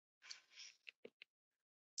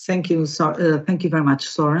 Thank you. Thank you very much,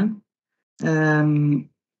 Søren.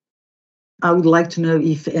 I would like to know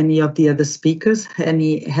if any of the other speakers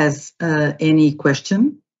has any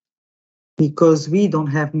question, because we don't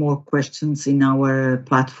have more questions in our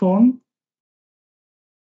platform.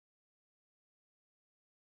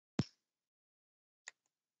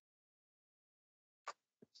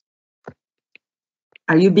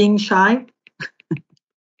 Are you being shy?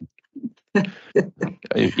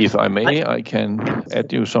 If I may, I can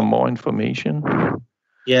add you some more information.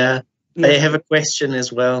 Yeah, I have a question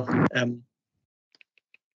as well.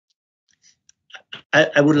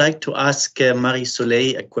 I would like to ask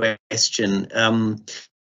Marie-Soleil a question.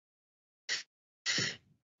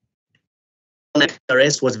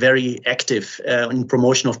 RS was very active in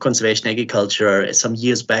promotion of conservation agriculture some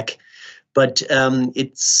years back, but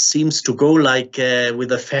it seems to go like with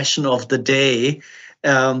the fashion of the day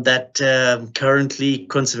that currently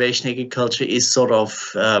conservation agriculture is sort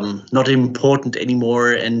of not important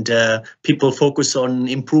anymore, and people focus on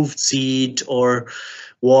improved seed or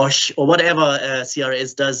wash or whatever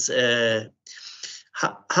CRS does.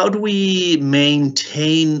 How do we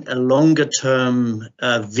maintain a longer-term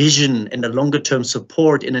vision and a longer-term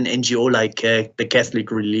support in an NGO like the Catholic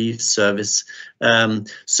Relief Service,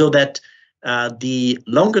 so that the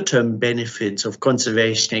longer-term benefits of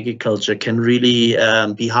conservation agriculture can really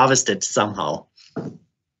be harvested somehow?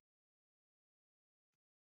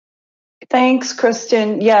 Thanks,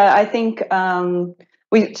 Christian. Yeah, I think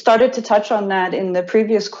we started to touch on that in the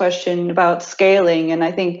previous question about scaling, and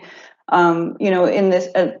I think in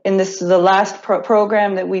this the last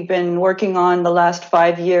program that we've been working on the last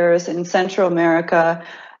 5 years in Central America,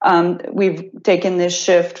 we've taken this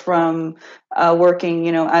shift from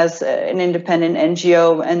working, as an independent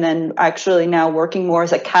NGO, and then actually now working more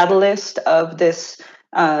as a catalyst of this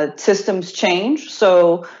systems change.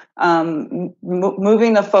 So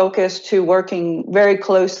moving the focus to working very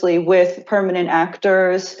closely with permanent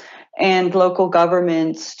actors and local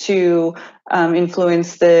governments to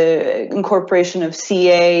influence the incorporation of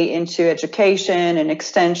CA into education and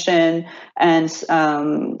extension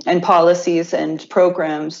and policies and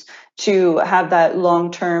programs to have that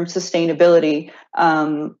long-term sustainability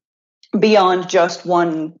beyond just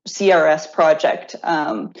one CRS project.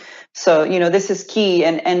 So, this is key.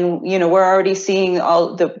 And we're already seeing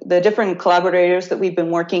all the different collaborators that we've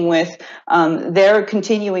been working with. They're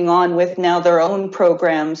continuing on with now their own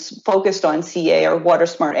programs focused on CA or water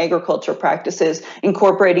smart agriculture practices,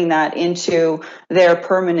 incorporating that into their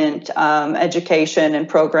permanent education and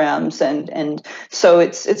programs. And so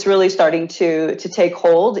it's really starting to take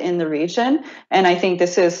hold in the region. And I think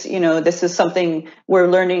this is something we're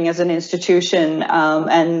learning as an institution,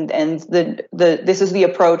 and this is the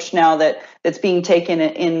approach now that's being taken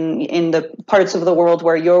in the parts of the world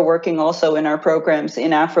where you're working also in our programs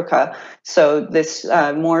in Africa. So this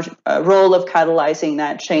more role of catalyzing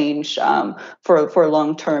that change for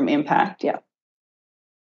long-term impact. Yeah.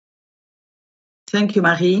 Thank you,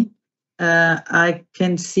 Marie. I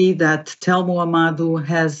can see that Telmo Amado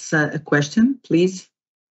has a question. Please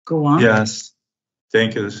go on. Yes,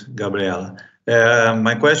 thank you, Gabriela.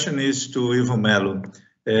 My question is to Ivo Melo.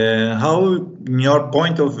 How, in your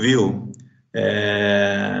point of view,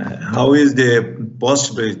 how is the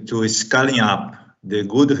possibility to scaling up the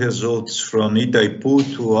good results from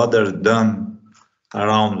Itaipu to other dams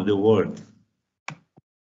around the world?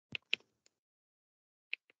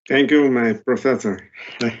 Thank you, my professor,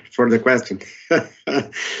 for the question.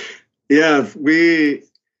 Yes, we,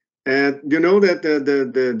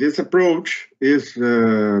 that this approach is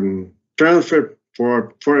transferred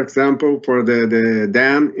for example, for the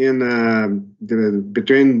dam in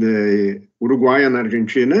between the Uruguay and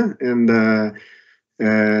Argentina and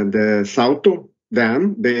the Salto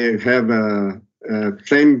Dam. They have a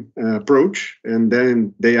same approach, and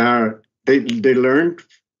then they learned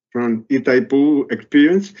from Itaipu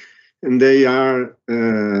experience, and they are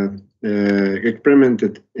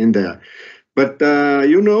experimented in there. But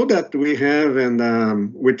that we have,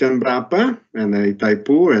 and with Embrapa and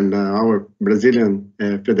Itaipu and our Brazilian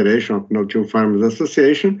Federation of No-Till Farmers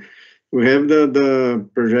Association, we have the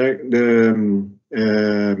project,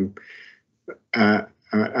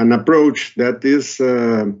 an approach that is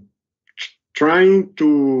trying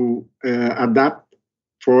to adapt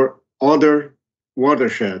for other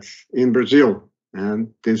watersheds in Brazil.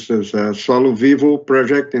 And this is a Solo Vivo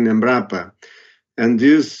project in Embrapa. And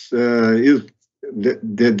this is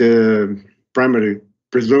the primary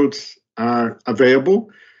results are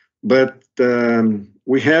available, but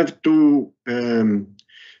we have to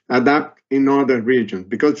adapt in other regions,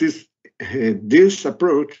 because this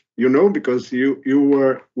approach, because you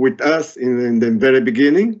were with us in the very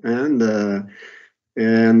beginning, and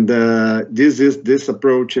this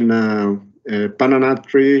approach in Paraná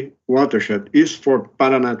Tree watershed is for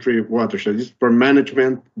Paraná Tree watershed. It's for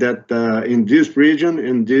management that in this region,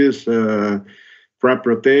 in this crop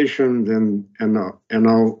rotations and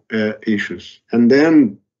all issues. And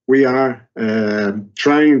then we are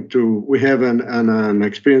trying to. We have an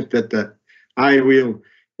experience that I am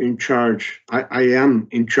in charge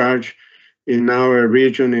in our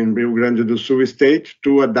region in Rio Grande do Sul state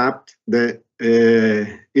to adapt the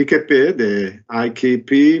IKP, the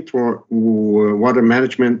IKP for water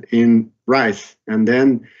management in rice. And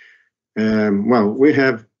then, well, we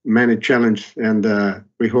have many challenges, and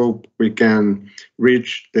we hope we can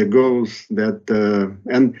reach the goals that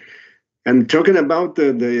and talking about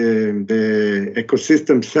the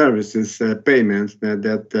ecosystem services payments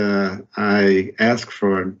that I asked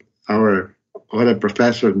for our other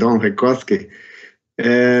professor, Don REICOSKY.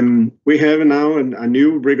 We have now a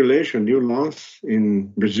new regulation, new laws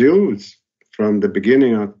in Brazil from the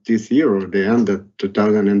beginning of this year or the end of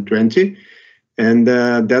 2020. And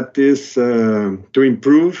that is to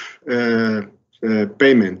improve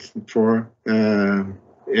payments for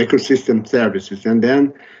ecosystem services. And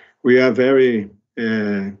then we are very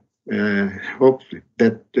hopeful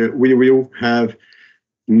that we will have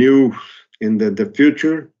news in the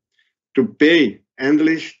future to pay,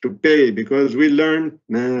 endless to pay, because we learned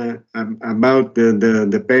about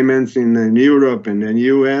the payments in Europe and in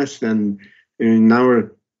US and in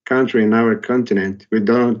our country, in our continent. We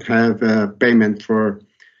don't have payment for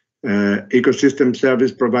ecosystem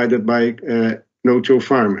service provided by no-till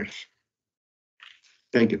farmers.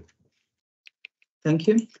 Thank you. Thank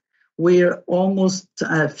you. We're almost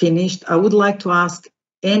finished. I would like to ask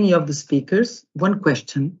any of the speakers one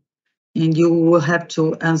question, and you will have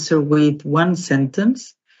to answer with one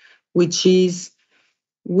sentence, which is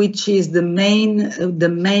the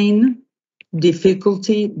main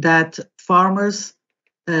difficulty that farmers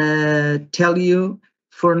tell you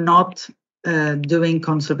for not doing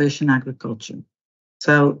conservation agriculture.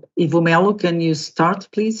 So, Ivo Melo, can you start,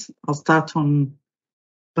 please? I'll start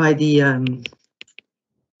by the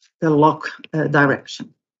lock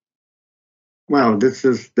direction. Well, this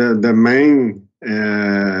is the main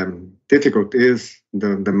difficulty is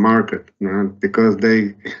the market, because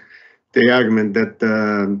they argument that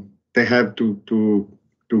they have to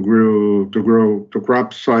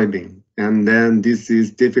crop soybean, and then this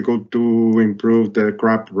is difficult to improve the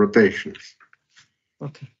crop rotations.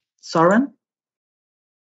 Okay, Søren?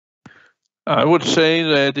 I would say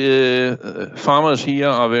that farmers here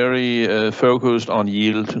are very focused on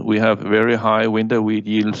yield. We have very high winter wheat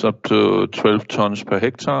yields, up to 12 tons per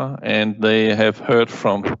hectare, and they have heard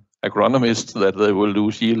from agronomists that they will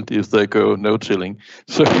lose yield if they go no-tilling.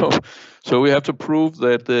 So we have to prove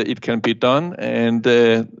that it can be done, and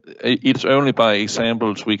it's only by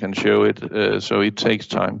examples we can show it. So it takes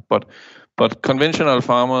time, but conventional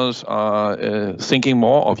farmers are thinking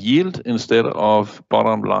more of yield instead of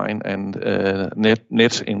bottom line and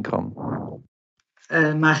net income.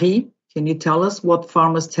 Marie, can you tell us what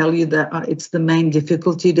farmers tell you that it's the main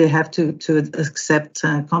difficulty they have to accept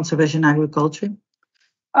conservation agriculture?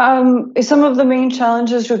 Some of the main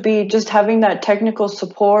challenges would be just having that technical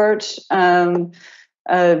support,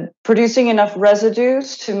 producing enough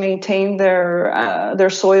residues to maintain their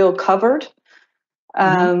soil covered.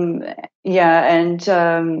 Yeah,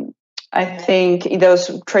 and I think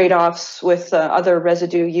those trade-offs with other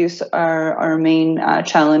residue use are our main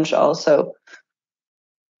challenge also.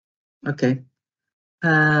 Okay.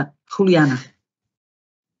 Juliana.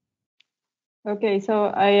 Okay, so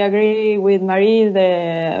I agree with Marie.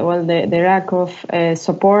 The lack of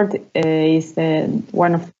support is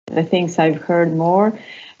one of the things I've heard more.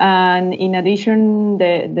 And in addition,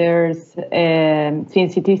 there's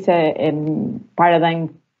since it is a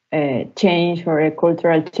paradigm change or a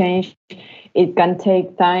cultural change, it can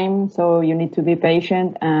take time. So you need to be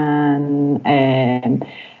patient and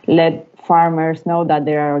let farmers know that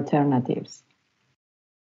there are alternatives.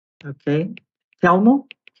 Okay, Telmo,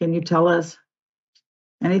 can you tell us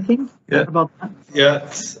anything about that?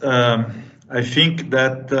 Yes, I think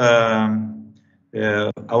that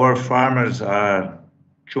our farmers are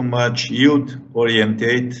too much yield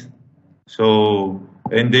oriented, so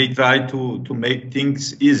and they try to make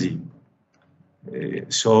things easy.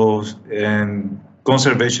 And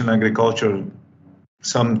conservation agriculture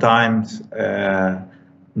sometimes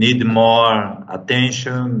need more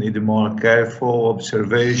attention, need more careful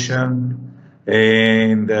observation,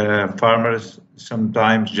 and farmers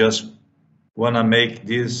sometimes just want to make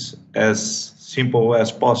this as simple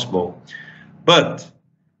as possible. But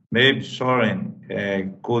maybe Søren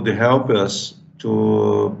could help us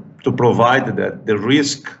to provide that the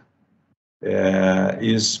risk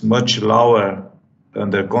is much lower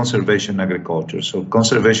under conservation agriculture. So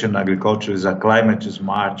conservation agriculture is a climate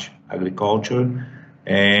smart agriculture,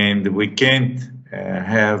 and we can't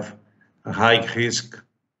have a high risk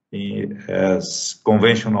as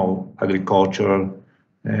conventional agriculture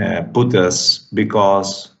put us,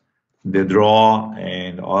 because the drought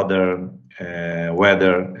and other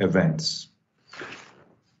weather events.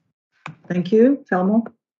 Thank you, Telmo.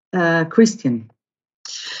 Christian.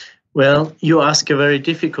 Well, you ask a very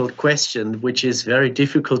difficult question, which is very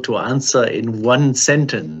difficult to answer in one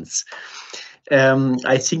sentence.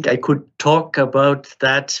 I think I could talk about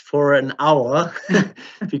that for an hour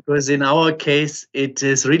because in our case, it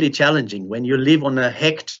is really challenging. When you live on a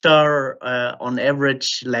hectare on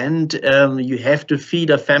average land, you have to feed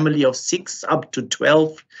a family of 6 up to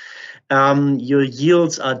 12. Your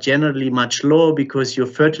yields are generally much lower because your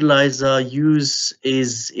fertilizer use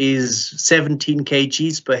is 17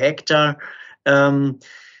 kgs per hectare.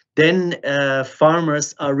 Then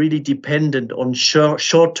farmers are really dependent on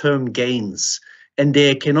short-term gains, and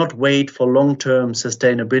they cannot wait for long-term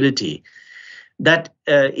sustainability. That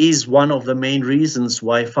is one of the main reasons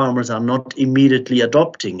why farmers are not immediately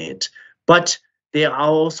adopting it. But there are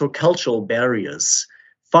also cultural barriers.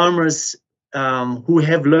 Farmers who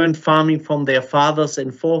have learned farming from their fathers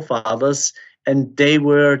and forefathers, and they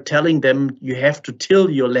were telling them you have to till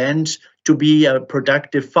your land to be a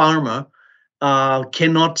productive farmer,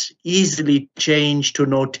 cannot easily change to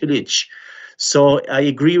no tillage. So I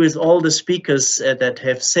agree with all the speakers that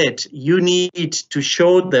have said you need to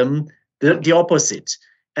show them the opposite,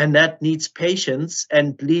 and that needs patience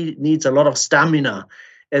and needs a lot of stamina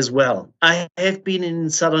as well. I have been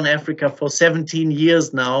in Southern Africa for 17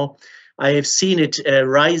 years now. I have seen it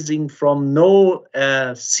rising from no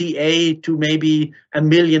CA to maybe 1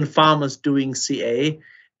 million farmers doing CA,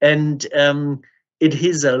 and it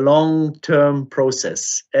is a long-term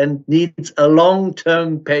process and needs a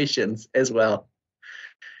long-term patience as well.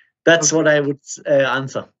 That's what I would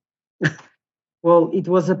answer. Well, it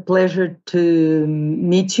was a pleasure to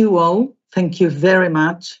meet you all. Thank you very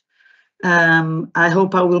much. I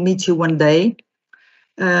hope I will meet you one day.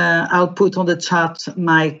 I'll put on the chat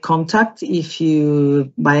my contact if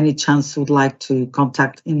you, by any chance, would like to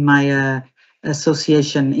contact in my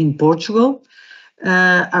association in Portugal.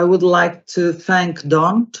 I would like to thank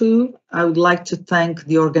Don too. I would like to thank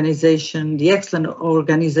the organization, the excellent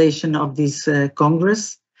organization of this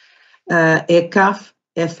Congress, ECAF,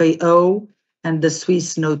 FAO, and the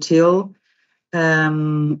Swiss No-Till.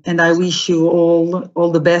 And I wish you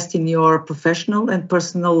all the best in your professional and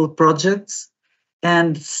personal projects,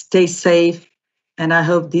 and stay safe. And I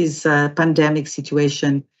hope this pandemic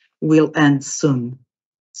situation will end soon.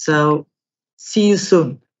 So see you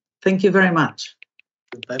soon. Thank you very much.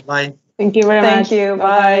 Bye-bye. Thank you very much. Thank you.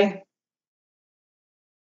 Bye.